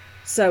such.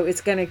 So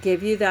it's going to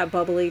give you that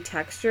bubbly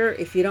texture.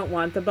 If you don't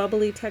want the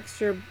bubbly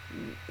texture,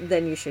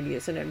 then you should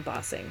use an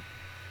embossing.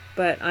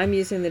 But I'm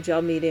using the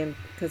gel medium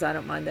because I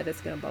don't mind that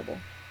it's going to bubble.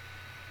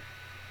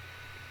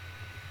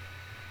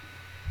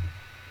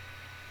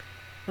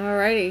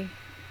 Alrighty.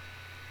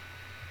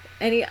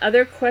 Any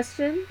other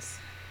questions?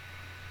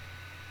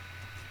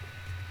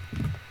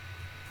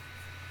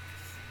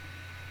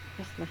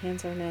 Oh, my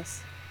hands are a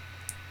mess.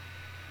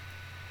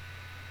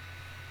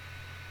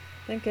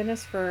 Thank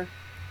goodness for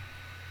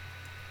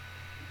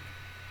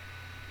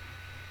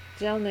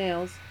gel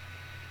nails.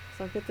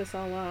 So I'll get this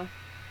all off.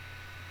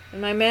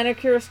 And my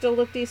manicure still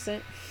look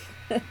decent.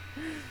 But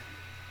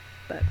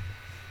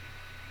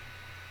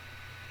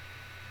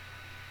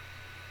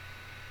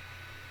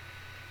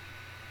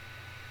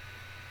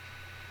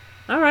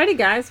alrighty,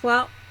 guys.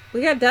 Well,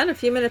 we got done a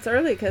few minutes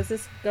early because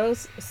this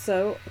goes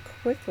so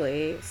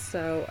quickly.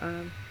 So,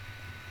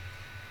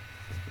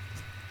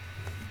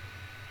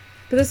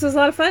 but this was a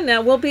lot of fun.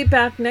 Now we'll be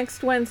back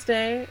next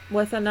Wednesday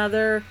with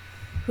another,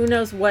 who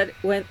knows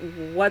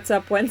what's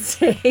up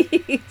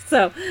Wednesday.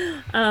 So,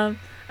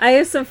 I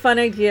have some fun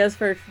ideas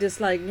for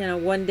just like,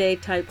 1-day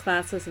type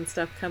classes and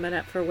stuff coming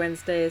up for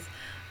Wednesdays.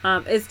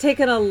 It's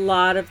taken a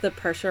lot of the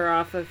pressure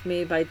off of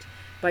me by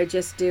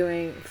just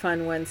doing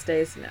fun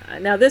Wednesdays.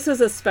 Now this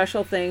was a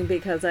special thing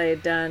because I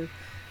had done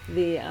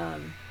the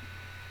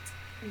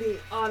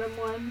autumn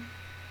one,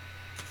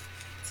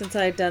 since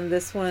I had done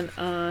this one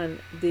on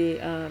the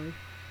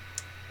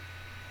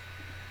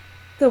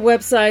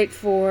website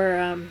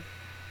for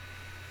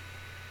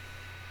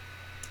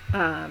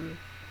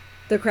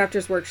the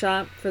Crafters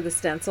Workshop for the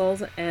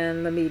stencils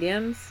and the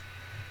mediums.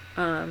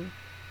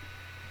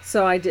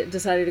 So I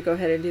decided to go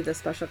ahead and do the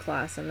special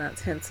class, and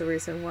that's hence the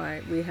reason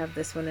why we have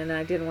this one. And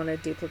I didn't want to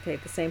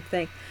duplicate the same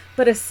thing.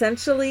 But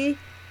essentially,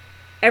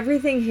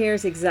 everything here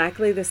is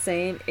exactly the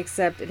same,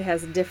 except it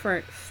has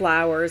different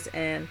flowers.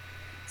 And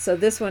so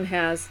this one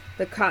has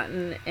the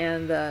cotton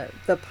and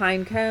the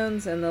pine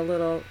cones and the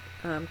little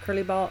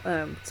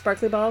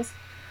sparkly balls.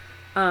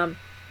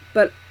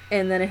 But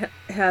and then it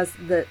has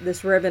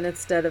this ribbon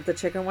instead of the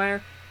chicken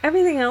wire.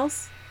 Everything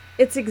else,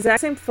 it's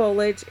exact same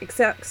foliage,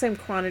 exact same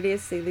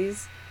quantities. See,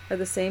 these are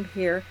the same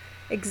here.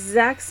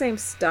 Exact same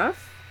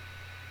stuff.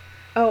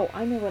 Oh,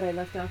 I know what I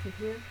left off of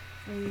here.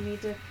 And you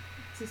need to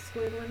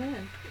squiggle it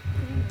in.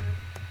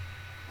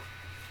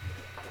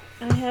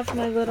 I have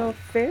my little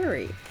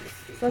fairy.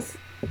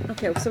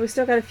 Okay, so we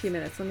still got a few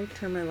minutes. Let me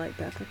turn my light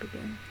back up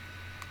again.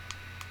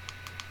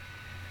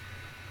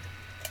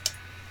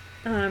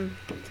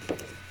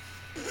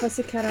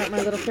 Fussy cut out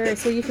my little fairy.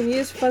 So you can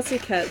use fussy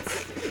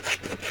cuts.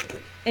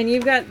 And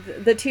you've got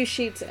the 2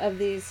 sheets of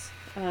these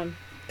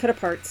cut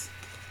aparts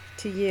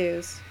to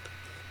use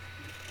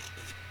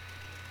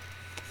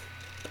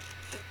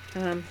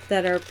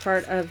that are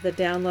part of the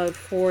download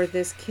for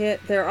this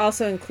kit. They're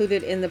also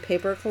included in the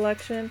paper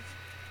collection,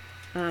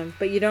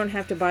 but you don't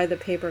have to buy the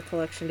paper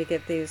collection to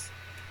get these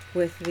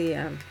with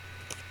the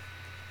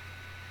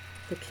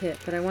kit.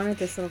 But I wanted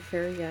this little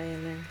fairy guy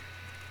in there.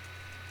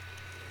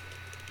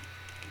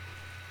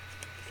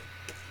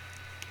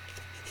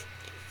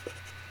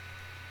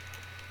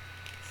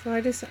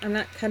 So I'm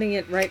not cutting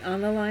it right on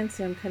the line,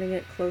 so I'm cutting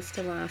it close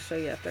to the line. I'll show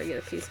you after I get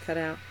a piece cut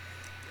out.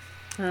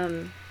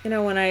 You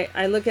know, when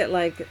I look at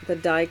like the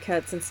die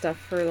cuts and stuff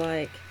for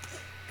like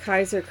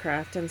Kaiser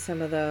Craft and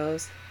some of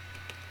those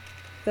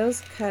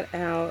cut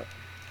out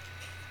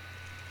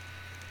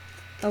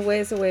a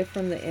ways away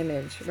from the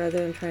image rather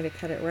than trying to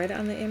cut it right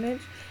on the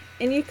image.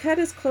 And you cut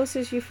as close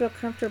as you feel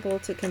comfortable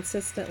to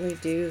consistently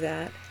do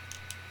that.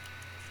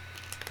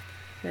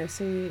 There,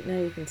 so now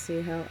you can see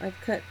how I've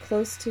cut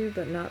close to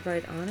but not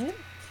right on it.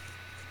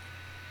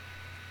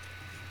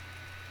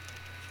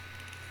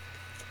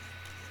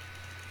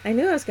 I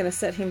knew I was going to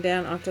set him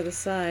down off to the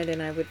side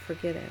and I would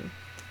forget him.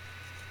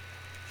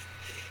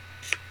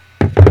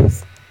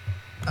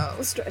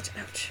 Oh, stretch,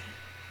 ouch.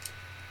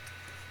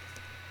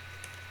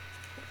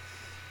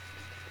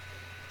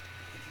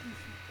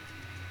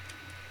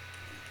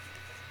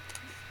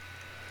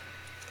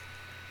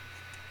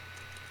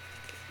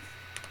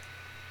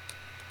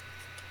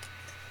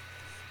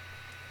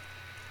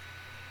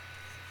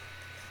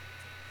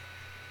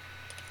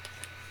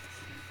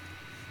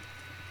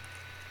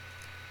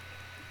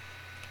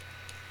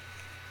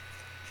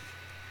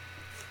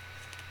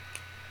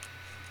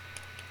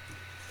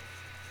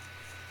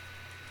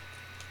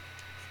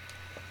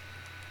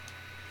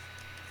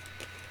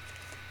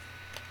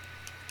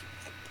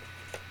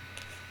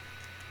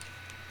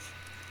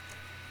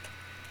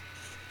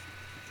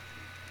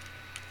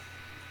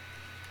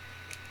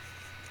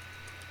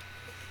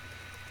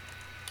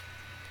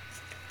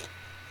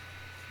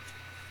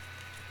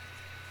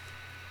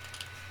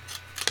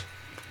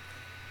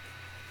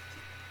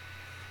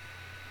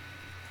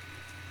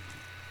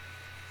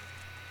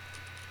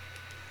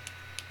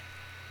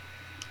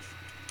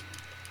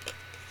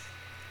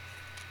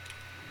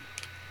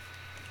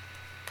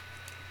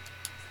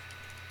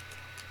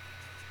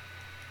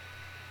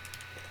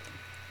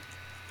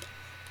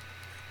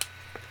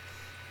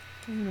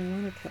 And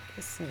I want to cut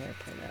this center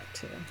part out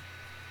too.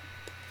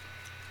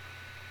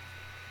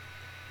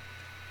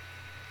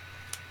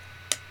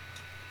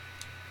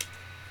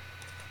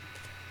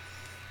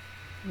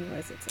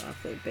 Otherwise it's an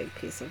awfully big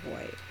piece of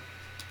white.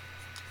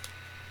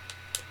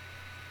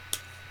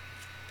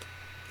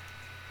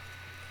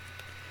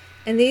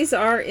 And these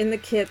are in the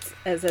kits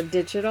as a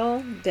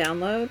digital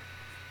download,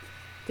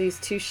 these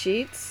 2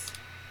 sheets.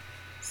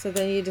 So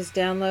then you just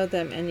download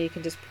them and you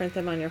can just print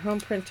them on your home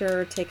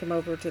printer, take them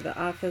over to the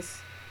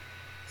office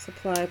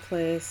supply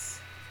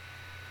place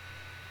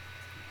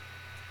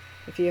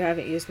if you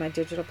haven't used my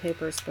digital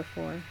papers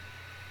before.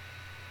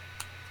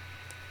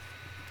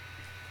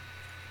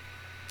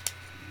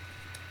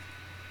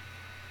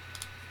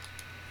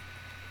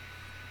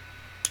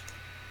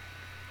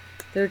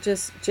 They're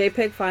just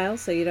JPEG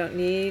files, so you don't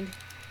need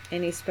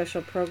any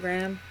special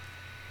program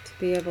to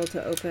be able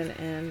to open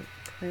and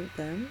print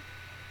them.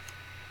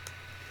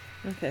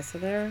 Okay, so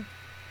they're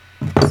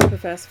super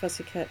fast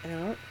fussy cut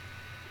out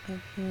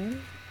of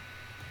him.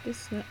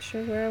 Just not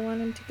sure where I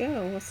want him to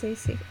go. We'll see.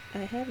 I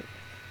haven't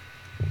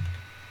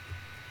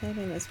had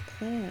him as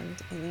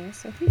planned in there,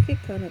 so he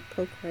could kind of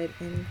poke right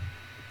in,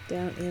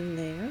 down in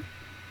there.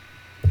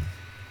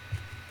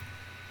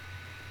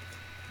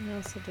 I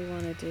also do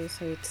want to do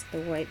so the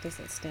white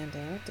doesn't stand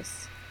out.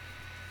 Just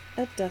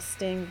a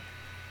dusting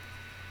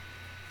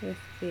with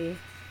the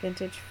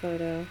vintage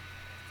photo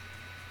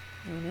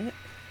on it.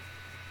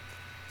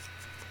 So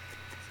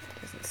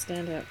it doesn't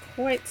stand out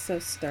quite so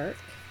stark.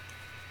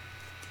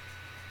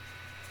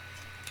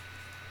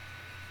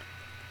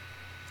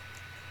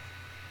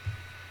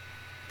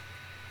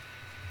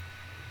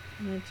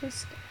 And I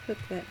just put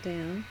that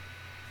down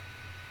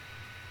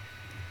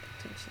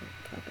Potentially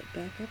pop it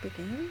back up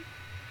again.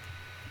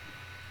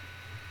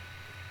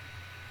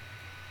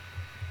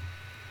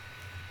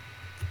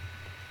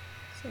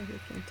 So we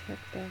can tuck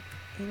back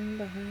in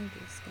behind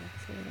these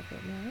guys a little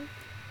bit more.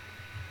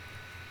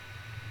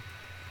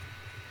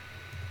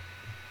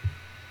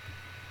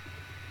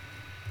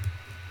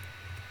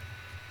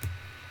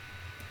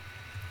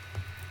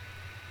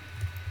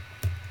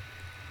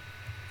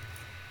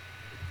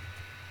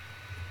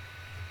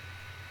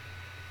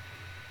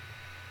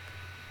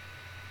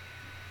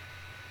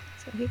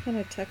 So he kind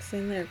of tucks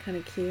in there, kind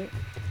of cute.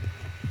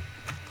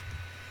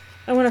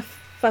 I want to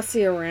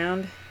fussy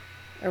around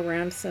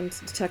some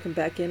to tuck him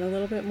back in a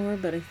little bit more,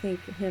 but I think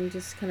him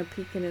just kind of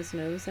peeking his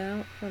nose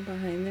out from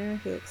behind there,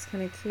 he looks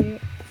kind of cute.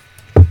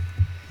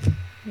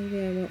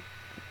 Maybe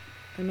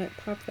I might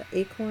pop the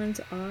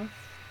acorns off.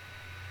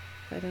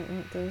 I don't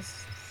want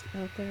those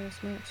out there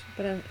as much,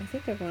 but I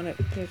think I want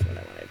to, here's what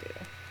I want to do.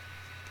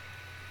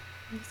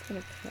 I'm just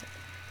going to cut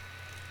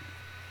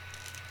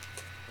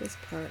this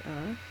part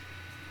off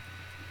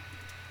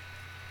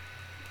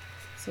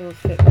so it'll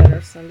fit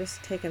better. So I'm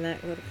just taking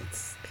that little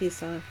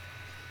piece off.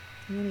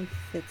 And then he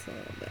fits a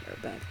little better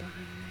back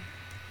behind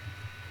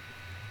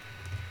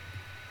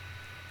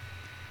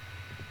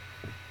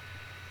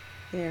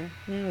there.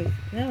 There,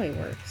 now he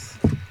works.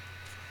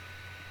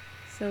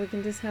 So we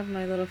can just have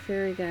my little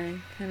fairy guy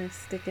kind of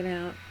sticking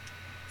out.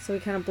 So he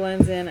kind of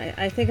blends in.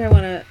 I think I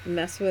want to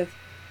mess with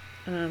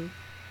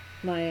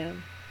my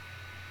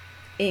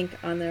ink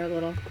on there a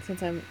little,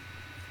 since I'm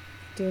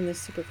doing this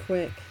super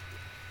quick.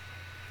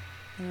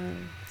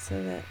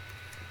 So that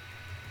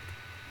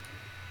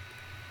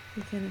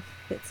he kind of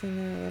fits in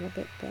there a little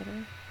bit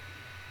better.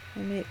 I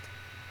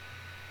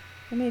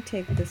may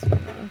take this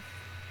one off.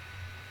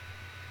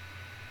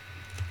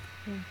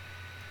 Yeah.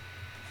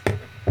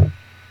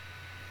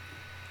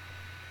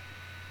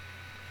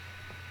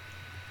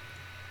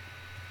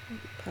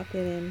 Pop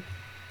it in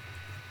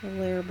a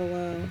layer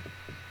below.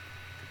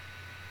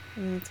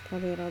 And that's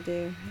probably what I'll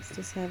do. Let's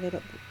just have it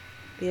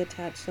be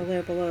attached a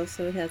layer below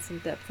so it has some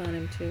depth on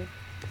him too.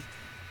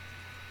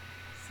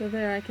 So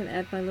there I can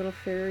add my little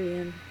fairy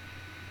in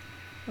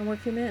and work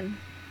him in.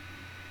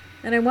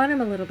 And I want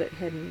him a little bit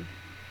hidden.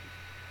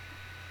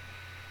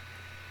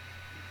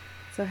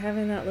 So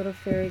having that little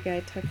fairy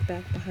guy tucked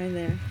back behind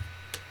there.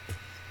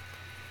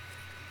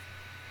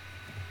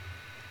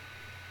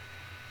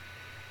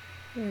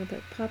 Yeah,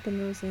 but popping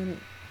those in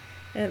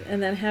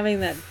and then having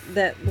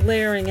that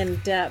layering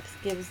and depth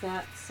gives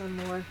that some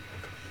more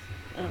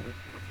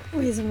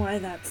reason why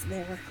that's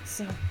there.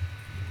 So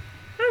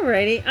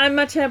alrighty, I'm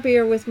much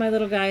happier with my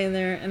little guy in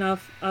there, and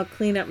I'll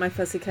clean up my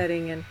fussy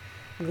cutting and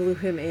glue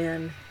him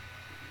in.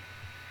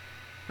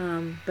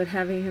 But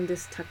having him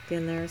just tucked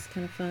in there is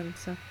kind of fun.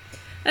 So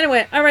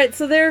anyway, all right,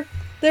 so there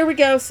we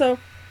go. So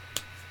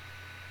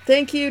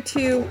thank you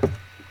to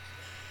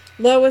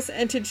Lois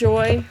and to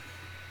Joy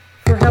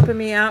for helping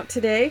me out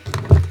today.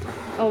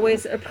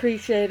 Always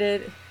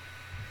appreciated.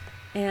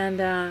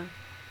 And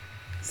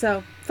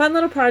so fun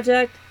little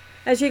project.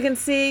 As you can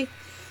see,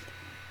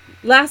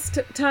 last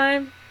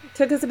time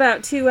took us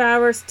about 2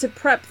 hours to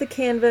prep the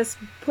canvas,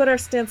 put our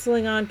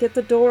stenciling on, get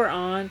the door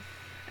on,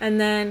 and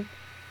then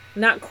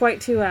not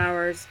quite 2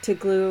 hours to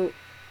glue,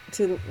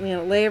 to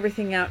lay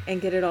everything out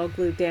and get it all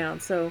glued down.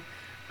 So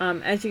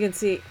as you can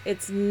see,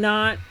 it's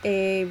not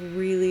a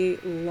really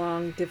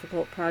long,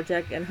 difficult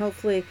project, and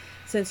hopefully,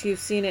 since you've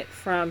seen it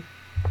from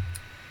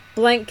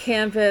blank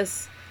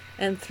canvas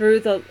and through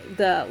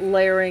the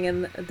layering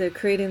and the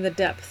creating the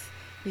depth,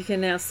 you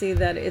can now see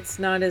that it's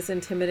not as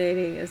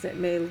intimidating as it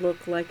may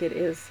look like it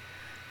is,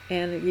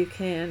 and you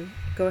can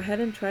go ahead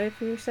and try it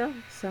for yourself.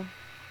 So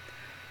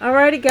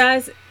alrighty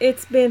guys,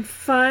 it's been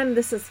fun.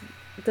 This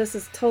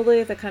is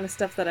totally the kind of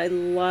stuff that I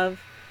love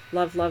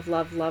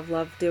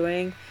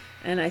doing,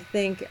 and I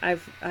think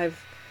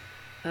I've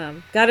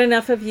got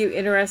enough of you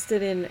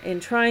interested in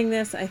trying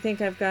this. I think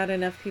I've got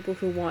enough people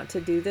who want to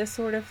do this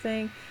sort of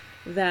thing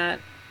that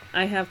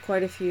I have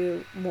quite a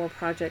few more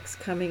projects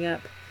coming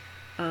up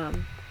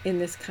in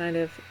this kind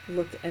of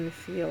look and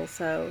feel.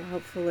 So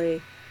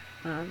hopefully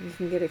you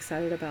can get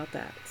excited about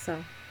that.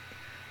 So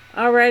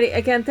alrighty,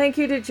 again, thank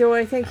you to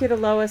Joy, thank you to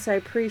Lois. I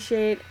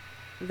appreciate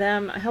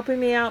them helping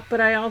me out, but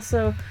I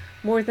also,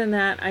 more than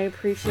that, I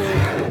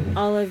appreciate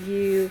all of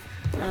you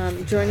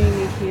joining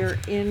me here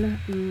in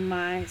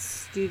my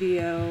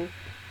studio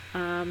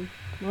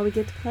while we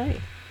get to play.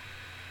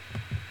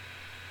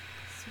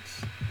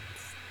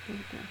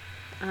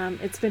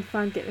 It's been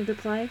fun getting to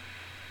play,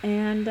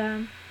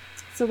 and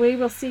so we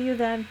will see you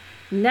then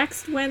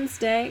next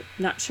Wednesday.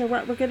 Not sure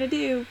what we're gonna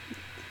do.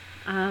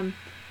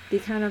 Be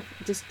kind of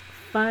just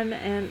fun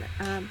and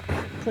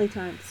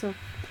playtime. So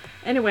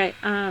anyway,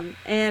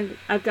 and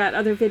I've got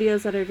other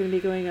videos that are going to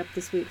be going up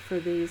this week for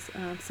these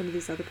some of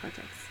these other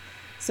projects.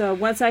 So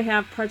once I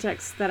have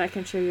projects that I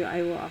can show you,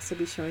 I will also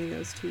be showing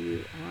those to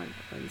you on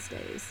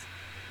Wednesdays.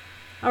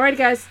 Alright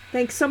guys,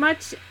 thanks so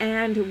much,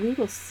 and we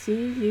will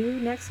see you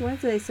next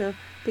Wednesday. So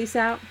peace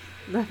out.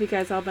 Love you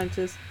guys all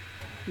bunches.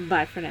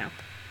 Bye for now.